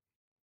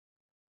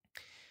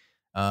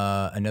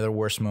 Another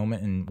worst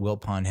moment in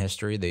Wilpon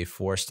history, they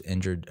forced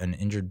an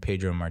injured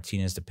Pedro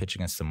Martinez to pitch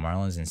against the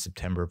Marlins in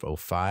September of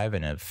 2005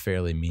 in a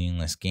fairly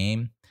meaningless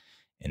game.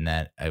 And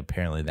that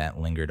apparently that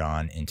lingered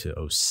on into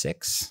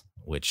 2006.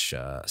 Which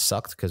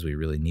sucked because we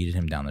really needed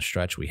him down the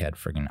stretch. We had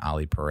friggin'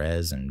 Ali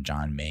Perez and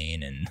John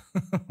Maine, and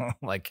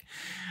like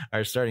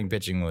our starting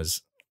pitching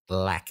was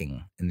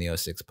lacking in the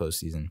 2006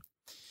 postseason.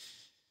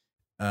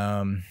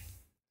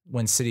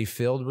 When Citi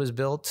Field was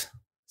built,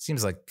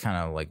 seems like kind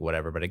of like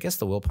whatever, but I guess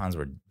the Wilpons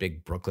were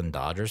big Brooklyn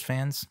Dodgers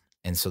fans.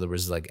 And so there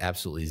was like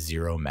absolutely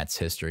zero Mets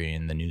history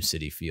in the new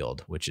Citi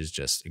Field, which is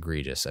just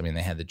egregious. I mean,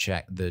 they had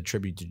the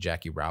tribute to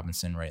Jackie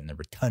Robinson right in the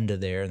rotunda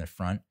there in the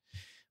front.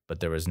 But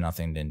there was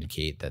nothing to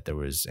indicate that there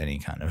was any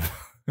kind of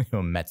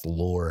Mets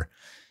lore.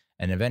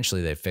 And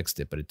eventually they fixed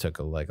it, but it took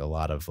a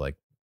lot of like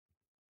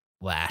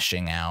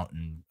lashing out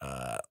and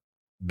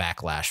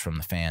backlash from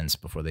the fans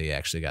before they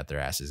actually got their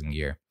asses in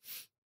gear.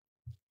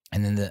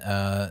 And then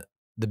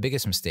the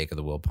biggest mistake of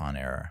the Wilpon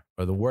era,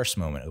 or the worst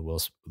moment of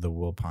the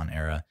Wilpon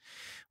era,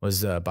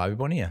 was Bobby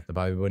Bonilla, the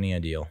Bobby Bonilla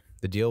deal.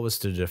 The deal was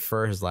to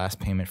defer his last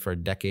payment for a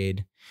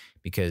decade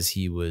because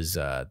he was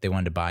they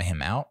wanted to buy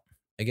him out,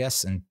 I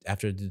guess, and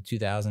after the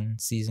 2000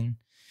 season.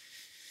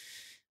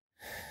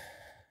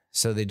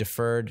 So they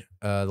deferred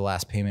the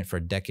last payment for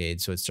a decade.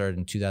 So it started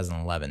in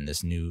 2011,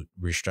 this new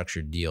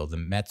restructured deal. The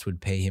Mets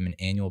would pay him an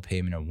annual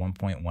payment of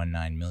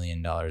 $1.19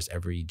 million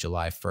every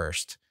July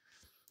 1st.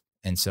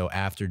 And so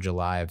after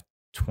July of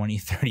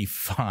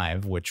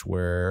 2035, which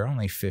we're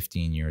only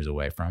 15 years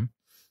away from,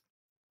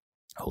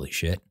 holy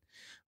shit,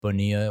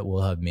 Bonilla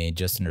will have made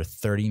just under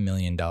 $30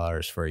 million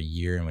for a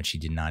year in which he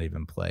did not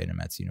even play in a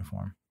Mets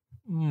uniform.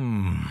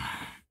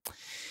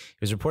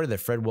 It was reported that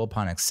Fred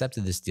Wilpon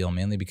accepted this deal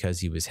mainly because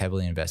he was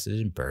heavily invested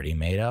in Bernie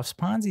Madoff's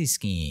Ponzi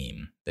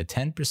scheme. The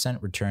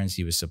 10% returns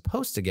he was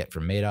supposed to get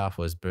from Madoff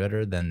was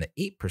better than the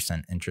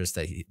 8% interest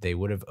that they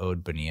would have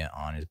owed Bonilla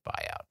on his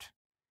buyout.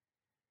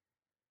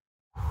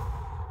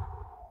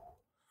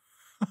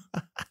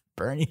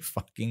 Bernie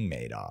fucking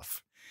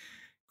Madoff.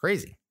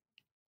 Crazy.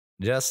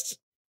 Just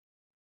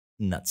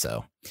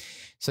nutso.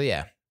 So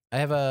yeah,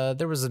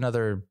 there was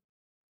another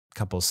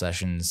couple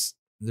sessions.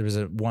 There was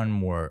one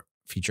more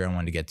feature I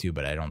wanted to get to,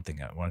 but I don't think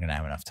we're going to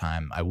have enough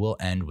time. I will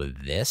end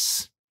with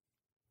this.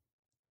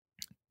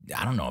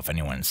 I don't know if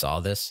anyone saw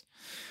this,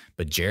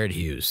 but Jared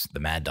Hughes, the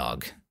Mad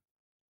Dog,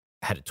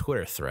 had a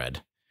Twitter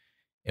thread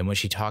in which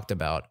he talked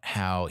about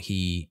how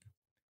he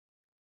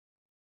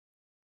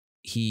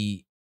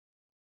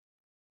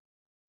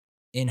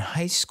in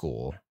high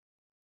school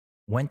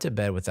went to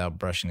bed without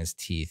brushing his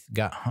teeth,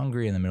 got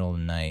hungry in the middle of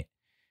the night,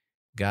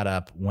 got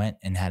up, went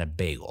and had a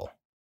bagel.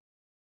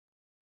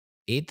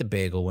 Ate the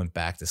bagel, went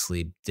back to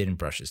sleep, didn't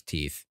brush his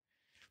teeth,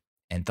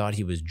 and thought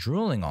he was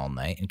drooling all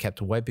night and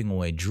kept wiping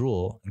away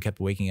drool and kept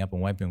waking up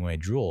and wiping away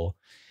drool.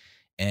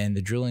 And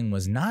the drooling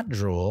was not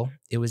drool.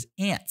 It was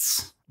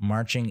ants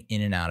marching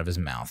in and out of his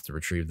mouth to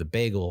retrieve the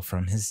bagel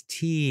from his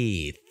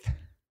teeth.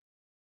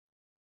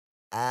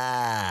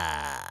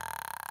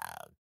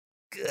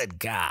 Good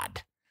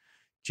God.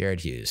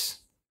 Jared Hughes.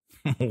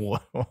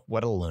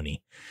 What a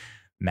loony.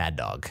 Mad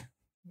Dog.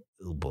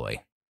 Oh,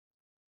 boy.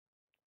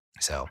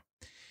 So, all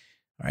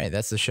right,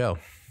 that's the show.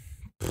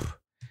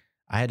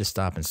 I had to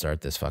stop and start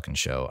this fucking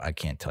show. I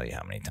can't tell you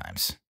how many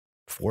times.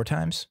 4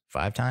 times?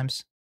 5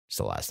 times? Just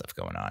a lot of stuff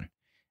going on.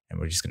 And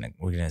we're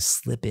gonna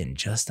slip in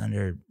just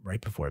under right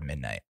before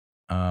midnight.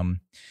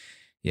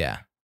 Yeah.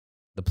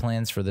 The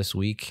plans for this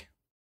week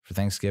for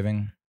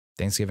Thanksgiving.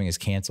 Thanksgiving is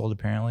canceled,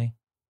 apparently.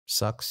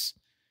 Sucks.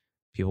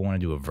 People want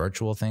to do a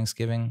virtual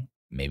Thanksgiving.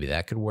 Maybe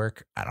that could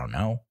work. I don't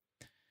know.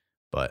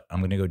 But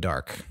I'm gonna go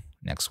dark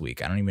next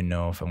week. I don't even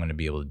know if I'm gonna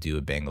be able to do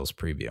a Bengals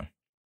preview.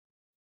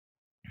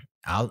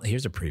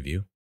 Here's a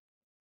preview.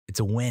 It's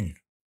a win.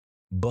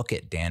 Book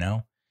it,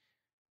 Dano.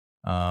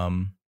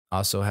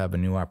 Also have a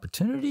new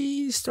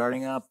opportunity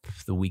starting up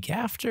the week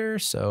after.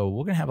 So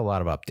we're going to have a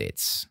lot of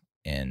updates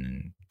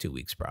in 2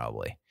 weeks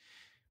probably.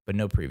 But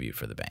no preview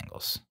for the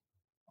Bengals.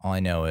 All I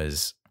know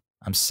is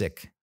I'm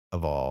sick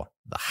of all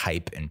the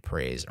hype and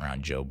praise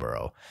around Joe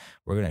Burrow.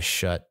 We're going to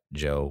shut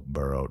Joe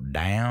Burrow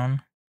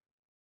down.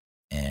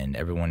 And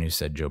everyone who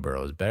said Joe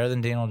Burrow is better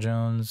than Daniel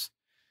Jones,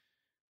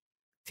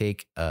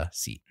 take a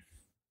seat.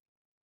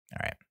 All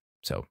right.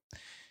 So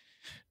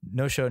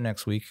no show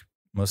next week,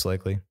 most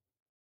likely.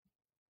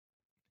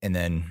 And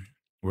then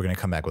we're going to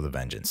come back with a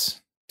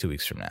vengeance 2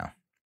 weeks from now,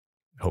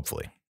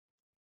 hopefully,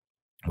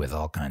 with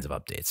all kinds of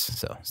updates.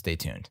 So stay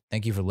tuned.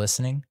 Thank you for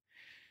listening.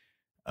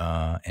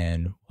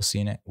 And we'll see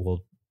you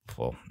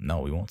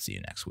no, we won't see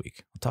you next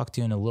week. I'll talk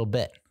to you in a little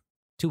bit.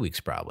 2 weeks,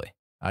 probably.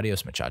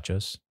 Adios,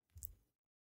 muchachos.